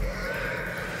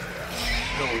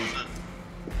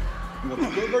 You want the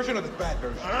good version or the bad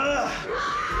version?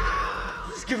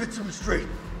 Just give it to me straight.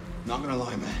 Not gonna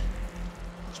lie, man.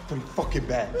 It's pretty fucking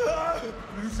bad.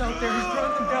 Who's out there? He's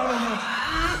driving down on us.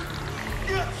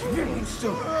 Hold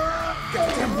still.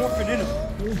 Goddamn morphine in him.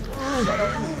 Shut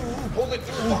up. Hold it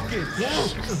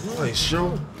through. Wait,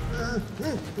 sure.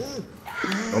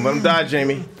 Don't let him die,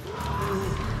 Jamie.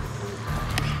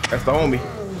 That's the homie.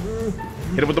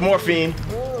 Hit him with the morphine.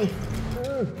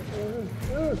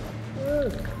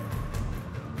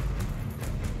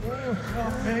 Oh,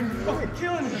 man, you're fucking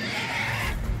killing him.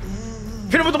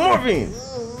 Hit him with the morphine.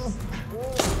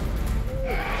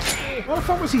 Why the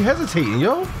fuck was he hesitating,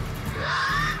 yo?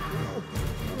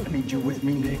 I need you with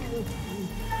me, Nick.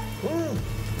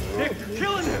 Nick, you're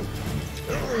killing him.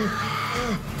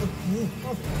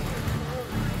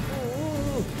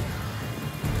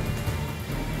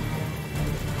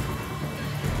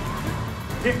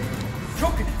 Nick,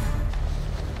 choking.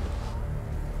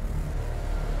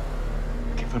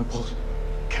 Can't find a pulse.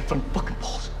 Can't find a fucking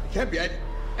pulse. It can't be. I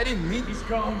didn't mean. He's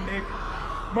gone, Nick.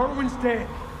 Merwin's dead.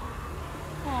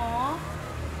 Aww.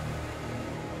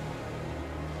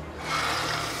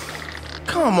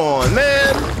 Come on,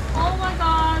 man. Oh my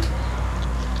god.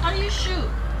 How do you shoot?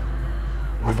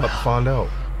 We're about to find out.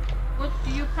 What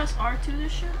do you press R2 to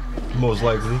shoot? Most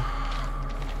likely.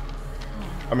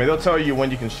 I mean, they'll tell you when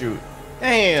you can shoot.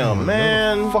 Damn,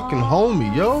 man. Fucking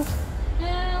homie, yo. Ew.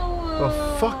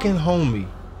 A fucking homie.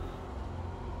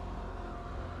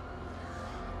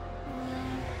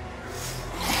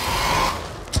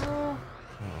 Oh,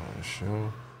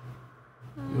 sure.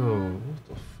 Yo, what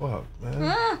the fuck,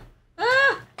 man?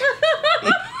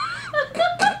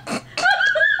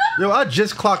 Yo, I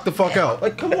just clocked the fuck out.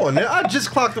 Like, come on, man. I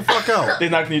just clocked the fuck out. They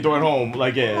knocking your door at home.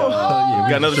 Like, yeah. Yeah, we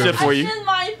got another shit for you. I did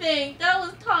my thing. That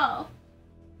was tough.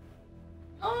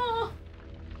 Oh.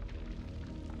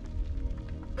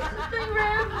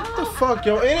 What the fuck,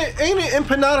 yo? Ain't it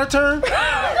empanada turn?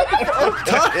 I'm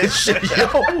tired of this shit, yo.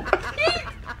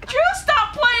 Drew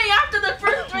stopped playing after the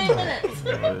first 3 minutes.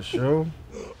 Yeah, sure.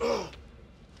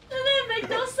 It didn't make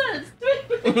no sense.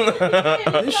 3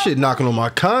 minutes. This shit knocking on my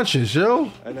conscience,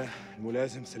 yo. أنا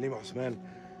الملازم سليم عثمان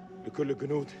لكل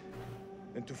الجنود.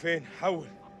 أنتوا فين؟ حول.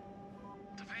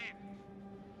 أنت فين؟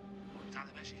 تعال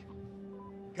ماشي.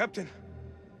 كابتن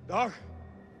دار.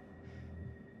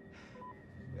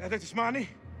 قادر تسمعني؟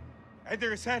 عندي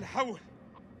رسالة حول.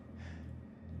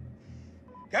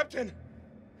 كابتن.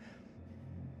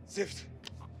 زفت.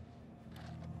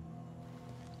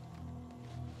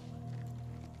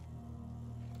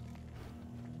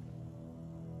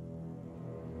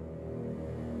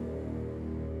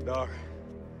 دار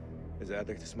إذا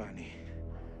قادر تسمعني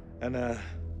أنا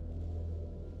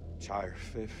مش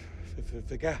عارف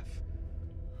في كهف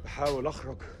بحاول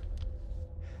أخرج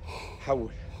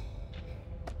حول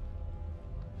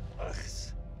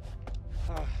أخس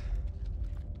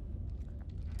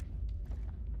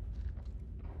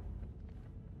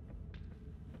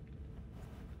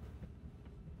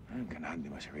كان عندي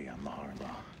مشاريع النهارده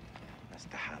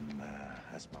استحمى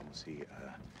أسمع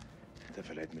موسيقى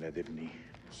احتفل عيد ميلاد ابني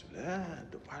بس لا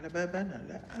دقوا على باب انا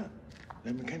لا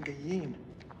لما كان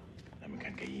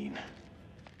جايين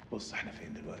بص احنا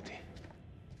فين دلوقتي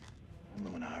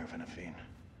والله ما انا عارف انا فين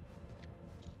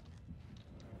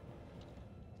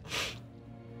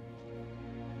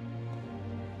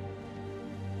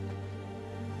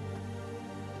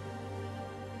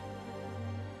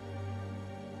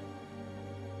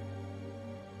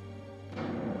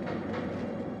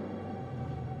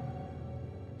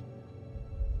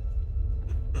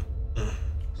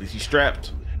At least he's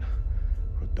strapped.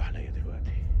 رد عليا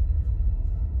دلوقتي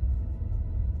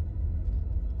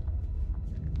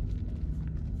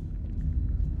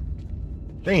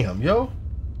Damn, yo.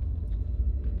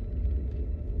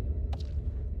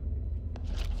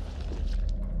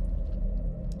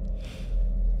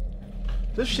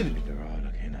 This shit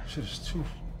is too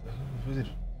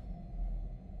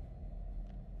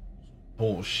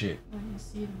bullshit. When you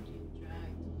see them getting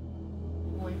dragged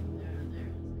away from there and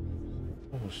there.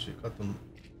 Bullshit. Got them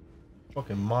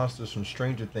fucking monsters from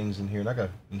Stranger Things in here, and I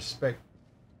gotta inspect.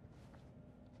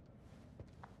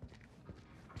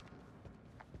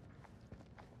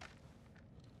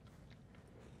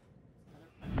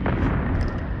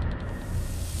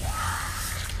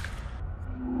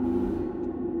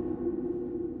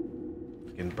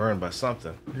 Getting burned by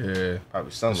something. Yeah.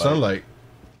 Probably sunlight. Sunlight.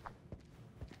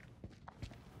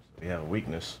 Yeah,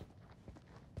 weakness.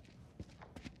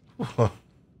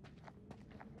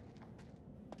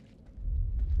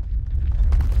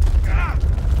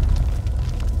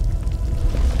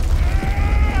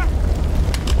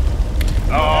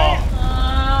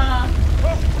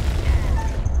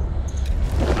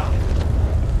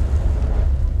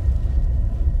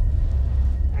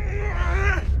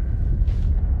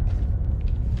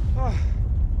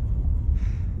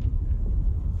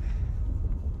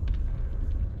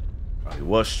 He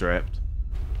was strapped.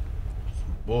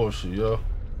 Bullshit, yo.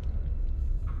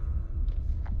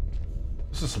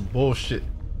 This is some bullshit.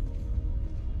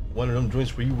 One of them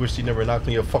joints where you wish he never knocked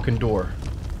on your fucking door.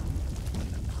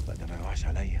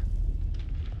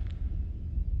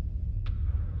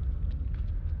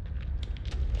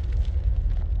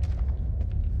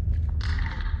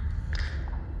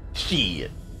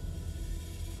 Shit.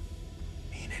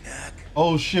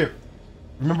 Oh shit.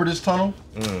 Remember this tunnel?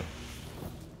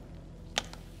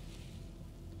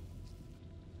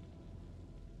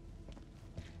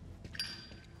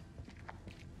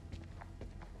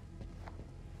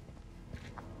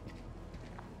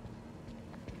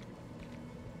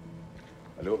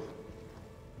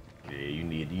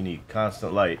 You need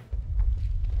constant light.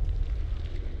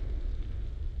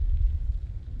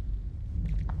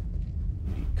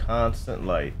 You need constant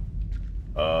light.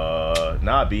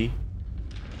 Nah, B.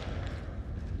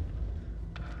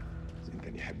 زين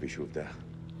كان يحب يشوف ده.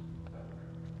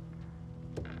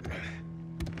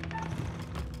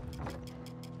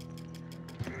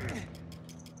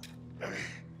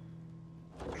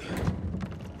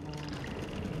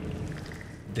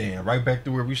 Damn, right back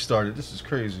to where we started. This is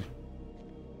crazy.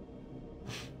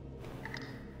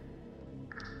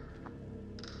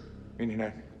 مين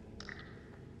هناك؟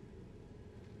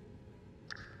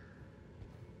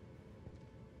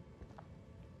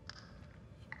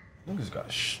 Niggas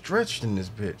got stretched in this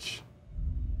bitch.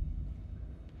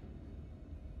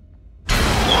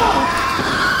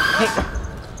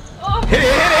 Oh. Hit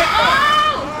it, hit it!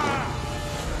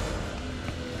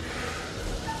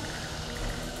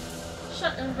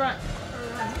 Shut and run.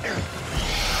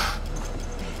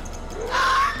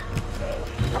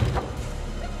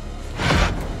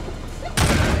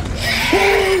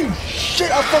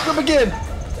 Shit, I fucked him again.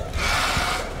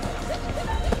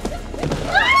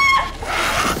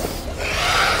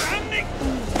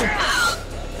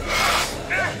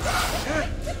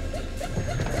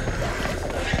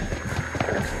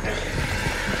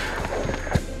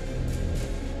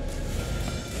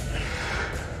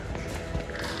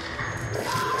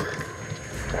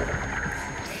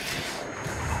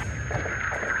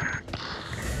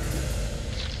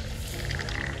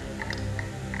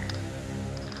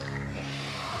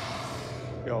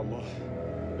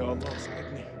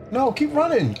 No, keep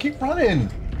running. Keep running.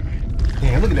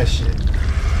 Damn, look at that shit.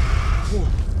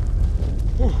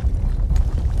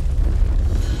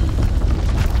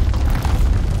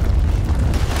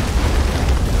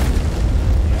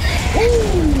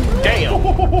 Damn.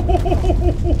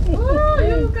 Oh,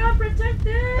 you got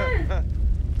protected.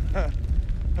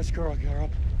 أشكرك يا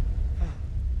رب.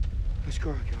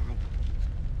 أشكرك يا رب.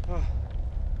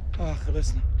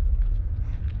 خلصنا.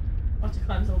 Watch it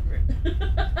climbs over it.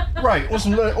 Right,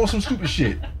 on some stupid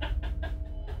shit.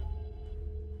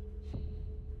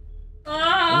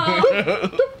 Why did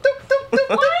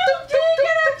you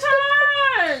get a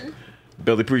turn?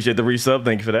 Billy, appreciate the resub.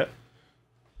 Thank you for that.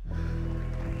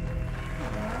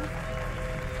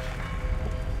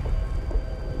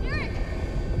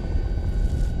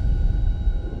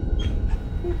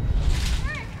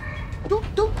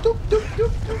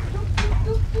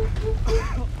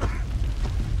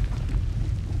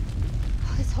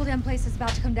 This whole damn place is about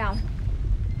to come down.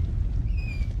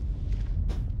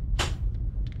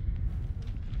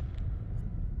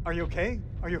 Are you okay?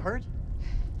 Are you hurt?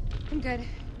 I'm good.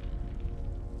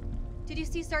 Did you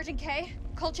see Sergeant K?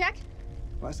 Kolchak?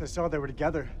 Last I saw, they were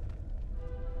together.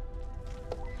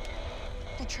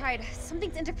 I tried.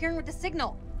 Something's interfering with the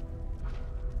signal.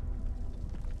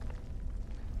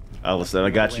 Alistair, I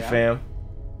got you, fam.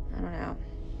 I don't know.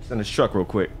 Send this truck real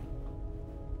quick.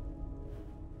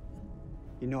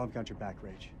 You know I've got your back,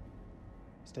 Rach.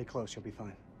 Stay close, you'll be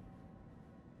fine.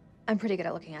 I'm pretty good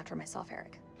at looking after myself,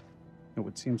 Eric. It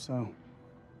would seem so.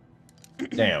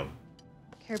 Damn.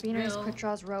 Carabiners, quick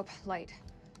draws, rope, light.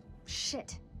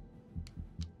 Shit.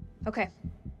 Okay.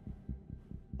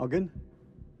 All good?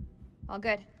 All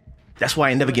good. That's why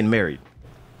I never get married.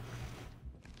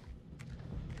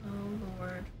 Oh,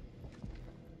 Lord.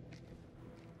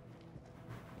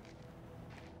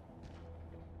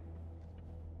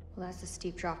 Well, that's a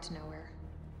steep drop to nowhere.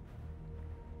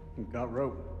 We've got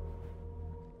rope.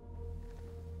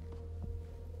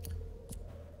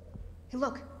 Hey,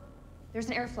 look. There's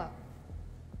an airflow.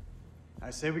 I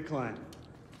say we climb.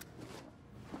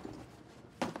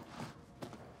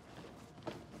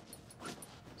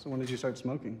 So when did you start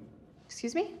smoking?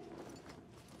 Excuse me?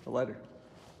 The lighter.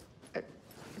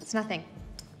 It's nothing.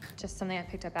 Just something I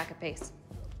picked up back at base.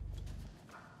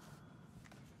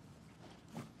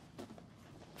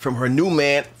 From her new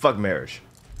man, fuck marriage.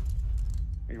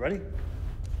 Are you ready?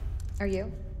 Are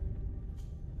you?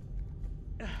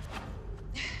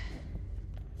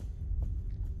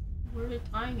 Where are they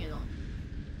tying it on?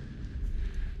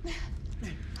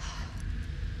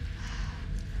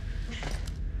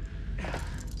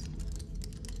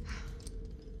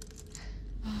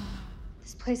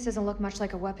 This place doesn't look much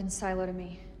like a weapons silo to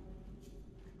me.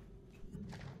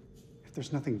 If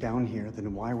there's nothing down here,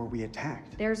 then why were we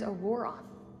attacked? There's a war on.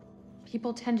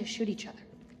 People tend to shoot each other.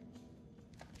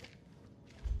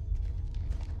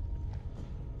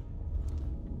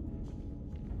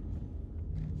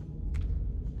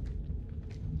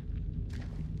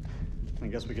 I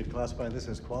guess we could classify this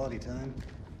as quality time.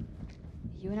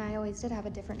 You and I always did have a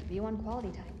different view on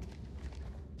quality time.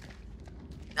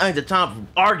 I ain't the time for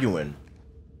arguing.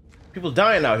 People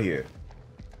dying out here.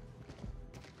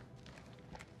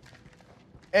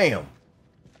 Damn.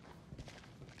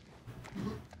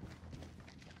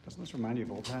 Doesn't this remind you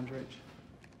of old times, Rach?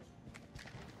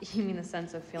 You mean the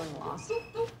sense of feeling lost?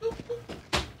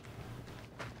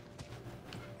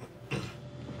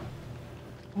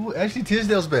 Ooh, Ashley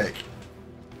Tisdale's back.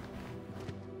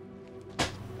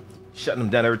 Shutting him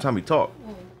down every time we talk.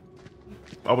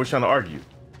 Always trying to argue.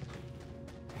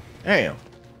 Damn.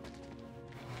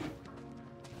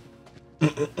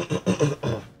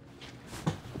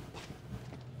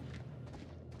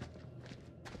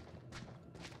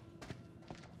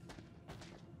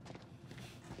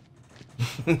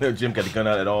 Jim got the gun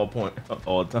out at all the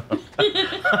time.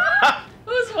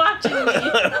 Who's watching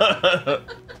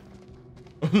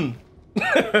me?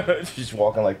 She's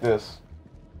walking like this.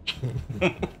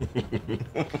 Oh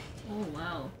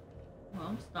wow. Well,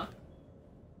 I'm stuck.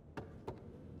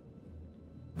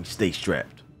 We stay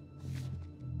strapped.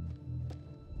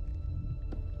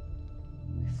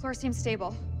 Floor seems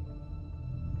stable.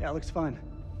 Yeah, it looks fine.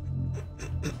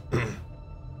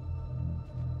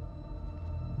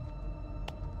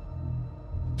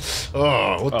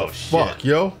 Oh, what the fuck, shit.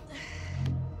 yo?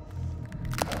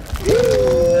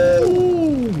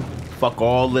 Fuck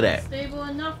all of that. Stable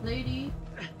enough, lady.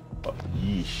 Oh,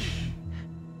 yeesh.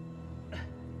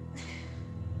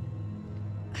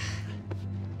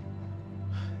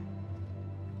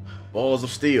 Balls of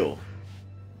steel.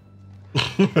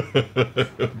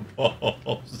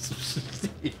 Balls of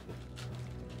steel.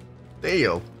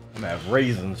 Damn. I'm gonna have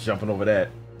raisins jumping over that.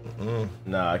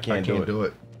 Nah, I can't do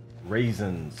it.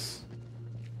 Raisins.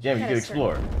 Jam, you can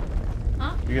explore.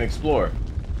 Huh? You can explore.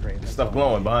 There's stuff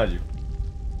glowing behind you.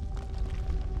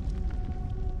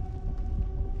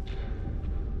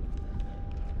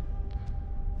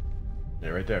 Yeah,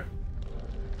 right there.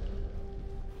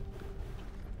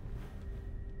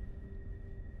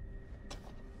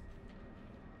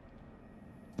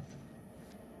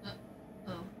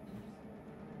 Oh.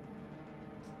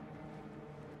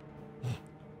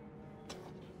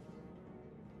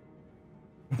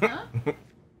 Huh?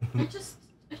 I just.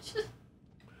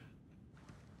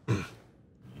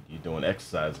 You're doing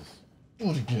exercises. Do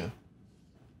it again.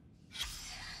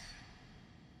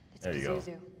 There you go.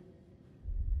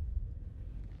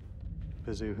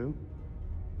 Pazu who?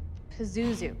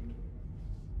 Pazuzu.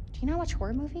 Do you not watch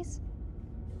horror movies?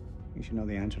 You should know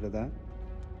the answer to that.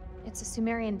 It's a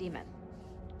Sumerian demon.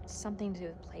 Something to do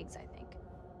with plagues, I think.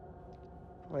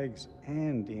 Plagues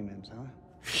and demons, huh?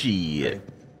 Shit.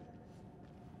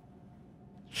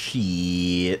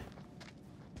 Shit.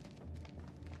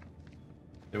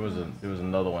 There was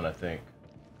another one, I think.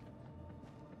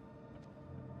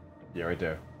 Yeah, right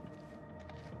there.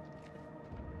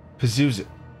 Pazuzu.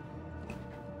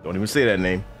 Don't even say that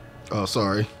name. Oh,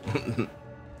 sorry.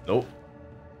 Nope.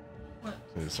 What?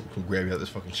 Someone can grab you out of this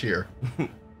fucking chair. It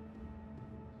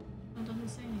doesn't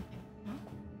say anything. No?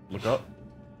 Look up.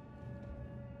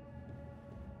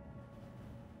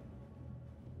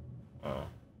 Oh.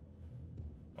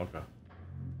 Okay.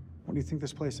 What do you think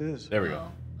this place is? There we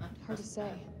go. Hard to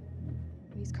say.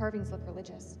 These carvings look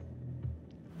religious.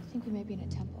 I think we may be in a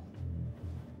temple.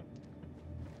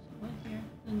 What here?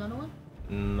 Another one?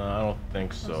 No, I don't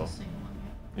think so. That's the same one,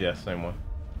 right? Yeah, same one.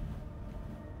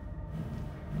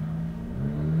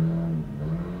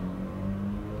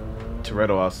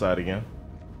 Toretto outside again.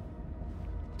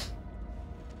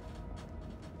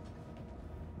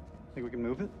 Think we can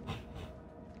move it?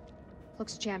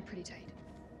 Looks jammed pretty tight.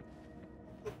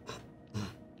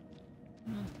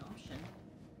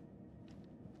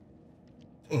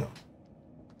 Damn.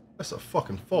 That's a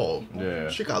fucking fall. Yeah.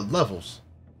 Shit got levels.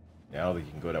 Yeah, I don't think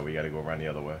you can go that way. You gotta go around the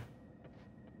other way.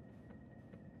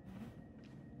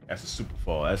 That's a super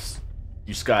fall. That's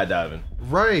you skydiving.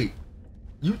 Right.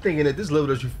 You thinking at this level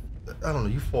that you, I don't know,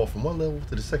 you fall from one level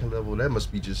to the second level. That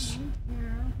must be just.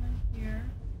 Here.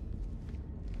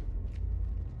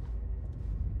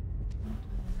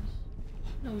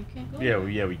 No, we can't go.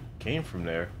 Yeah, we came from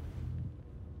there.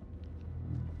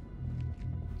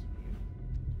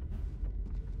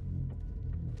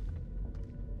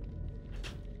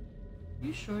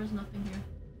 You sure there's nothing here?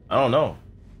 I don't know.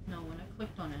 No, when I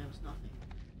clicked on it, it was nothing.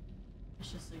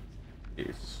 It's just like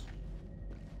It's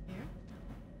here.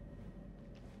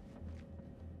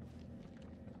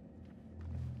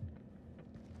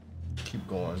 Keep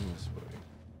going this way.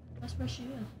 That's where she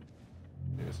is.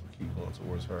 Yeah, so keep going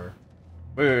towards her.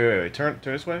 Wait. Turn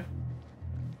this way.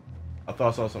 I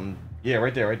thought I saw something. Yeah,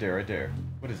 right there.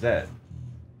 What is that?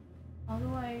 How do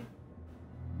I?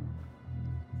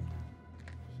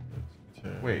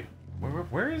 Wait,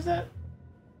 where is that?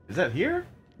 Is that here?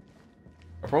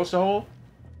 Approach the hole?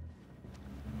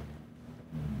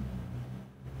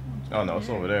 Oh no, it's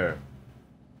over there.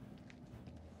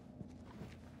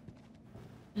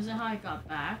 Is it how I got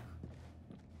back?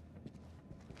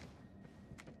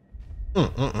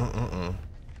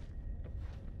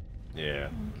 Yeah,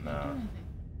 nah.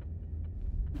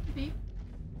 Maybe.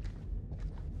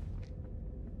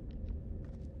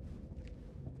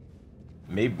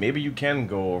 Maybe you can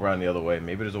go around the other way.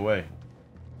 Maybe there's a way.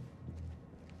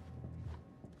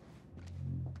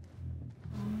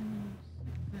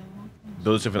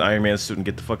 Build yourself an Iron Man suit and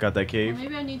get the fuck out that cave. Well,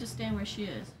 maybe I need to stand where she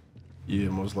is. Yeah,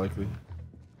 most likely.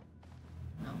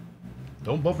 No.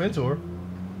 Don't bump into her. I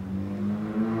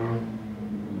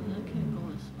can't go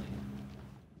this way.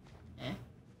 Eh?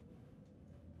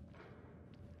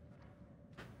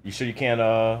 You sure you can't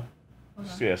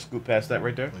scoot past that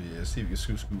right there? Oh, yeah, see if you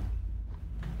can scoot.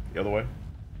 The other way?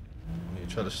 Yeah,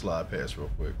 try to slide past real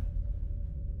quick.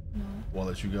 No. Won't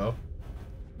let you go?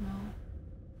 No.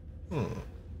 Hmm.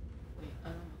 Wait, I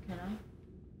don't know. Can I?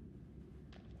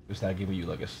 It's not giving you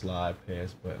like a slide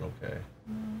pass button, okay.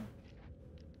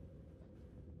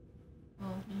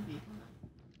 Oh, maybe.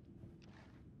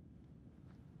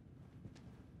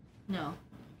 No.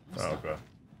 Oh, okay.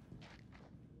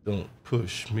 Don't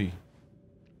push me.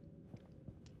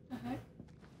 What the heck?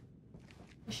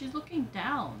 She's looking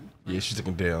down. Yeah, she's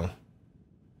looking down.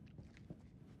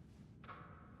 I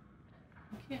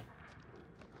can't.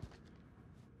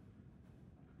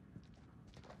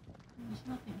 There's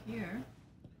nothing here.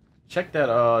 Check that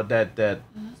that.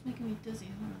 That's making me dizzy.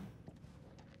 Hold on.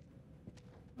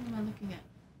 What am I looking at?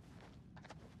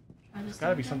 Try There's this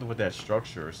gotta be again? something with that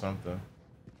structure or something.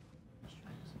 Let's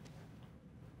try this.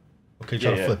 Okay,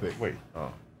 try to flip it. Wait.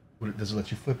 Oh. Does it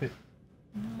let you flip it?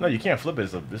 No, you can't flip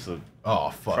it. It's a oh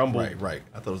fuck. crumble. Right.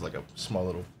 I thought it was like a small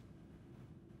little.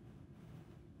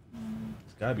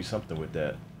 There's gotta be something with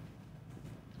that.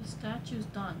 The statue's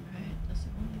done, right? That's the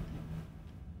only thing.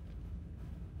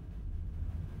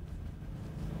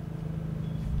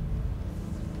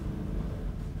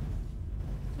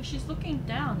 But she's looking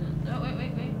down. Oh, wait.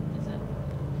 Is it?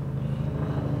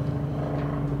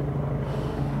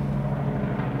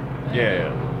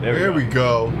 Yeah. There we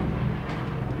go.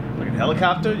 Like a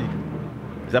helicopter?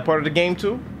 Is that part of the game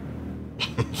too?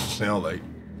 Sound like.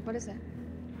 What is it?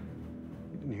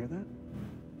 You didn't hear that?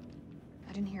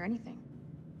 I didn't hear anything.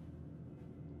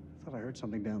 I thought I heard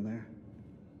something down there.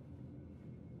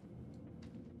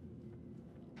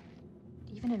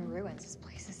 Even in ruins, this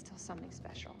place is still something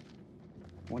special.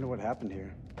 Wonder what happened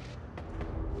here.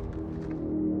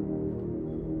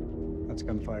 That's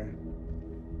gunfire.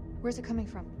 Where's it coming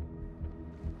from?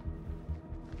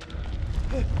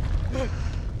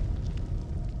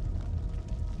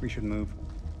 We should move.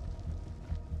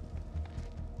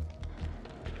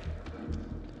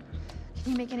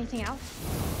 Can you make anything out?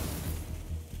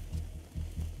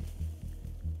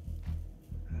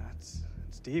 It's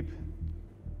deep.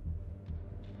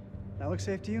 That looks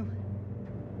safe to you?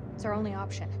 It's our only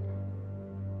option.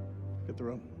 Get the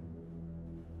rope.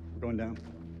 We're going down.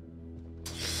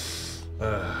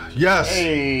 Yes.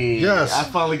 Hey. Yes. I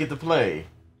finally get to play.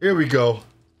 Here we go.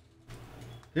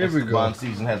 Here we go. Bond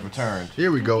season has returned. Here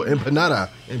we go. Empanada.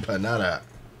 Empanada.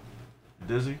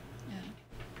 Dizzy?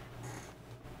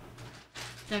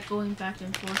 That going back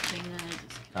and forth thing that I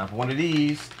just... Time for one of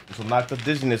these. This will knock the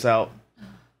dizziness out.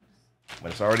 When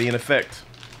it's already in effect.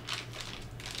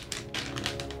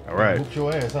 All right. Whoop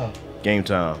your ass, huh? Game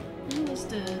time. I missed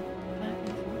the back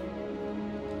and forth.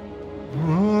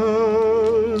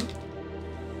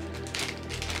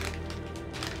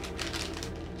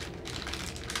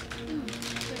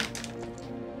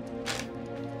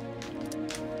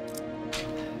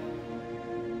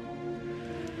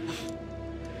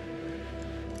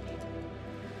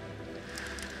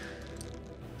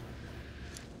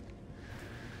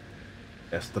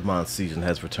 Esteban season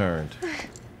has returned.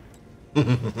 Oh,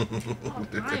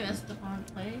 hi, Esteban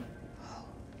play.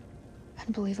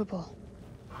 Unbelievable.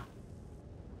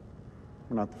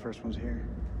 We're not the first ones here.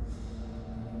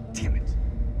 Damn it.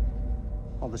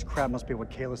 All this crap must be what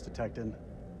Kalis detected.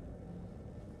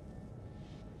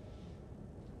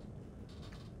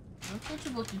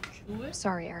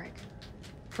 Sorry, Eric.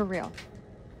 For real.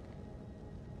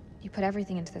 You put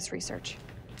everything into this research.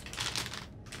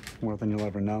 More than you'll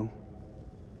ever know.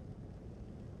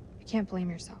 You can't blame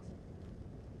yourself.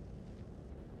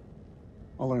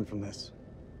 I'll learn from this.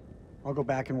 I'll go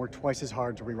back and work twice as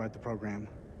hard to rewrite the program.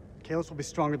 Kalis will be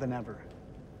stronger than ever.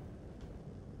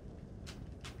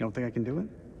 You don't think I can do it?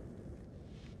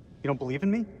 You don't believe in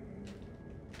me?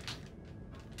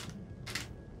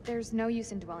 There's no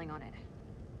use in dwelling on it.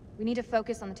 We need to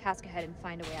focus on the task ahead and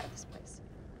find a way out of this place.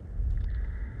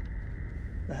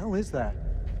 The hell is that?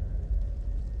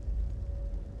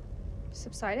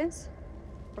 Subsidence?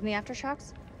 From the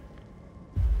aftershocks?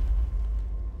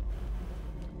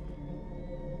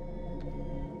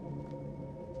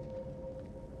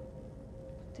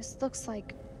 This looks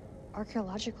like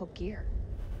archaeological gear.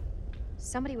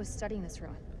 Somebody was studying this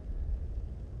ruin.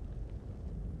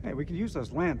 Hey, we could use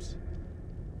those lamps.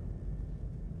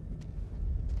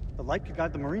 The light could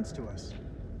guide the Marines to us.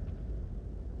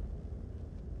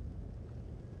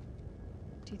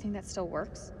 Do you think that still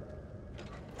works?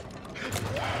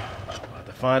 About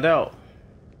to find out.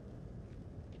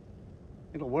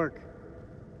 It'll work.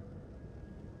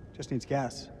 Just needs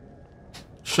gas.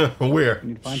 Where? We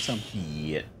need to find some.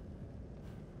 Shit.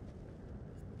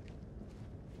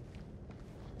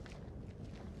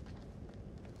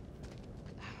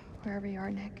 Wherever you are,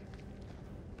 Nick.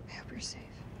 I hope you're safe.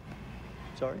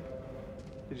 Sorry?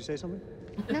 Did you say something?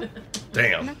 No.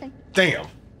 Damn. Nothing. Damn.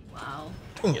 Wow.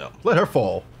 Damn. Let her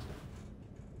fall.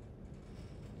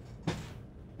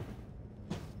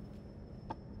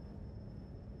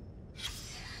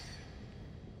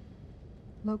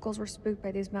 Locals were spooked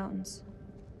by these mountains.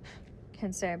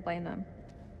 Can't say I blame them.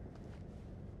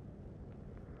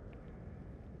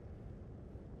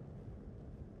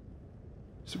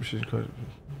 Superstition code.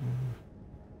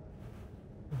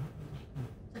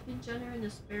 Second generator in the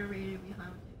spare radiator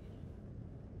behind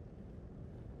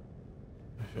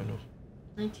I know.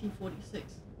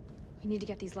 1946. We need to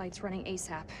get these lights running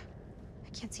ASAP. I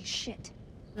can't see shit.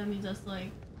 That means that's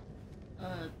like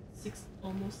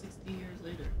almost 60 years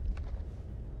later.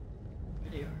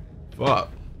 Where they are.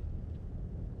 Fuck.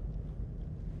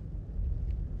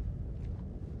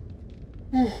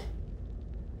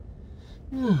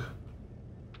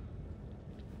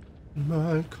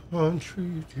 My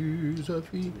country tears of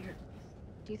feet.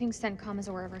 Do you think CENTCOM is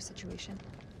aware of our situation?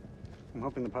 I'm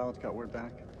hoping the pilots got word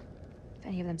back. If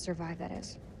any of them survive, that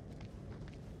is.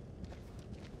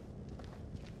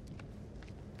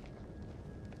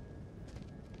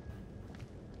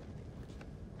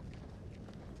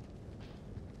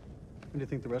 What do you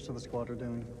think the rest of the squad are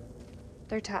doing?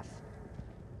 They're tough.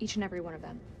 Each and every one of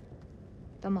them.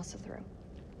 They'll muscle through.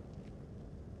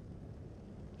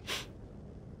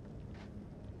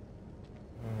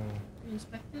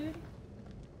 Inspector?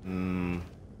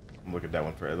 Look at that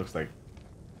one first. It looks like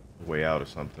a way out or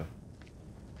something.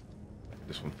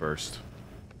 This one first.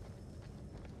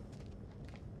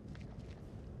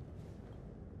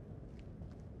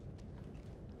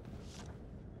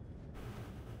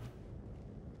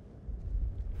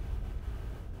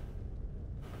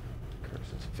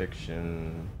 Curse is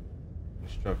fiction.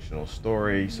 Instructional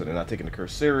story, so they're not taking the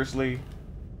curse seriously.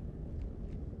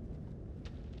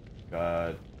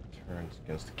 God turns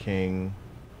against the king.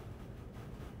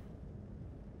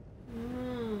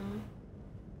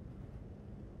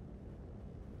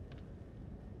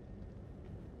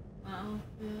 Wow,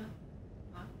 yeah.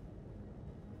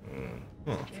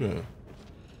 Okay.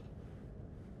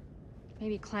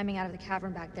 Maybe climbing out of the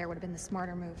cavern back there would have been the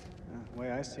smarter move. The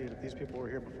way I see it, if these people were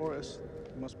here before us,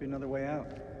 there must be another way out.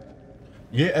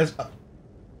 Yeah,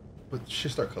 but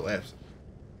shit start collapsing.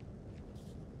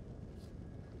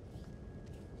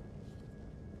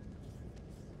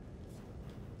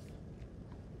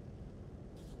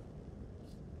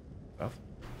 Oh.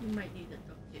 You might need a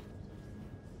duct tape.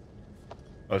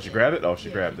 Oh, she grabbed it? Oh, she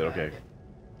Yeah, grabbed she it. grabbed Okay. it.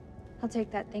 I'll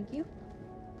take that, thank you.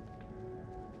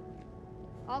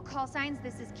 All call signs,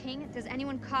 this is King. Does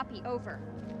anyone copy? Over.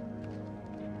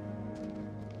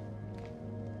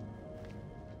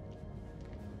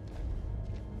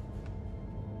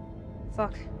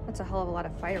 Fuck, that's a hell of a lot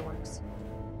of fireworks.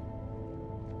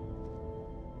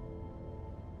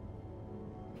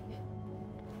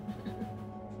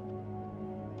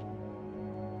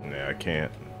 Yeah, I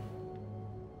can't.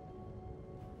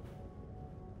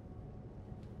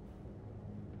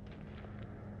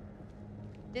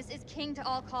 This is King to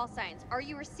all call signs. Are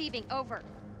you receiving? Over.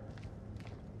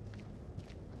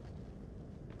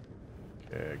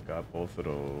 Okay, got both of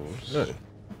those. Good.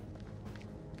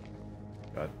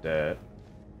 Got that.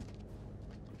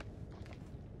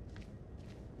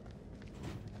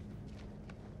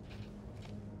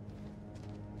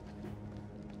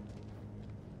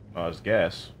 Oh, it's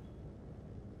gas.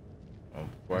 Oh,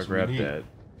 before That's I grab what we need. that.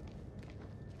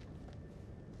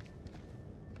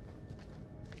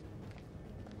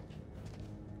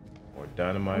 More Why would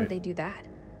dynamite. they do that?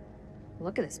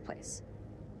 Look at this place.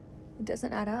 It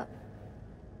doesn't add up.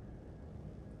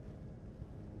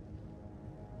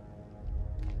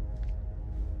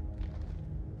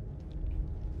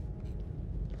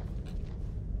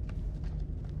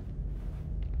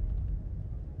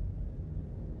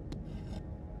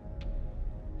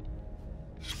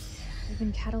 They've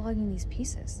been cataloging these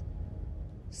pieces.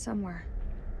 Somewhere.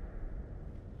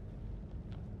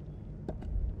 I'm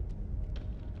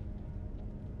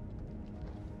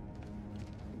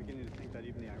beginning to think that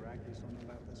even the Iraqis don't know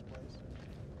about this place.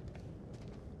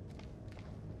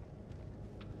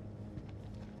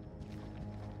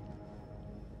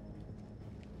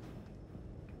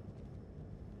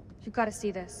 You've got to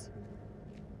see this.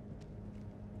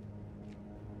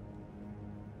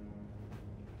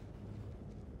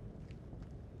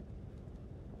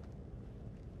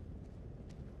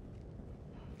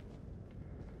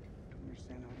 Don't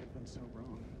understand how I have been so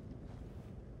wrong.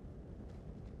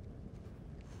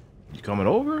 You coming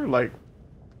over? Like,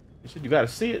 you said you got to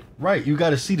see it. Right, you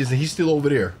got to see this, and he's still over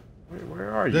there.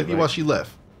 Where are you? That's why she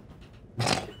left.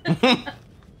 I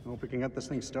hope we can get this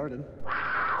thing started.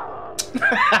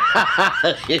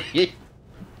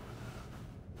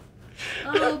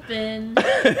 Open.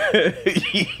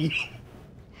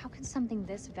 How can something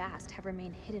this vast have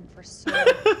remained hidden for so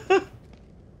long?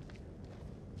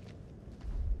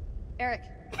 Eric,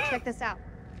 check this out.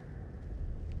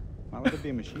 Why would there be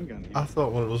a machine gun here? I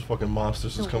thought one of those fucking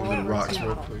monsters was coming to the rocks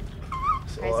real quick.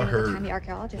 That's all I heard.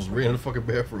 Was ran in the fucking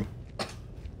bathroom.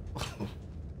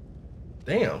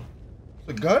 Damn. It's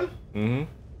a gun? Mm-hmm.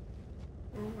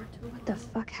 What the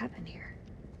fuck happened here?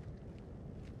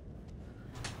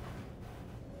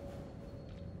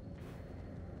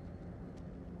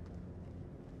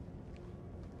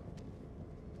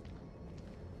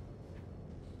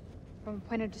 From a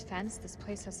point of defense, this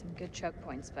place has some good choke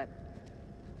points, but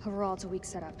overall it's a weak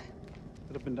setup.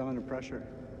 Could have been done under pressure.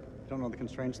 Don't know the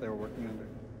constraints they were working under.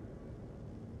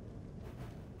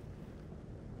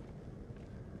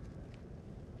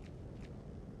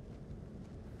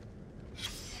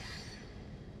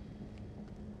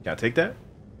 Can I take that? It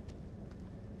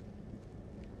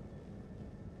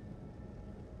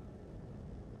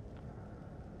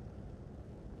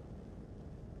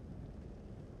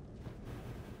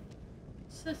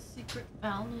says secret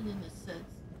found and it says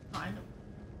dynamite.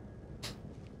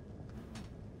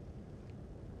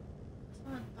 It's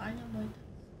not dynamite.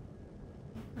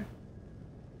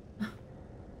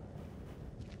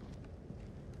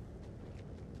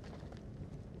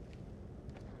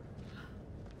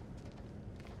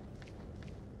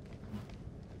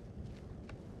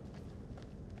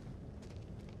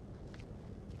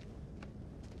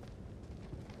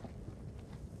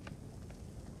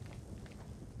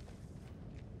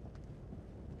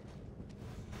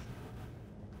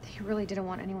 They really didn't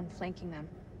want anyone flanking them.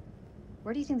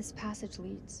 Where do you think this passage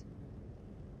leads?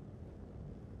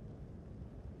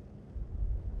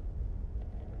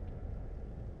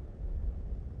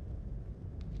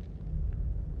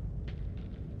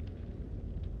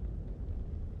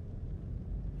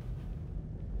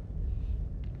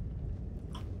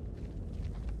 All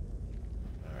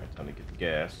right, time to get the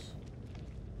gas.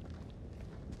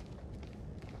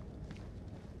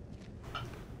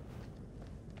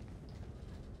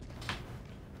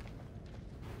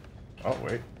 Oh,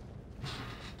 wait.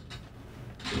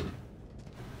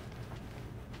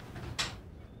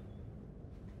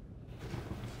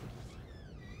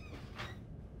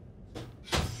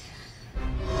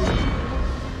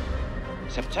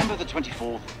 September the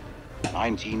 24th,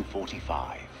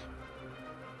 1945.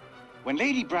 When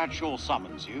Lady Bradshaw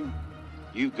summons you,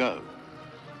 you go.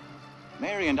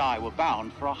 Mary and I were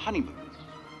bound for a honeymoon,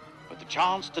 but the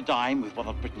chance to dine with one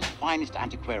of Britain's finest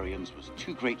antiquarians was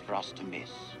too great for us to miss.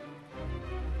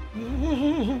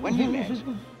 When we met,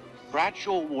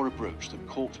 Bradshaw wore a brooch that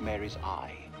caught Mary's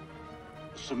eye.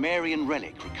 A Sumerian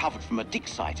relic recovered from a dig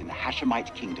site in the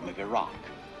Hashemite kingdom of Iraq.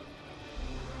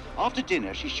 After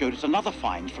dinner, she showed us another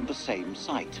find from the same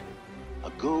site, a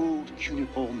gold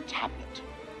cuneiform tablet.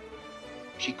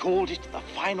 She called it the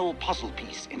final puzzle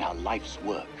piece in her life's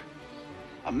work,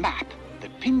 a map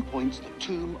that pinpoints the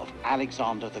tomb of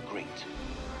Alexander the Great.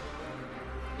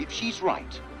 If she's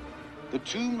right, the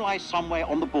tomb lies somewhere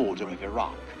on the border of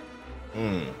Iraq.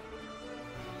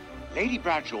 Lady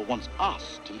Bradshaw wants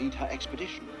us to lead her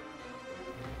expedition.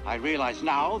 I realize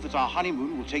now that our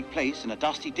honeymoon will take place in a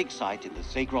dusty dig site in the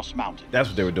Zagros Mountains. That's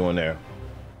what they were doing there.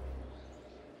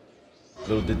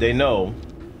 Little did they know.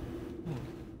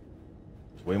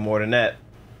 It's way more than that.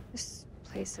 This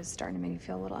place is starting to make me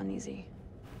feel a little uneasy.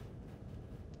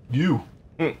 You.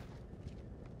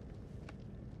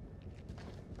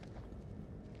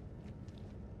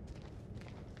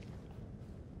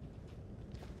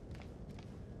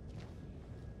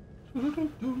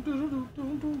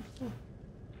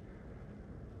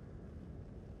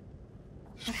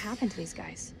 What happened to these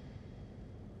guys?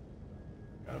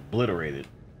 Got obliterated.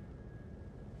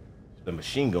 the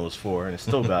machine gun was for, and it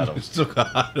still got him. Still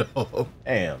got him.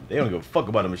 Damn, they don't give a fuck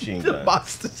about a machine The gun.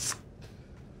 bastards.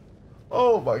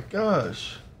 Oh my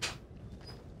gosh.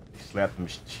 Slap the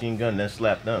machine gun, then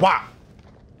slap them. Wow.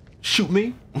 Shoot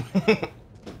me.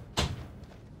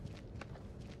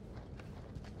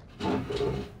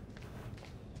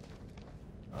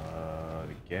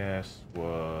 The gas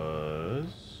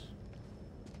was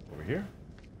over here.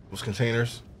 Those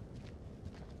containers.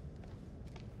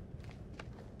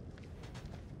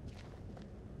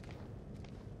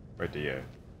 Right there, yeah.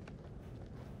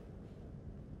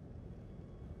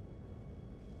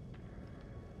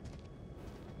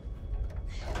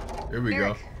 Here we Eric,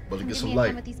 go. About to come get give some me a hand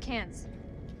light. with these cans.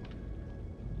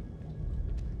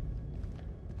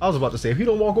 I was about to say, if you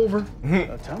don't walk over.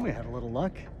 Tell me I had a little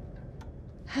luck.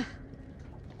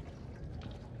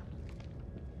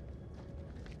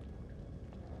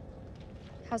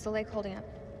 How's the lake holding up?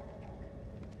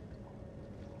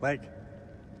 Leg.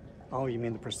 Oh, you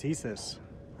mean the prosthesis?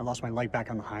 I lost my leg back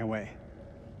on the highway.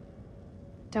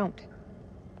 Don't.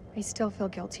 I still feel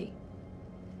guilty.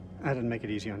 I didn't make it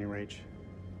easy on you, Rach.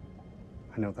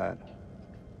 I know that.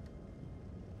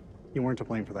 You weren't to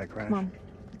blame for that crash. Come on,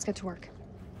 let's get to work.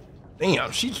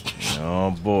 Damn, she's.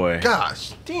 Oh boy.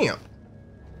 Gosh, damn.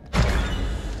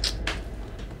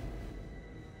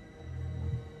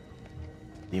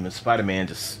 Demon Spider-Man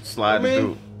just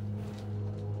sliding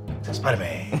through.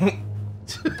 Spider-Man.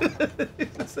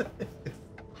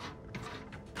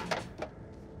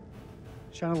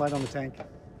 Shine a light on the tank.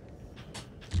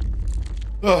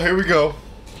 Oh, here we go.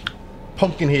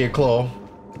 Pumpkinhead claw.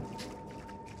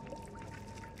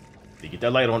 You get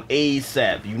that light on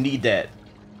ASAP. You need that.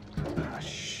 Ah,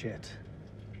 shit.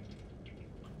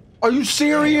 Are you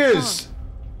serious?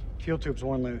 Fuel tube's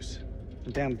worn loose.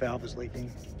 The damn valve is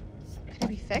leaking. Can it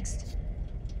be fixed?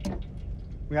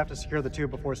 We have to secure the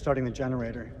tube before starting the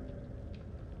generator.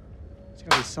 There's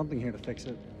gotta be something here to fix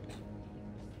it.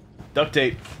 Duct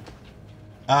tape.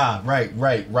 Ah, right.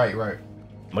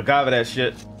 MacGyver that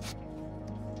shit.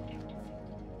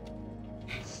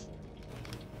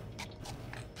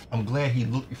 I'm glad he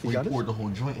looked before he got it? poured the whole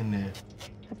joint in there.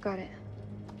 I've got it.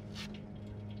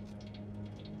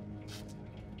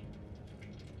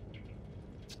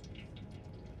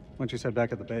 Once you said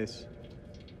back at the base,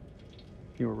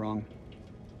 you were wrong.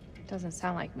 Doesn't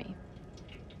sound like me.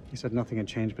 You said nothing had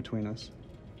changed between us.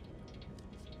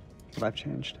 But I've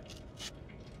changed.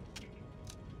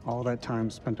 All that time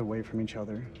spent away from each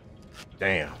other.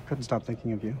 Damn. Couldn't stop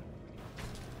thinking of you.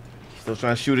 Still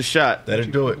trying to shoot a shot. That'll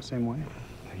do The it. same way.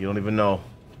 You don't even know.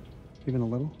 Even a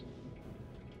little?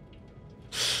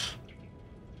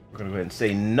 We're gonna go ahead and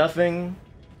say nothing.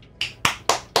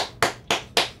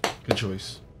 Good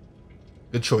choice.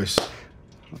 Good choice.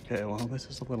 Okay, well, this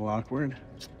is a little awkward.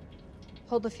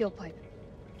 Hold the fuel pipe.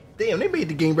 Damn, they made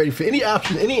the game ready for any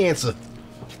option, any answer.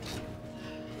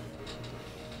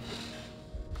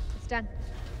 It's done.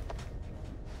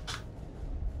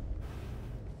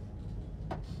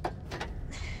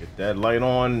 Get that light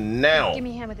on now. Give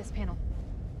me a hand with this panel.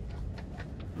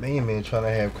 Man trying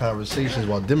to have conversations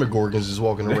while Demogorgons is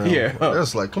walking around. Yeah.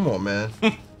 That's like, come on, man.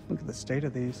 Look at the state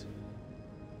of these.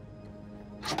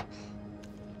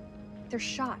 They're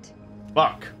shot.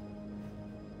 Fuck.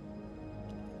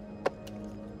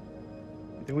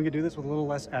 You think we could do this with a little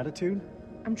less attitude?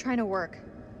 I'm trying to work.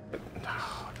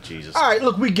 Jesus. All right,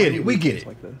 look, we get it. We get it.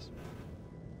 Like this.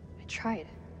 I tried.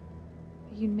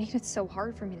 But you made it so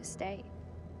hard for me to stay.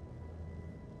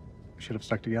 We should have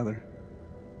stuck together.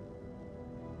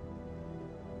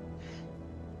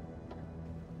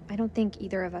 I don't think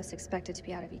either of us expected to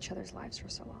be out of each other's lives for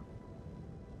so long.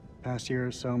 Past year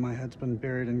or so, my head's been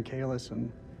buried in Kalis, and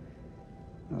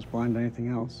I was blind to anything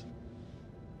else.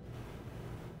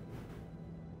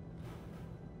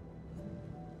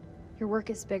 Your work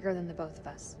is bigger than the both of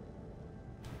us.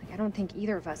 Like, I don't think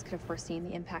either of us could have foreseen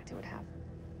the impact it would have.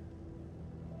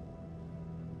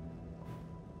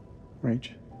 Rach,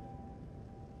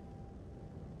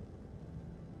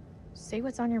 Say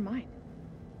what's on your mind.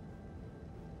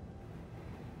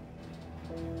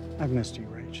 I've missed you,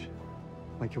 Rach.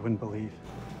 Like you wouldn't believe.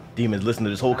 Demons, listen to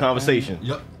this whole conversation.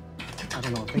 Yep. I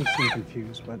don't know, things seem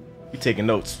confused, but You taking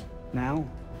notes. now,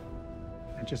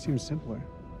 it just seems simpler.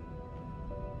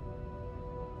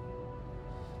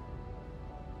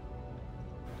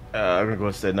 I'm gonna go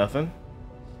and say nothing.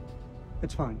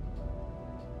 It's fine.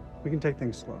 We can take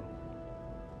things slow.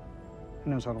 He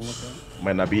knows how to look at it.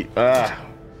 Might not be.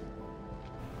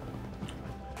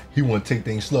 He want to take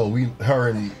things slow. Her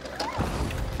and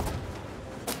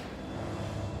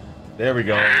There we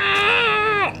go.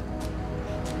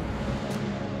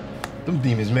 them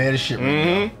demons mad as shit. Right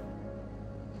now.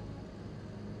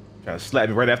 Trying to slap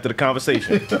me right after the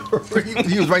conversation.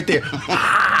 He was right there.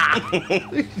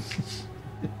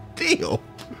 Deal.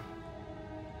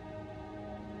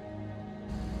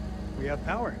 We have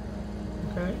power.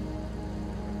 Okay.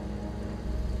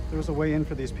 There was a way in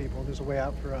for these people. There's a way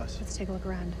out for us. Let's take a look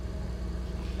around.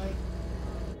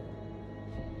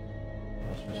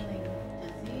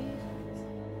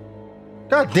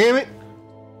 God damn it!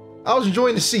 I was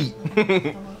enjoying the seat.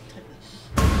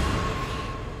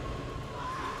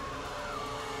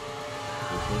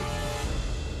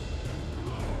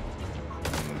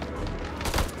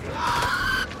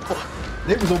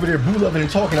 They was over there boo loving and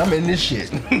talking. I'm in this shit.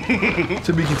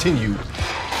 To be continued.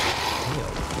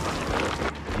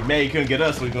 You mad you couldn't get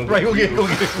us, so we're gonna right, get go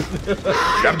you. get.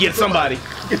 Gotta get somebody.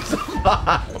 Get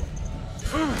somebody.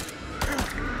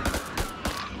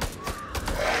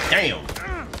 Damn.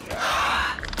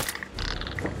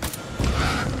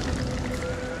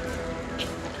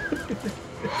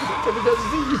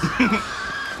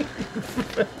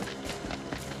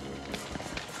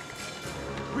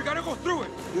 We gotta go through it.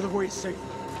 The other way is safe.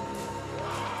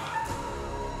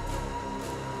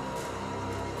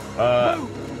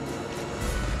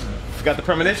 Got the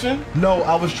premonition? No,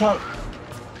 I was trying.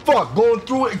 Fuck, going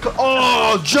through it.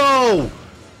 Oh, Joe.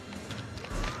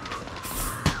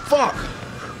 Fuck.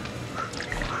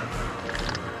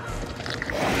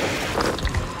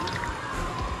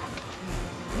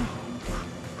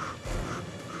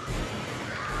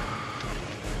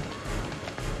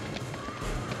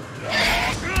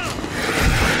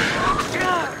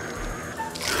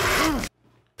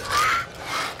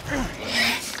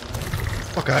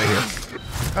 Fuck out of here.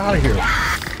 Out of here.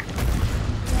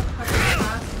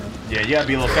 Yeah, you gotta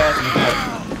be a little faster with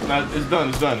that. Nah, it's done,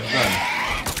 it's done, it's done.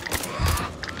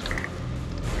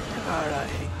 God, I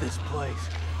hate this place.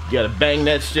 You gotta bang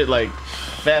that shit like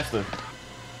faster. I'm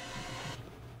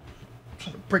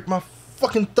trying to break my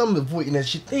fucking thumb avoiding that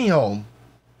shit. Damn.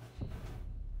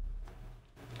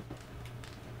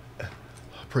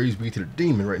 Praise be to the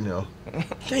demon right now.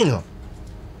 Damn.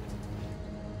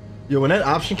 Yo, when that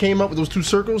option came up with those two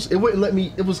circles, it wouldn't let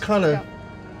me. It was kind of.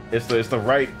 It's the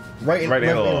right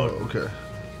analog. Okay.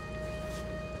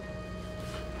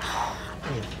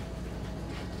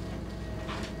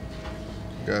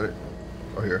 Got it.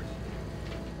 Oh, here.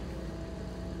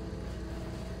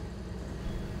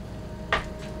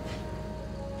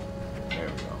 There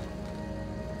we go.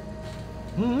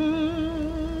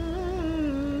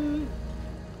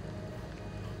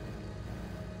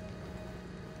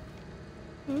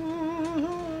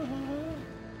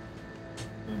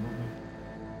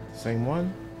 Same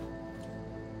one?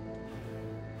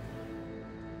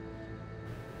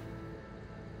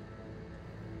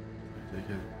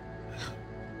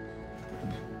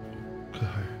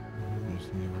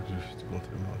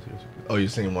 Oh, you're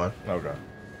saying one? Okay.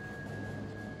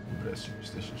 That's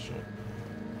superstitious shit.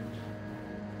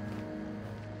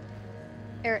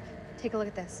 Eric, take a look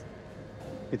at this.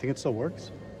 You think it still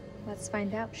works? Let's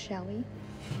find out, shall we?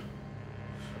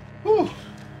 Whew.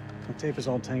 The tape is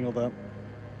all tangled up.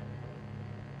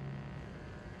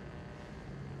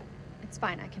 It's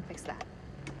fine, I can fix that.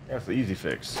 That's the easy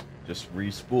fix. Just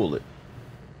re-spool it.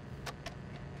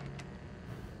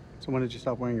 So when did you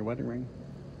stop wearing your wedding ring?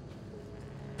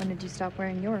 When did you stop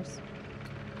wearing yours?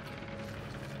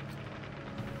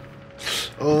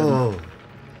 Oh.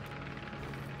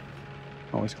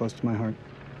 Always close to my heart.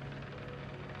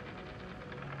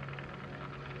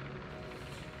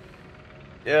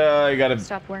 Yeah, you gotta.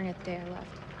 Stop wearing it the day I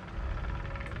left.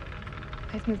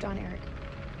 I've moved on, Eric.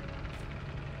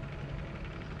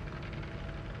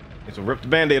 So rip the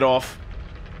band-aid off.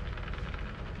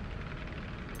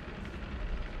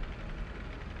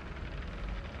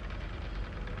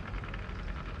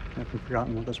 Have you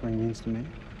forgotten what this ring means to me?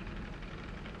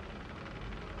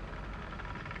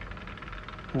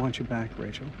 I want you back,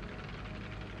 Rachel.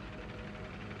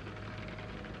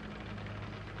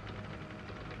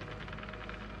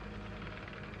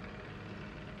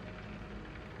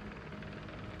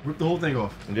 Rip the whole thing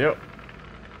off. Yep.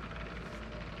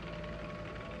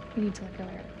 We need to let go,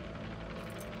 Eric.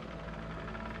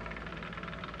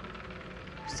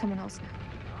 There's someone else now.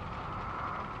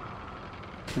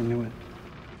 I knew it.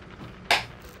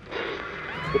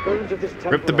 The bones of this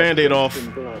temple Rip the band-aid off.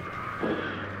 in blood.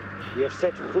 We have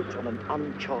set foot on an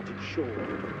uncharted shore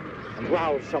and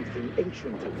roused something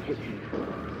ancient and wicked.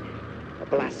 A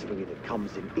blasphemy that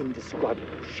comes in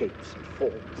indescribable shapes and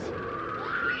forms.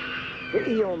 For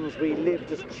eons we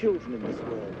lived as children in this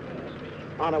world,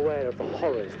 unaware of the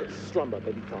horrors that slumber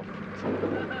beneath our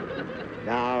feet.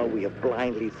 Now we have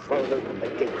blindly thrown open the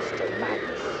gates to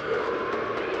madness.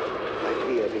 I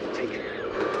fear being taken,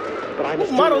 but I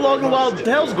monologuing while the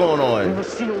hell's going We on?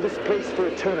 must seal this place for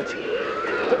eternity.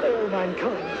 For all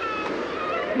mankind.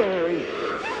 Mary,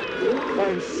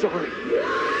 I'm sorry.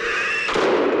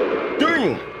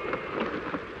 Damn.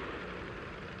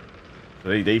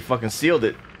 They fucking sealed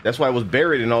it. That's why it was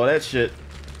buried and all that shit.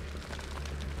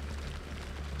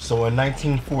 So in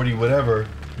 1940, whatever,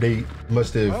 they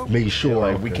must have made sure.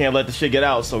 Like, we can't let the shit get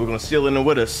out, so we're gonna seal it in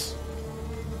with us.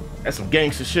 That's some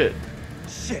gangster shit.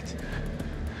 Shit.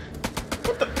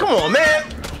 What the? Come on, man.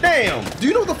 Damn. Do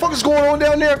you know what the fuck is going on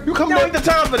down there? You coming ain't the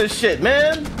time for this shit,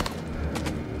 man.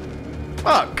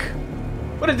 Fuck.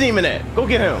 Where the demon at? Go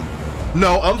get him.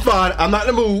 No, I'm fine. I'm not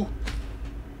in the mood.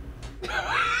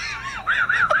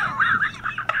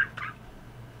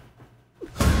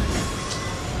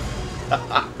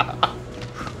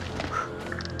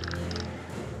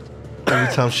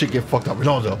 Every time shit get fucked up,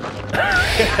 Ronaldo.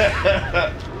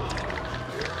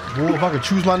 Boy, if I could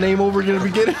choose my name over again at the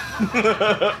beginning.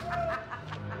 The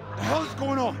hell is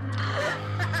going on?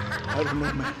 I don't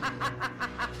know, man.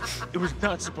 It was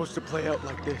not supposed to play out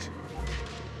like this.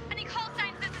 Any call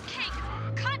signs, this is King.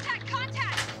 Contact,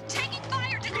 contact! Taking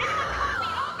fire, does anyone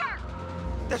call me? Over!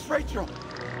 That's Rachel.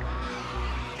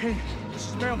 King, this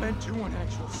is Mailman 2-1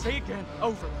 actual. Say again,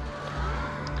 over.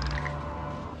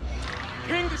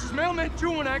 King, this is Mailman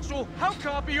 2-1 actual. How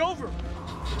copy, over?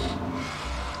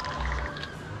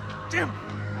 Damn.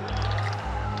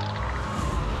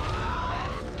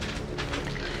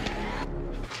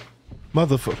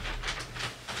 Motherfucker.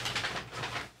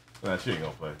 Nah, she ain't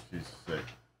gonna play. She's sick.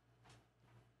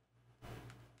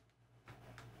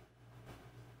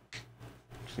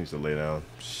 She needs to lay down.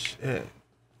 Shit.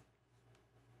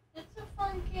 It's a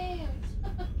fun game.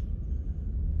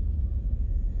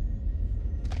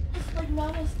 It's like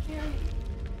not as scary.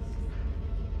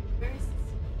 Very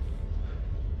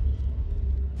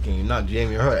Game not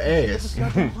jamming her ass.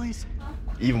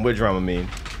 Even with Dramamine.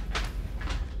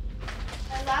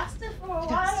 I lasted for a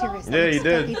while. Yeah, you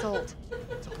did. That's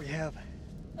all we have.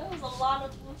 That was a lot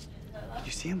of bullshit. Did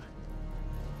you see him?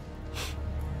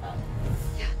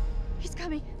 He's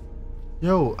coming.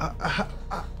 Yo,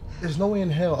 there's no way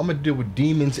in hell I'm gonna deal with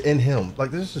demons in him.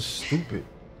 Like, this is stupid.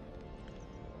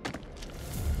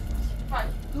 Right.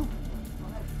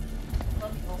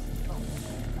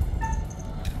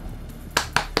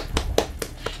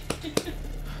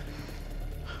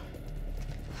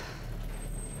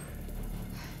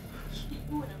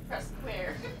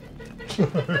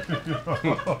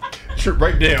 Trip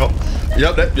right down.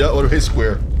 Yep, that would have hit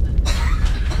square.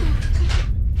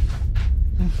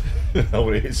 I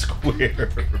would have hit square.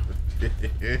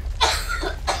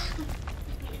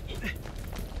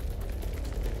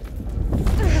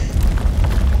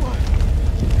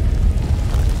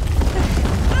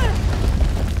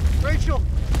 Rachel!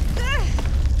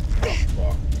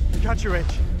 I got you,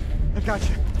 Rach. I got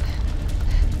you.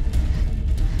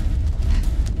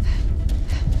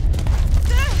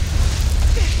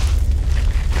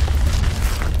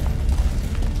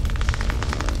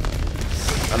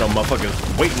 I know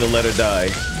motherfuckers waiting to let her die.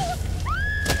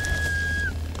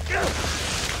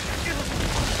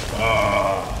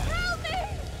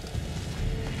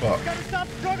 Fuck. Gotta stop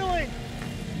struggling!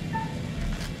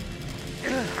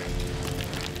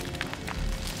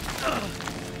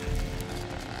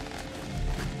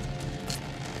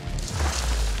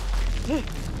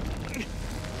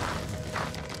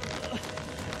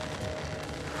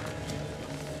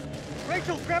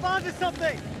 Rachel, grab onto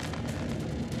something!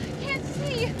 Can't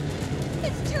see!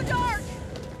 It's too dark!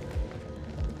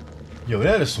 Yo,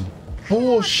 that is some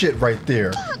bullshit right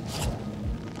there.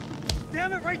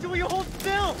 Damn it, Rachel, will you hold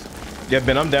still? Yeah,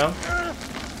 Ben, I'm down.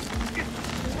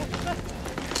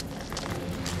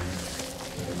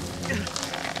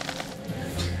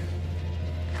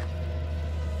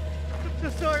 I'm so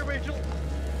sorry, Rachel.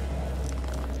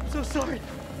 I'm so sorry.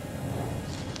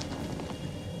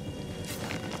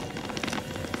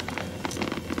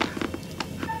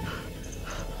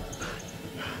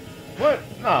 What?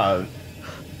 Nah.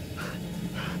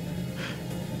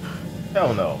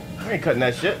 Hell no. We ain't cutting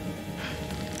that shit.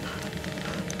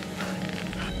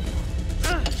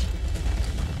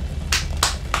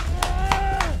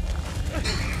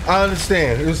 I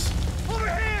understand. It was. Over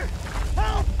here!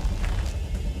 Help!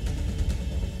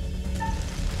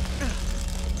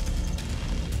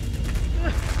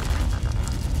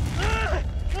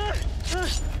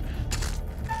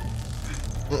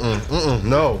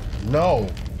 No.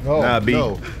 Nah, B.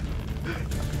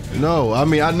 No. I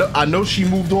mean, I know she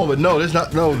moved on, but no, there's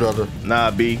not. No, brother.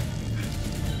 Nah, B.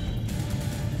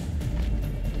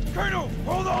 Colonel,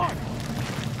 hold on!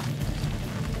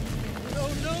 No!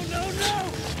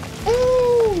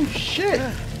 Ooh, shit.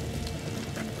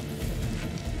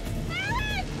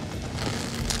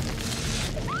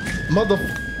 Mother.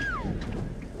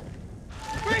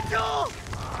 Rachel!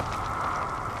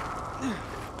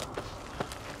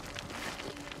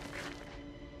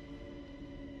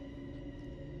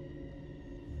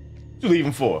 What you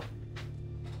leaving for?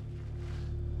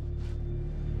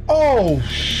 Oh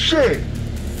shit!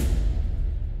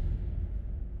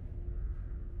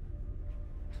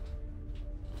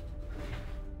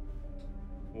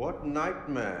 What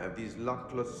nightmare have these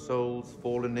luckless souls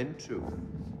fallen into?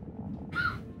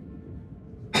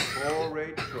 Poor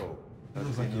Rachel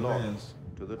has been lost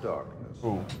to the darkness.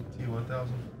 Who? T-1000.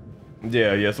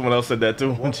 Yeah, someone else said that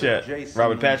too in chat.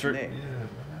 Robert Patrick.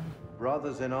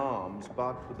 Brothers in arms,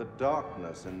 but with a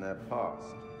darkness in their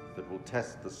past that will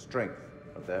test the strength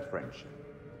of their friendship.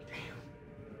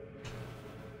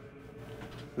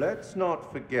 Let's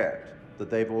not forget that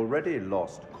they've already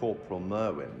lost Corporal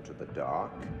Merwin to the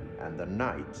dark, and the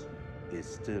night is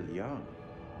still young.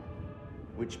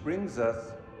 Which brings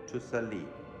us to Salim.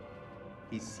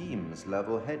 He seems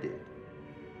level-headed,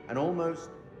 an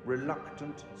almost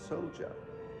reluctant soldier,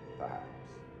 perhaps.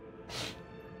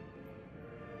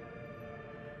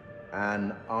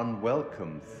 An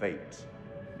unwelcome fate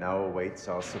now awaits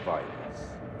our survivors.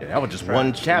 Yeah, that was just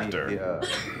one chapter. The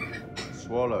earth,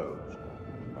 swallowed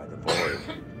by the void.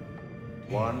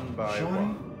 One by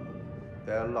one,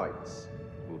 their lights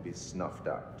will be snuffed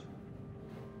out.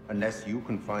 Unless you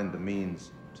can find the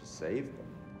means to save them.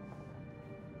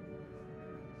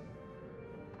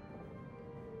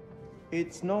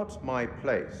 It's not my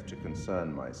place to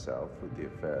concern myself with the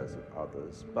affairs of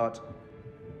others, but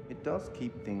it does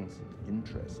keep things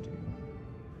interesting.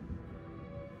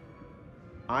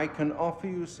 I can offer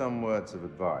you some words of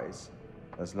advice,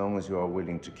 as long as you are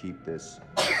willing to keep this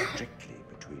strictly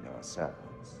between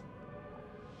ourselves.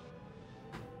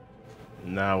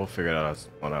 Nah, we'll figure it out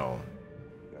on our own.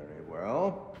 Very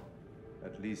well.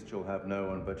 At least you'll have no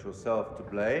one but yourself to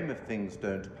blame if things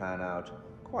don't pan out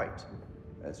quite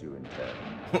as you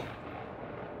intend.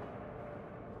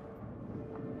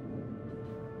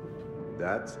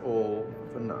 That's all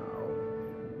for now.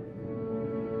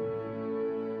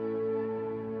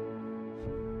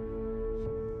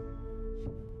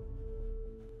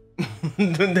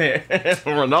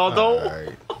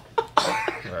 Ronaldo?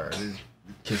 Alright.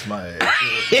 Kiss my ass.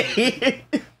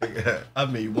 I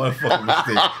made one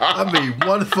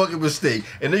fucking mistake.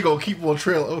 And they gonna keep on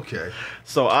trailing. Okay.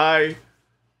 So I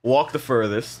walk the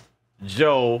furthest.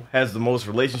 Joe has the most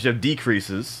relationship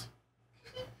decreases.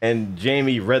 And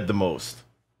Jamie read the most.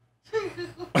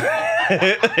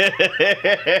 Why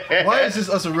is this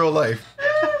us in real life?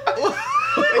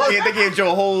 They gave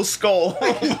Joe a whole skull.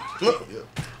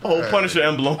 A whole Punisher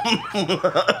emblem.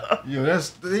 Yo,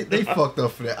 they fucked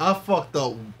up for that. I fucked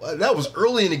up. That was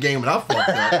early in the game and I fucked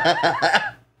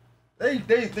up. They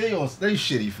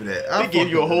shitty for that. They gave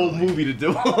you a whole movie to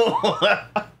do.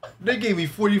 They gave me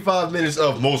 45 minutes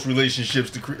of most relationships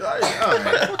to create. All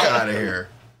right, fuck out of here.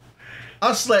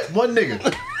 I slapped one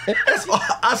nigga.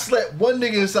 I slapped one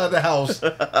nigga inside the house.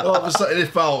 All of a sudden, it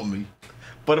followed me.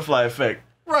 Butterfly effect.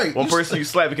 Right. One person you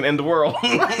slap, you can end the world.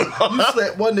 Right. You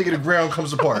slap one nigga, the ground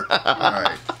comes apart. All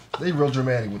right. They real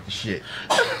dramatic with the shit.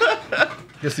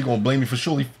 Guess they gonna blame me for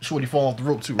shorty falling off the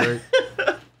rope too, right?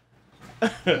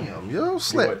 Damn, yo,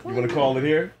 slap. You wanna call it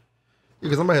here? Yeah,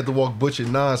 because I might have to walk Butch at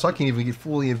 9, so I can't even get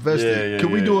fully invested. Yeah,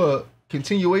 Can we do a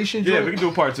continuation? Yeah, Joe? we can do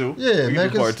a part 2. Yeah, we man.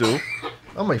 can do part 2.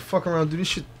 I might fuck around and do this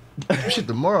shit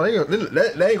tomorrow.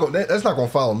 That's not gonna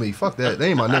follow me. Fuck that. That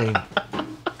ain't my name.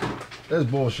 That's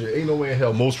bullshit. Ain't no way in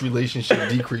hell most relationship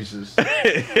decreases.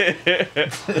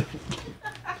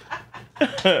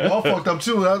 Y'all fucked up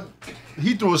too.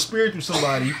 He threw a spear through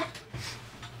somebody.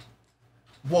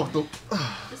 Walked up.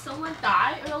 Did someone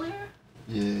die earlier?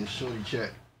 Yeah, shorty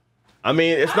check. I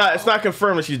mean, it's not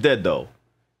confirmed that she's dead though,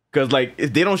 because like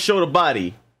if they don't show the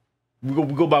body, we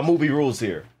go by movie rules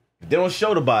here. If they don't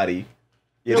show the body,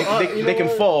 yeah, they can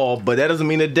fall, but that doesn't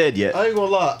mean they're dead yet. I ain't gonna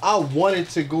lie, I wanted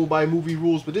to go by movie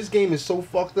rules, but this game is so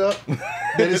fucked up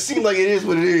that it seems like it is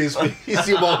what it is. You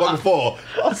see a motherfucker fall.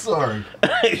 I'm sorry.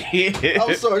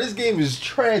 I'm sorry, this game is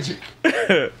tragic.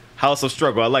 House of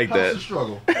Struggle, I like that. House of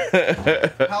Struggle.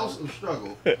 House of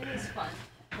Struggle. It was fun.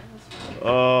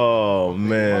 Oh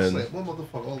man. One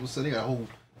motherfucker, all of a sudden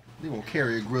they gonna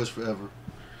carry a grudge forever.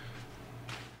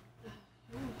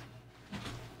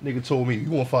 Nigga told me,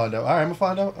 you wanna find out? All right, I'm gonna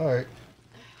find out. All right.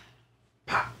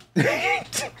 Pop.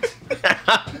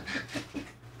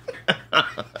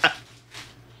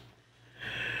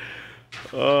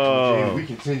 Jamie, we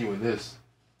continuing this.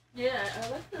 Yeah, I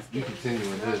like this game. We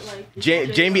continuing this. Like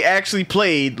Jamie actually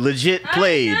legit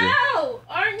played. I know!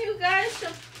 Aren't you guys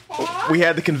surprised? we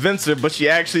had to convince her, but she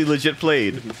actually legit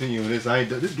played. Continuing this,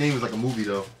 this game is like a movie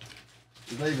though.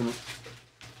 It's not even.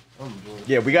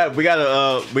 Yeah, we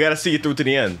gotta see it through to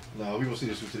the end. No, we gonna see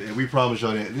this through to the end. We promise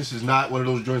y'all that this is not one of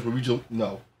those joints where we just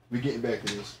we getting back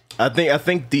to this. I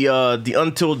think the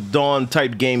Until Dawn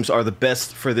type games are the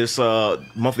best for this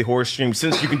monthly horror stream,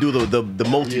 since you can do the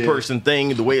multi-person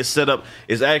thing. The way it's set up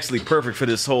is actually perfect for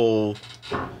this whole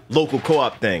local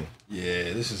co-op thing.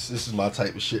 Yeah, this is my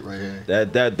type of shit right here.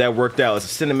 That worked out.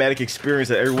 It's a cinematic experience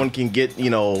that everyone can get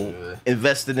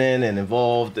invested in and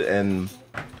involved, and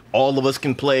all of us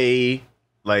can play.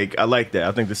 Like, I like that.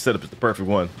 I think this setup is the perfect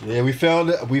one. Yeah, we found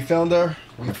it. We found it.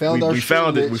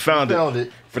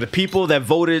 For the people that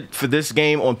voted for this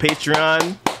game on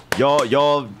Patreon,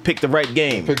 y'all picked the right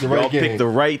game. Picked the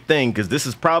right thing, because this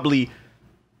is probably,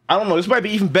 I don't know, this might be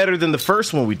even better than the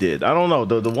first one we did. I don't know,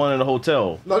 the one in the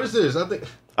hotel. No, this is. I think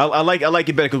I like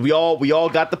it better because we all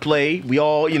got to play. We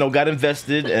all got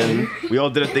invested, and we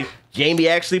all did a thing. Jamie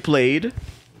actually played.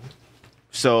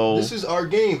 So this is our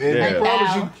game, and we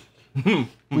promise you.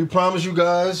 We promise you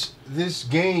guys, this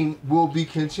game will be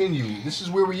continued. This is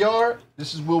where we are.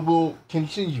 This is where we'll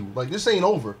continue. Like, this ain't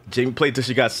over. Jamie played till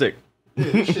she got sick.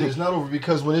 Yeah, this shit is not over,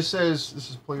 because when it says this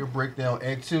is player breakdown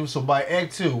Act 2, so by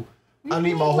Act 2, I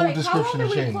need my whole description to change. How long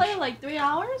did we play? Like 3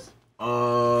 hours?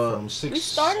 From 6. We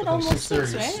started almost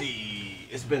 6, right? See,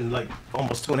 it's been like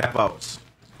almost 2.5 hours.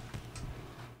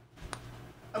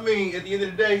 I mean, at the end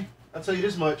of the day, I'll tell you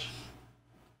this much.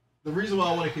 The reason why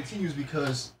I want to continue is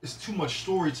because it's too much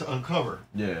story to uncover.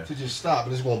 Yeah. To just stop.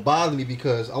 And it's going to bother me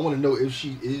because I want to know if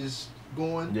she is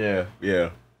going. Yeah.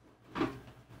 It's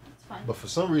fine. But for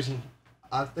some reason,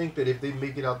 I think that if they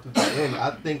make it out to the end,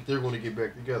 I think they're going to get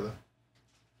back together.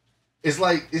 It's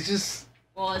like, it's just...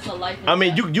 Well, it's a life. I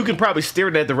mean, you can probably steer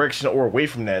in that direction or away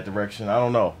from that direction. I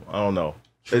don't know.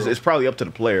 It's probably up to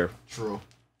the player. True.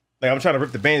 Like, I'm trying to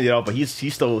rip the Band-Aid off, but he's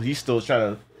still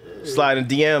trying to slide in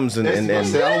DMs and I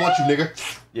said, I don't want you, nigga.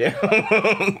 Yeah.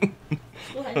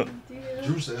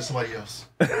 Drew said it's somebody else.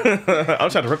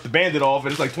 I'm trying to rip the Band-Aid off,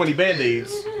 and it's like 20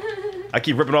 Band-Aids. I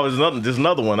keep ripping off there's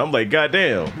another one. I'm like,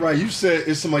 goddamn. Right, you said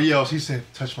it's somebody else. He said,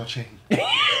 touch my chain. You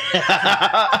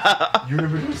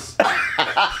remember this?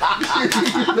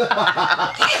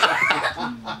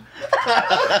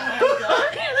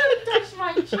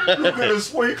 You could have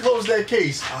swore you closed that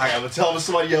case. All right, I'm gonna tell him it's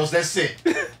somebody else. That's it.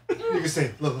 Nigga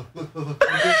say, look. Look at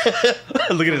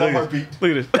it. Look at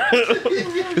it.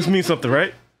 This means something,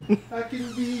 right? I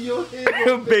can be your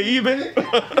hero, baby.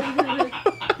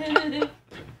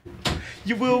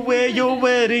 You will wear your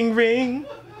wedding ring.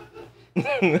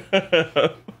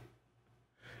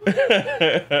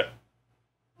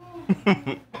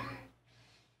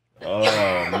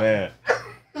 Oh man,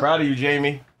 proud of you,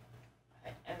 Jamie.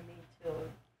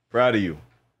 Proud of you.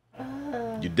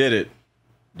 You did it.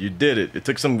 You did it. It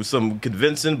took some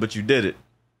convincing, but you did it.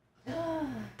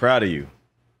 Proud of you.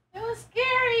 It was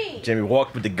scary. Jamie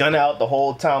walked with the gun out the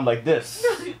whole time like this.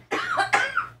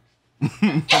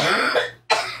 I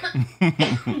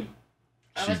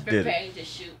was preparing to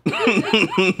shoot.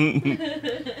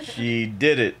 She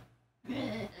did it.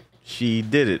 She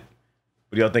did it.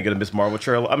 What do y'all think of the Miss Marvel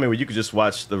trailer? I mean, well, you could just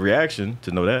watch the reaction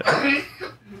to know that.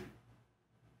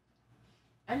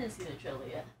 I didn't see the trailer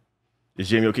yet. Is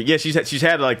Jamie okay? Yeah, she's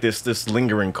had like this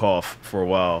lingering cough for a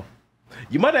while.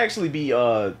 You might actually be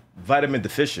vitamin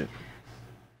deficient.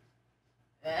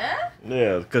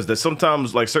 Yeah, because there's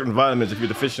sometimes like certain vitamins, if you're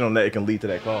deficient on that, it can lead to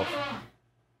that cough.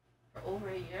 For over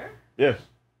a year? Yeah.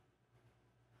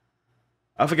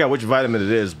 I forgot which vitamin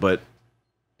it is, but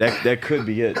that could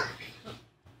be it.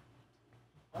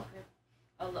 Okay.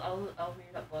 I'll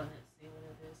read up on it, see what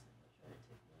it is.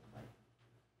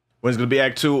 When's gonna be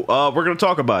Act 2? We're gonna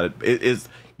talk about it.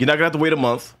 You're not gonna have to wait a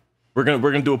month. We're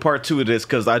gonna do a part 2 of this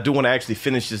because I do want to actually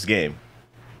finish this game.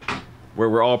 Where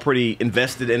we're all pretty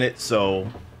invested in it, so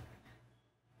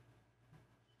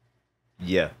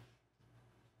yeah.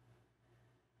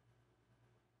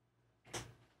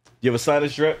 You have a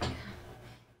sinus drip?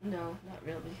 No, not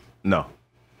really. No,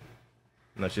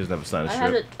 she doesn't have a sinus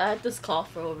drip. I had this cough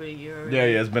for over a year already. Yeah,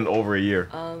 it's been over a year.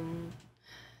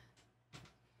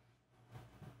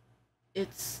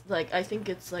 It's like, I think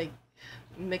it's like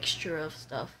mixture of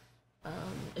stuff.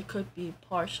 It could be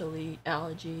partially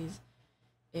allergies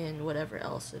and whatever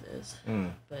else it is.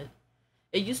 But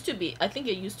it used to be, I think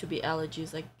it used to be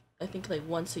allergies, like I think like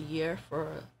once a year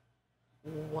for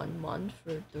 1 month,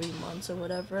 for 3 months or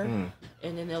whatever, and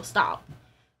then they'll stop.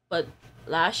 But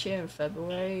last year in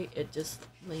February, it just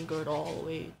lingered all the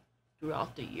way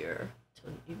throughout the year,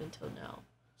 even till now.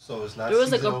 So it's not. There was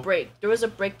seasonal. like a break. There was a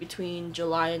break between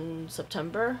July and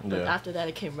September, but Yeah. after that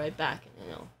it came right back, and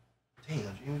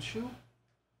Damn, James Shoe?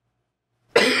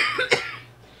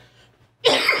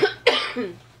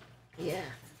 Yeah.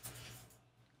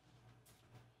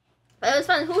 That was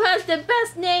fun. Who has the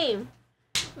best name?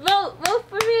 Vote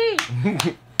for me.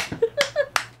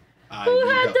 Who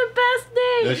had the best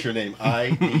name? That's your name.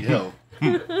 I need help.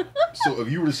 So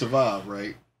if you were to survive,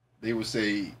 right, they would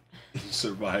say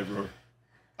survivor.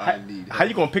 I need help. How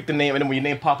you gonna pick the name and then when your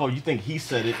name pop up, you think he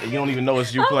said it and you don't even know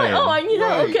it's you playing? Oh, I need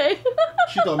help. Okay.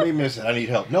 She thought maybe I said I need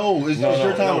help. No, it's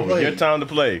your time to play. Your time to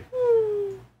play.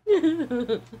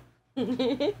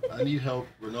 I need help,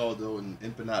 Ronaldo and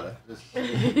Empanada.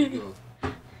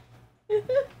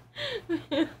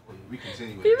 We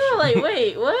continue. People are like,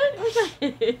 wait, what?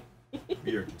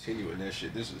 We are continuing that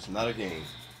shit. This is not a game.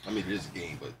 I mean, it is a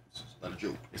game, but it's not a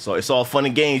joke. So it's all fun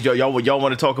and games. Y'all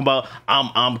want to talk about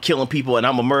I'm killing people and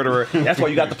I'm a murderer. That's why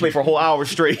you got to play for a whole hour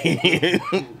straight.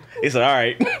 It's like, all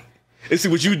right. Let's see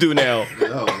what you do now.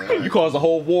 You caused a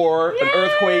whole war, an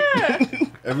earthquake.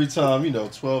 Every time,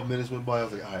 12 minutes went by, I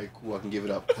was like, all right, cool, I can give it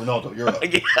up. Ronaldo, you're up.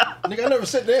 Nigga, I never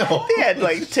sat down. He had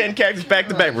like 10 characters back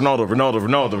to back.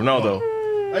 Ronaldo.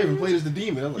 I even played as the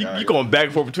demon. I'm like, you going back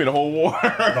and forth between the whole war.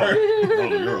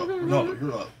 Ronaldo, you're up. Ronaldo,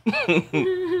 you're up.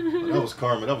 That was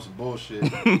karma. That was some bullshit.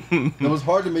 It was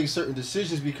hard to make certain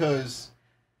decisions because,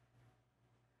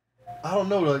 I don't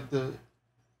know, like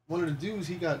one of the dudes,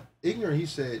 he got ignorant. He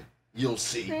said, you'll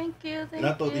see. Thank you. And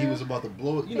I thought that he was about to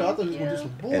blow it. I thought he was going to do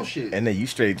some bullshit. And then you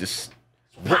straight just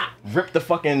rip the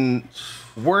fucking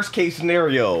worst case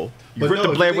scenario. You rip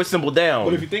the Blair Witch symbol down.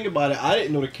 But if you think about it, I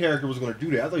didn't know the character was going to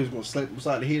do that. I thought he was going to slap him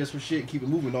beside the head or some shit and keep it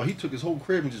moving. No, he took his whole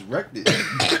crib and just wrecked it.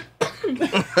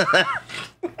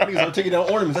 Niggas are taking down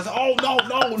ornaments. I said, oh, no.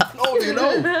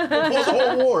 Pause the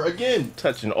whole war again.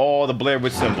 Touching all the Blair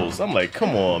Witch symbols. I'm like,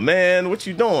 come on, man. What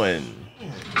you doing?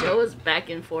 Joe was back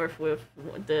and forth with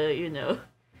the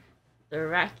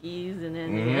Iraqis and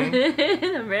then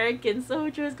the American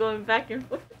soldiers going back and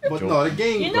forth. But no, the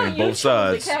game you both chose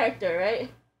sides. the character,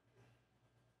 right?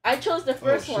 I chose the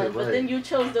first one, but then you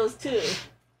chose those two,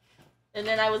 and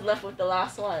then I was left with the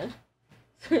last one.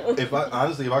 If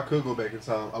I could go back in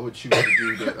time, I would choose the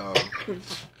dude that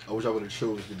I wish I would have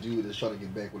chose the dude that's trying to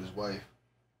get back with his wife.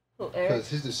 Because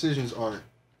his decisions aren't.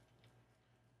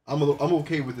 I'm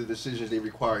okay with the decisions they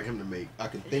require him to make. I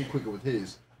can think quicker with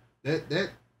his. The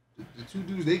two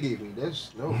dudes they gave me,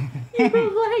 that's no.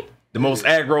 The most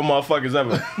aggro motherfuckers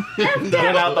ever.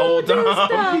 Get out the whole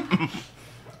time.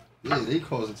 Yeah, they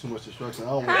causing too much destruction. I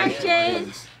don't Hi, want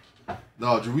James.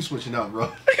 No, Drew, we switching out,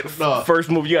 bro. Nah.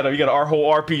 First move, you got our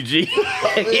whole RPG.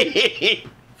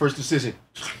 First decision.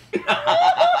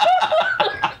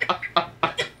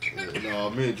 No,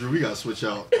 man, Drew, we gotta switch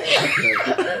out.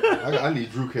 I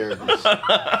need Drew characters.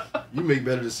 You make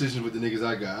better decisions with the niggas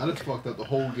I got. I done fucked up the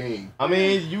whole game. I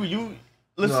mean, you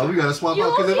listen. No, we gotta swap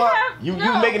out because you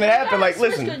making it happen. Like,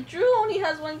 listen. Drew only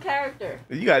has one character.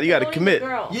 You got to commit.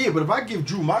 Yeah, but if I give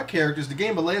Drew my characters, the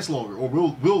game will last longer, or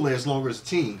will last longer as a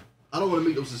team. I don't want to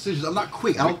make those decisions. I'm not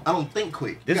quick. I don't think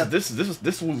quick. This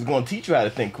was going to teach you how to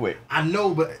think quick. I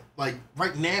know, but like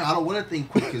right now, I don't want to think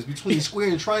quick because between square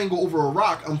and triangle over a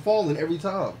rock, I'm falling every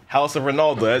time. House of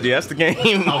Ronaldo. That's the game.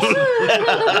 House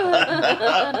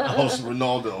of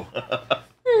Ronaldo.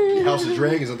 House of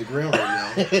Dragons on the ground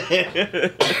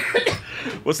right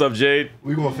now. What's up, Jade?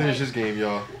 We gonna finish this game,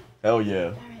 y'all. Hell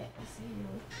yeah.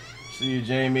 See you,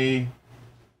 Jamie.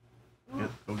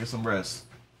 Go get some rest.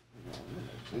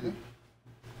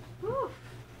 Oh,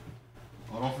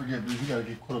 don't forget, dude, we gotta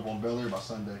get caught up on Bel Air by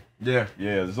Sunday. Yeah.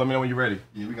 Just let me know when you're ready.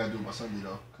 Yeah, we gotta do it by Sunday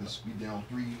though, cause we down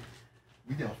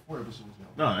 4 episodes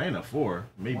now. No, ain't a 4.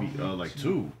 Maybe like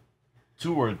 2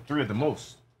 or 3 at the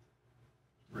most.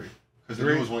 3. Cause the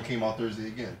newest one came out Thursday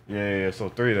again. Yeah. So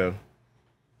 3 then.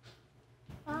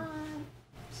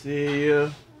 See ya.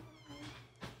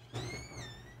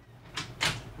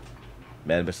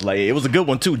 Man, but like it was a good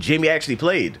one too. Jamie actually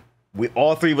played.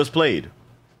 All 3 of us played.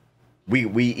 We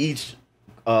each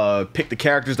picked the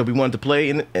characters that we wanted to play,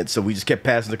 and so we just kept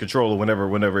passing the controller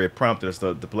whenever it prompted us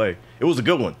to play. It was a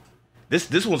good one.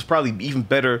 This one's probably even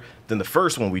better than the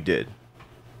first one we did.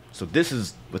 So this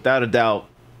is without a doubt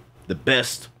the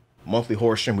best monthly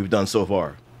horror stream we've done so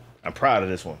far. I'm proud of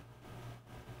this one.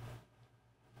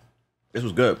 This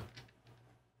was good.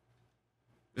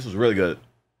 This was really good.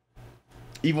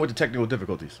 Even with the technical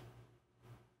difficulties.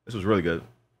 This was really good.